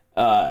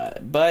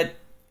 But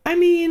I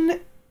mean,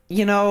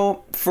 you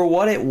know, for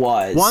what it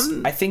was,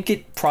 I think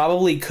it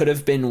probably could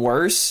have been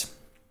worse.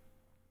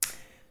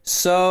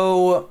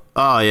 So,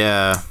 oh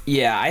yeah,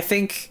 I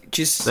think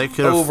just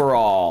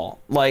overall,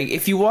 like,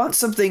 if you want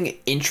something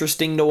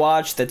interesting to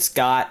watch that's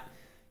got,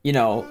 you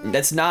know,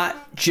 that's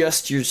not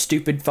just your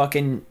stupid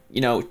fucking,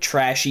 you know,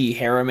 trashy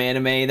harem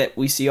anime that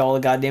we see all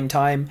the goddamn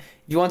time.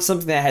 If you want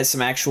something that has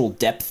some actual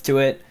depth to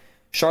it,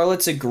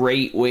 Charlotte's a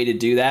great way to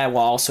do that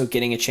while also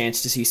getting a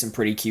chance to see some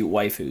pretty cute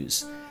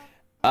waifus.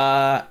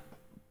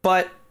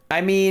 But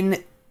I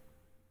mean,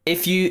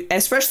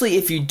 especially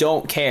if you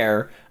don't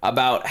care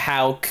about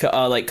how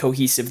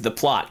cohesive the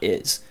plot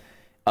is,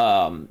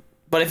 but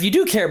if you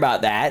do care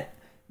about that,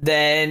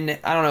 then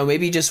I don't know,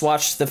 maybe just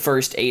watch the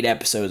first 8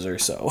 episodes or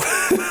so.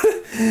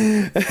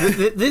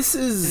 This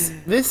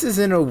is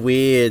in a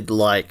weird,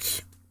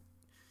 like,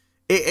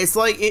 it's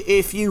like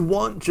if you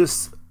want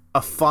just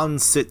a fun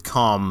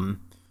sitcom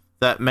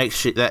that makes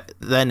shit that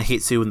then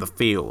hits you in the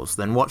feels,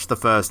 then watch the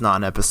first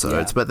 9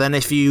 episodes. Yeah. But then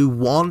if you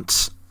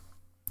want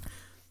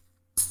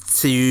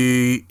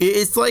to,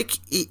 it's like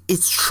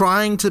it's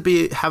trying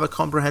to have a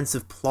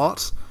comprehensive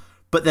plot,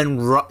 but then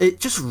it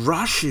just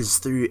rushes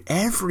through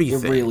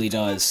everything. It really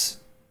does,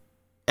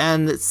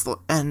 and it's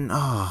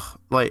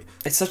like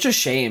it's such a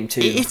shame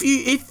too.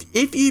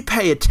 If you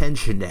pay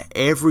attention to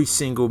every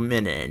single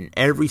minute and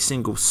every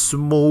single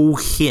small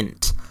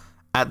hint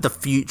at the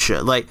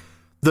future, like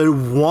the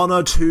 1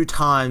 or 2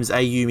 times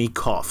Ayumi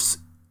coughs,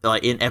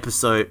 like in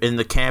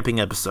the camping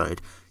episode,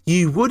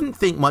 you wouldn't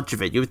think much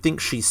of it. You would think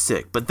she's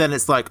sick, but then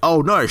it's like,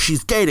 oh no,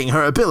 she's gaining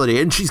her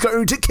ability and she's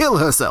going to kill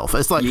herself.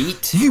 It's like,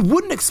 you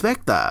wouldn't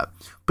expect that,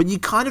 but you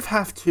kind of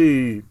have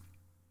to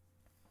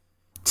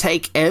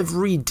take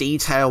every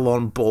detail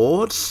on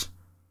board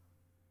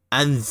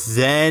and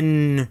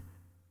then,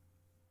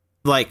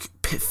 like,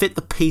 fit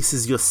the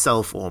pieces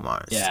yourself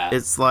almost. Yeah.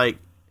 It's like,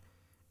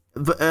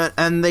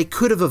 and they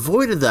could have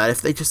avoided that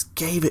if they just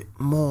gave it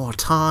more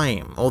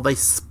time, or they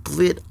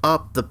split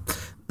up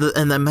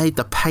and they made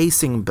the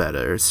pacing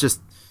better. It's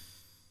just,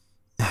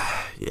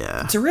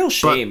 yeah. It's a real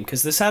shame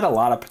because this had a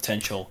lot of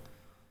potential.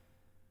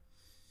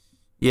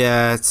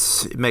 Yeah,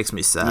 it makes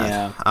me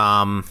sad.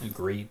 Yeah.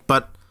 Agreed.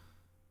 But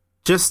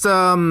just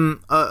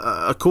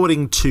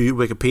according to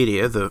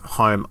Wikipedia, the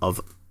home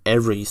of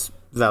every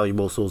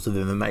valuable source of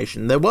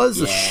information, there was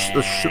a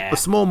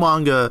small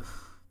manga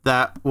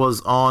that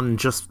was on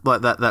just like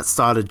that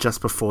started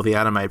just before the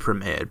anime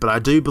premiered. But I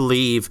do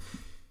believe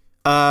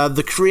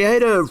the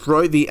creator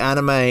wrote the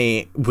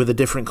anime with a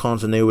different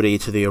continuity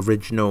to the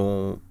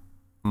original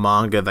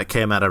manga that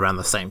came out around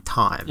the same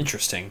time.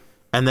 Interesting.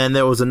 And then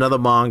there was another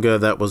manga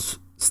that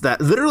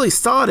literally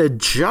started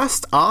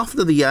just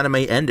after the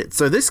anime ended.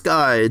 So this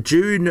guy,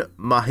 Jun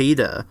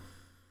Mahida,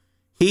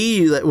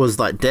 he was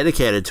like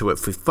dedicated to it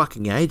for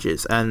fucking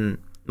ages, and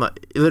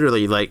like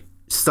literally like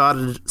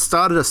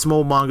started a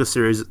small manga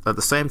series at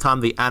the same time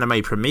the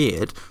anime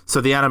premiered,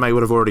 so the anime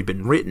would have already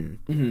been written.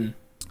 Mm-hmm.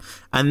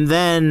 And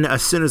then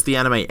as soon as the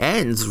anime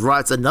ends,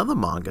 writes another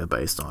manga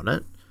based on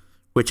it,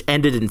 which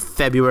ended in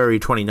February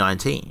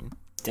 2019.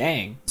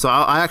 Dang. So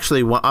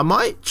I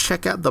might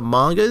check out the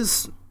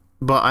mangas,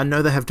 but I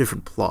know they have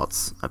different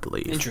plots, I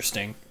believe.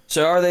 Interesting.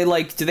 So are they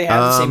like, do they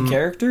have the same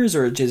characters,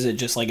 or is it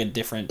just like a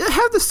different... They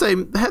have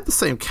the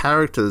same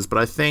characters, but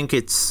I think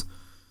it's...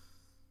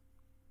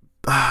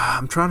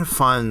 I'm trying to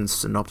find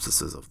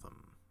synopsises of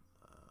them.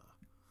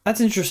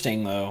 That's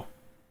interesting, though.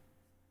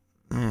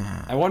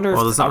 Yeah. I wonder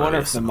if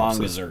the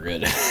mangas are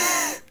good.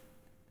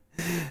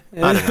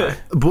 I don't know.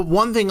 But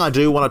one thing I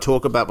do want to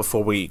talk about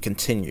before we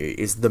continue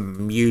is the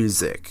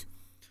music.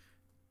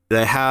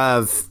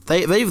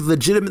 they've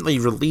legitimately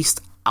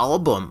released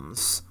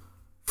albums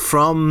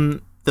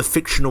from the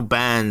fictional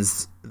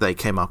bands they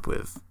came up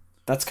with.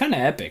 That's kind of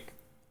epic.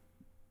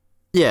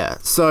 Yeah,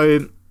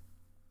 so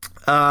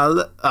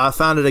I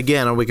found it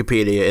again on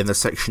Wikipedia in the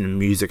section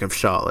Music of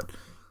Charlotte.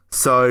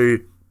 So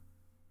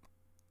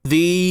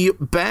the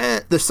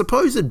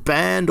supposed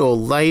band or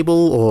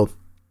label or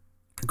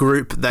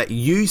group that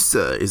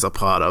Yusa is a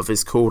part of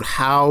is called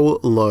How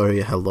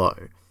Low Hello.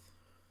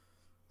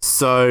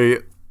 So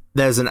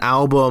there's an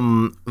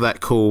album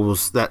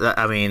there's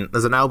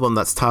an album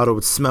that's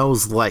titled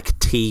Smells Like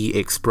Tea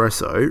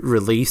Espresso,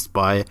 released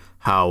by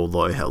How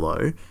Low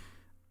Hello.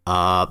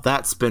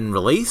 That's been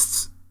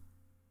released,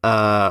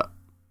 and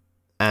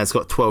it's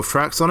got 12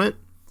 tracks on it,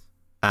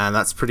 and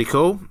that's pretty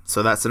cool.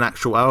 So that's an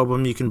actual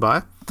album you can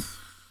buy.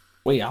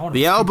 Wait,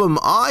 the album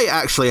I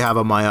actually have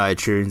on my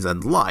iTunes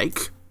and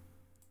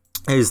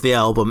is the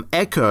album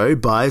Echo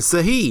by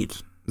Zahid.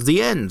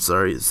 Zahid?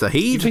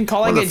 You've been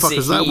calling it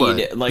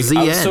Zahid. Like,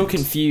 I was so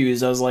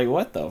confused. I was like,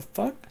 what the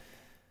fuck?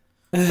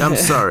 I'm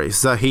sorry,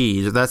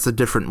 Zahid. That's a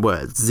different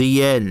word.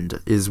 The end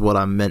is what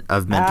I've meant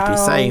to be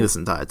saying this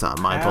entire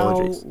time. My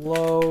apologies.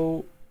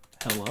 Hello?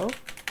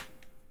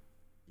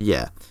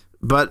 Yeah.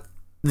 But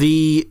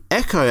the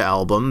Echo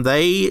album,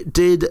 they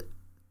did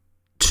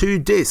 2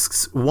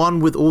 discs.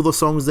 One with all the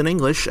songs in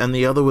English and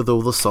the other with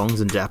all the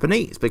songs in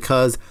Japanese.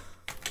 Because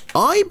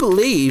I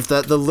believe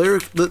that the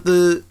lyric...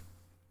 the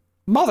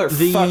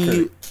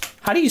Motherfucker.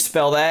 How do you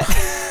spell that?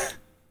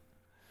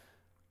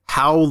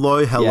 How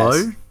Low Hello?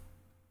 Yes.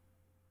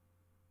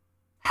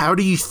 How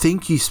do you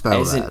think you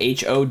spell that?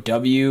 Is it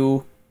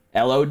HOWLOW?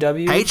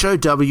 HOW-LOW-hello.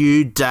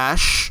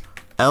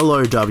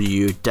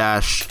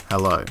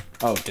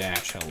 Oh,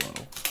 dash hello.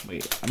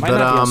 Wait, I might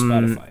not be on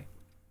Spotify.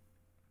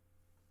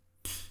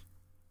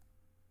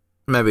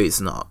 Maybe it's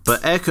not.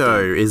 But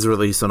Echo is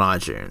released on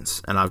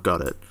iTunes, and I've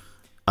got it.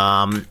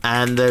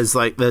 And there's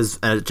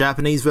a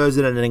Japanese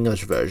version and an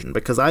English version,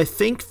 because I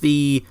think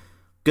the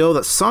girl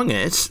that sung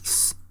it,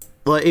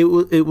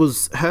 it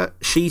was her.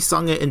 She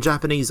sung it in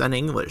Japanese and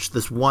English.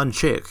 This one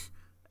chick,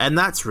 and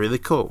that's really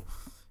cool.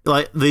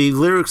 Like, the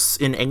lyrics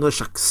in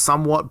English are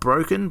somewhat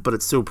broken, but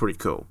it's still pretty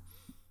cool.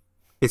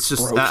 It's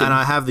just, and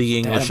I have the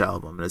English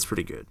album, and it's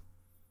pretty good.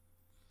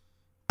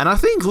 And I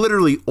think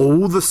literally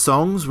all the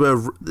songs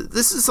were.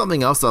 This is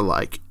something else I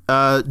like.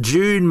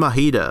 Jun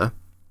Mahida.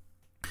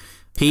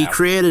 He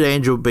created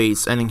Angel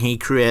Beats, and he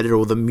created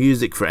all the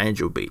music for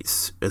Angel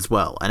Beats as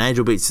well. And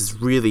Angel Beats is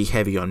really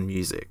heavy on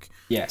music.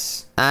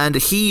 Yes. And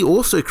he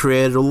also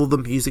created all of the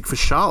music for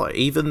Charlotte,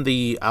 even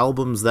the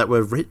albums that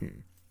were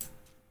written.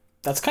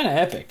 That's kind of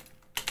epic.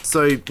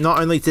 So not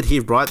only did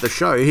he write the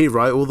show, he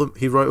wrote all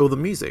the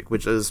music,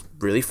 which is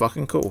really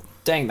fucking cool.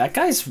 Dang, that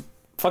guy's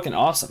fucking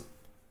awesome.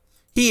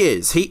 He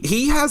is.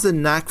 He has a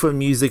knack for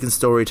music and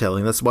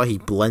storytelling. That's why he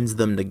blends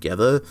them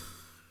together.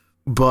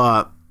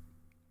 But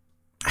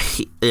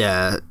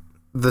the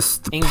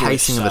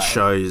pacing of the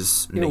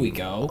shows. Here we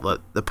go.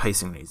 The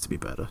pacing needs to be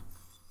better.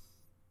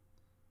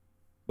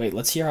 Wait,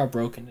 let's hear how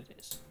broken it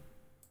is.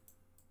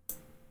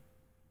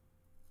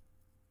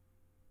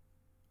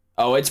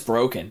 Oh, it's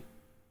broken.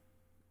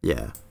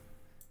 Yeah.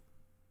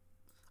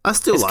 I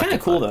still like it. It's kind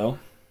of cool though.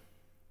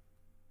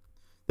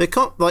 They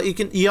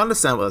you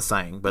understand what they're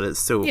saying, but it's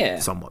still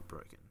somewhat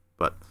broken.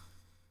 But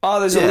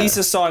there's a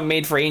Lisa song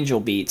made for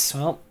Angel Beats.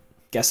 Well,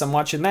 guess I'm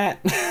watching that.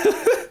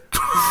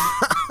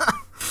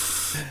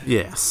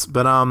 Yes,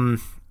 but I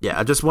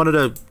just wanted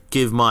to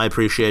give my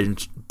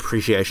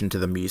appreciation to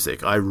the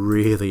music. I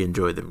really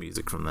enjoyed the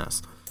music from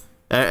this.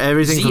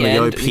 Everything from the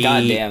OP.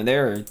 Goddamn,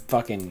 they're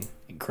fucking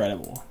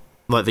incredible.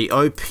 Like the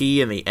OP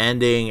and the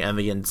ending and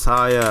the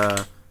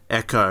entire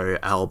Echo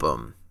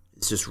album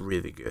is just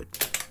really good.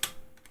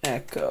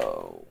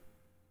 Echo.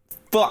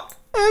 Fuck.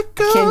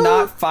 Echo. I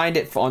cannot find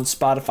it on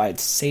Spotify. It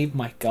saved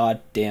my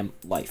goddamn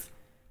life.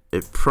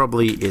 It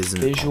probably isn't.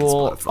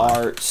 Visual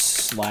art /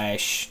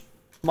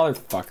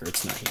 motherfucker,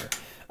 it's not here.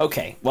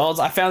 Okay,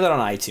 well, I found it on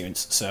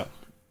iTunes, so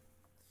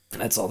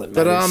that's all that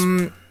matters.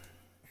 But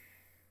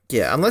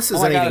yeah, unless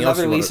there's anything else.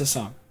 Another Lisa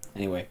song.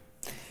 Anyway,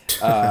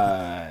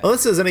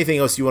 unless there's anything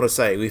else you want to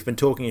say, we've been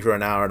talking for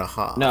an hour and a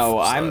half.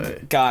 No,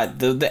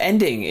 the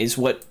ending is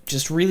what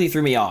just really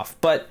threw me off.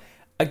 But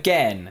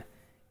again,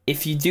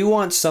 if you do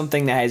want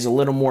something that has a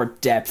little more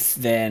depth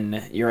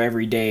than your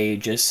everyday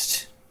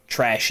just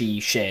trashy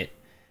shit.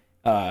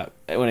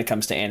 When it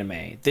comes to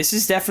anime, this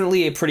is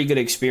definitely a pretty good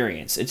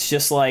experience. It's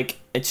just a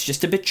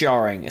bit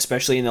jarring,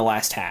 especially in the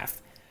last half.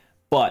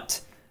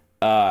 But,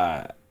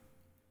 the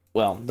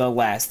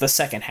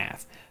second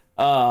half.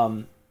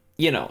 But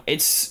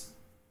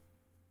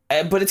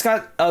it's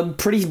got a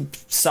pretty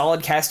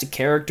solid cast of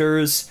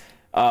characters.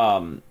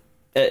 Like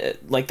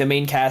the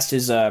main cast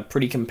is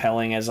pretty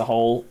compelling as a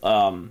whole.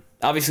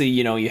 Obviously,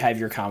 you have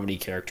your comedy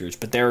characters,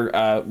 but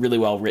they're really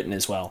well written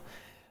as well.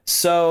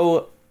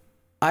 So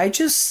I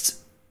just,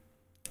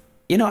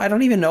 I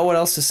don't even know what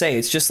else to say.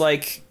 It's just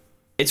like,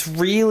 it's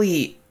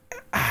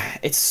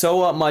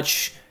so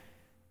much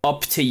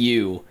up to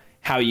you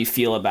how you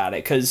feel about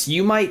it, because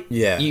you might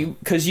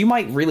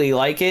really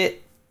like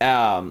it,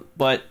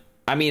 but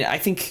I mean, I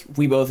think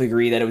we both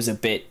agree that it was a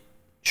bit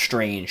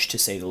strange, to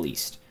say the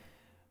least.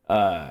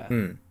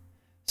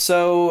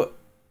 So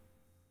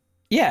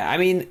yeah, I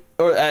mean,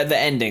 or the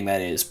ending,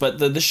 that is, but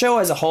the show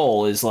as a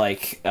whole is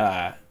like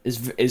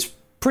is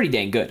pretty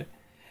dang good.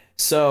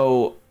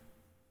 So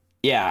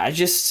yeah, I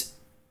just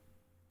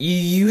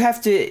you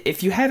have to,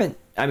 if you haven't,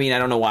 I mean, I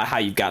don't know how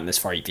you've gotten this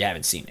far if you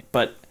haven't seen it,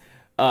 but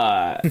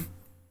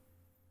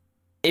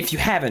if you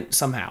haven't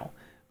somehow,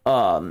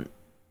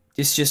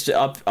 it's just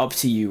up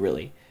to you,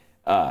 really.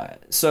 But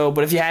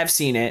if you have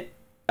seen it,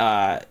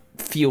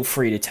 feel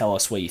free to tell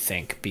us what you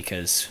think,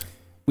 because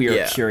we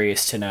are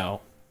curious to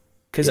know.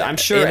 Because I'm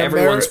sure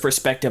everyone's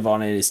perspective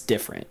on it is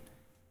different.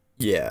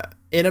 Yeah.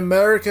 In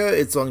America,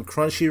 it's on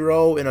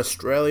Crunchyroll. In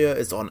Australia,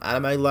 it's on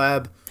Anime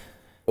Lab.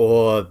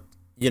 Or,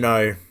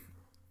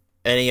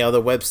 any other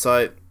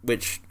website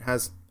which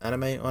has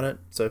anime on it.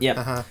 So,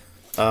 yeah.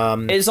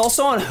 It is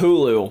also on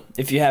Hulu,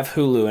 if you have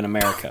Hulu in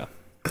America.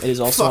 It is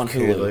also on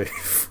Hulu.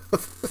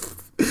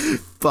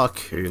 Fuck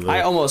Hulu.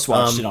 I almost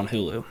watched it on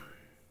Hulu.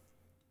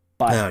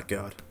 But oh,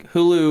 God.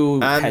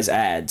 Hulu has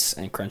ads,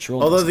 and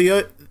Crunchyroll although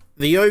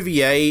the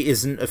OVA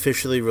isn't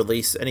officially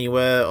released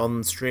anywhere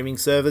on streaming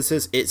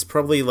services, it's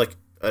probably like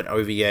an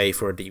OVA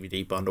for a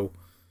DVD bundle.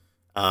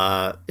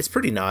 It's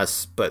pretty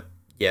nice, but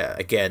yeah,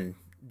 again,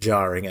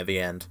 jarring at the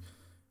end.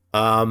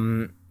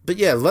 But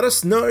yeah, let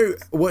us know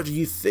what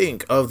you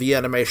think of the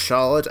anime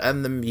Charlotte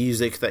and the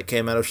music that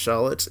came out of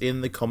Charlotte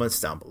in the comments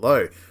down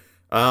below.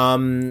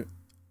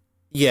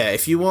 Yeah,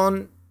 if you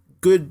want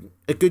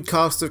a good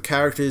cast of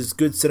characters,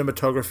 good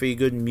cinematography,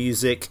 good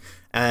music,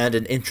 and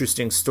an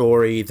interesting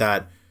story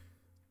that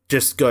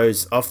just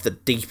goes off the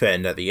deep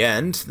end at the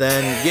end,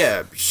 then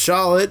yeah,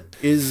 Charlotte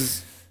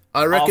is,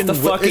 I reckon, off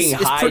the fucking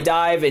high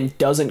dive and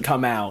doesn't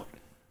come out.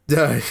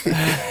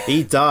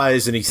 He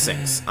dies and he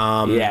sinks.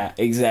 Yeah,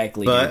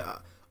 exactly.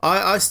 But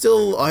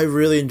I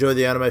really enjoyed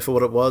the anime for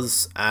what it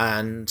was,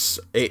 and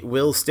it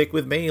will stick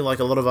with me like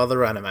a lot of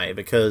other anime,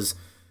 because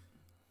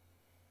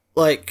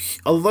like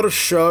a lot of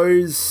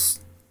shows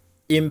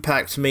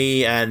impact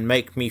me and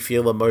make me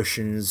feel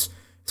emotions,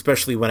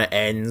 especially when it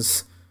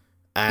ends.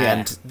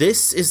 And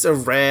this is a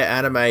rare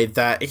anime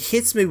that it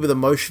hits me with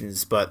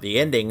emotions, but the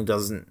ending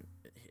doesn't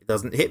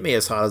hit me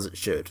as hard as it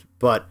should.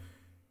 But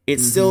it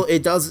still,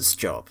 it does its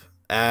job.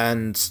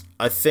 And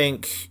I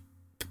think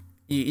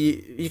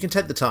you can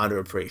take the time to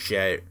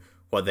appreciate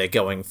what they're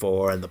going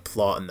for, and the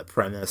plot and the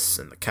premise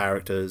and the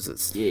characters.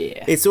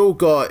 It's all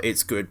got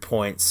its good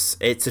points.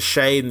 It's a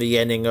shame the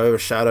ending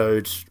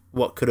overshadowed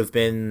what could have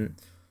been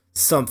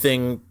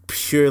something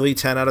purely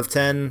 10 out of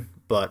 10,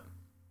 but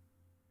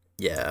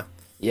yeah.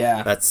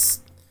 Yeah.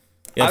 That's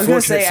I was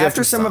gonna say,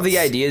 after some of the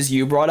ideas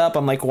you brought up,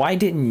 I'm like, why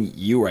didn't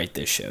you write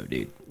this show,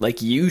 dude?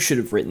 Like, you should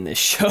have written this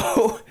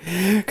show,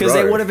 because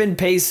they would have been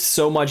paced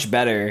so much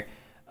better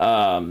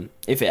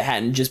if it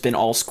hadn't just been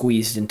all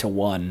squeezed into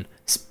one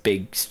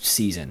big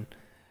season.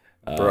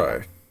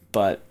 Bro,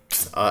 but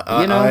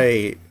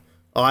I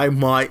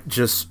might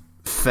just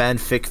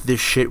fanfic this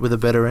shit with a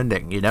better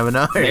ending. You never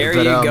know. There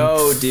you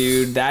go,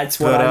 dude. That's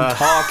what I'm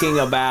talking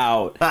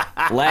about.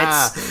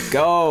 Let's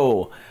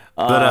go.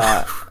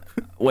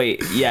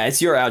 Wait, yeah,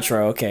 it's your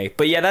outro, okay.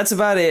 But yeah, that's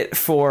about it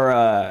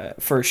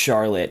for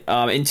Charlotte.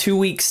 In 2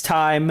 weeks'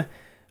 time,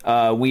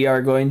 we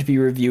are going to be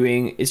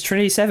reviewing... Is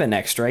Trinity 7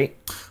 next, right?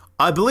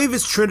 I believe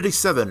it's Trinity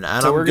 7.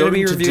 And so we're going to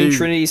be reviewing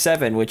Trinity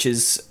 7, which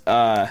is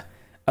a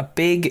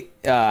big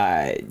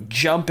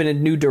jump in a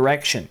new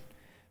direction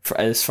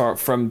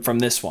from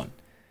this one.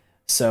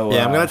 So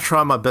yeah, I'm going to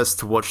try my best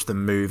to watch the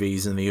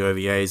movies and the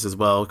OVAs as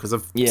well, because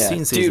I've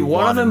seen season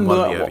one of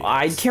them.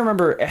 I can't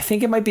remember. I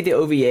think it might be the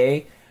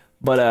OVA,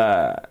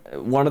 but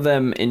one of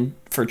them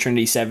for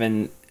Trinity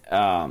 7.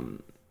 I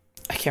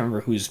can't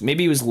remember who's.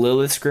 Maybe it was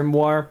Lilith's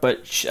Grimoire,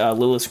 but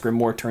Lilith's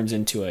Grimoire turns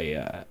into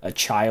a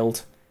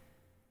child,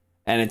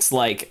 and it's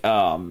like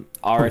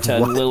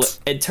Arata and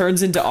Lilith. It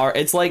turns into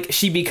It's like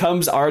she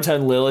becomes Arata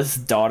and Lilith's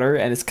daughter,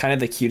 and it's kind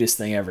of the cutest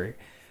thing ever.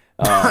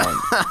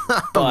 But.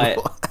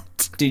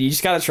 Dude, you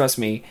just gotta trust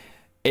me.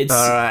 It's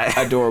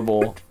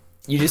adorable.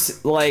 You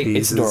just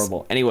it's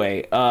adorable.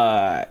 Anyway,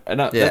 we'll talk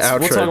about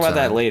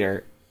that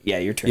later. Yeah,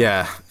 your turn.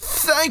 Yeah,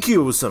 thank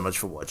you so much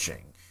for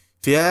watching.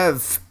 If you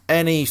have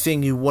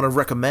anything you want to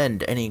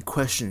recommend, any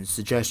questions,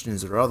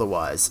 suggestions, or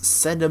otherwise,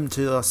 send them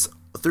to us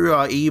through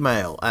our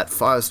email at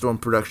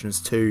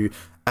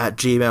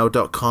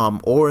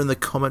firestormproductions2@gmail.com or in the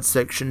comments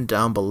section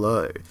down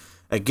below.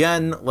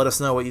 Again, let us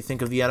know what you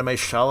think of the anime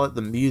Charlotte,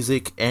 the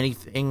music,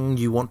 anything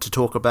you want to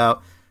talk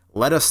about.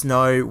 Let us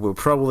know. We'll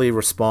probably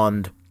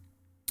respond.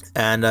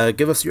 And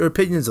give us your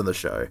opinions on the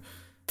show.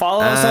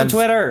 Follow us on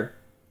Twitter.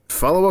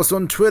 Follow us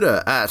on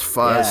Twitter at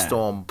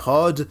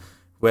FirestormPod,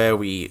 where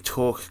we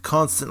talk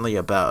constantly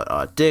about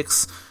our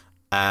dicks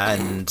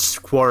and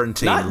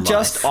quarantine life. Not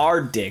just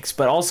our dicks,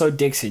 but also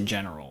dicks in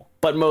general.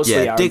 But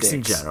mostly our dicks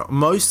in general.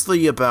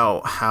 Mostly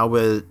about how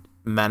we're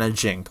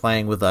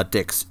playing with our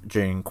dicks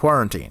during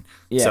quarantine.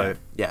 Yeah. So,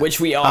 which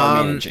we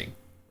are managing.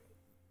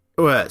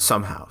 Well,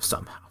 somehow.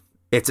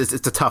 It's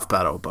a tough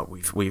battle, but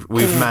we've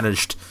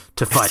managed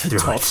to fight through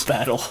it. Tough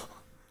battle.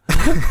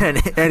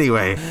 And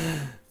anyway,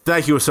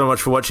 thank you so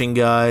much for watching,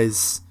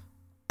 guys,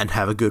 and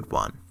have a good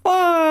one.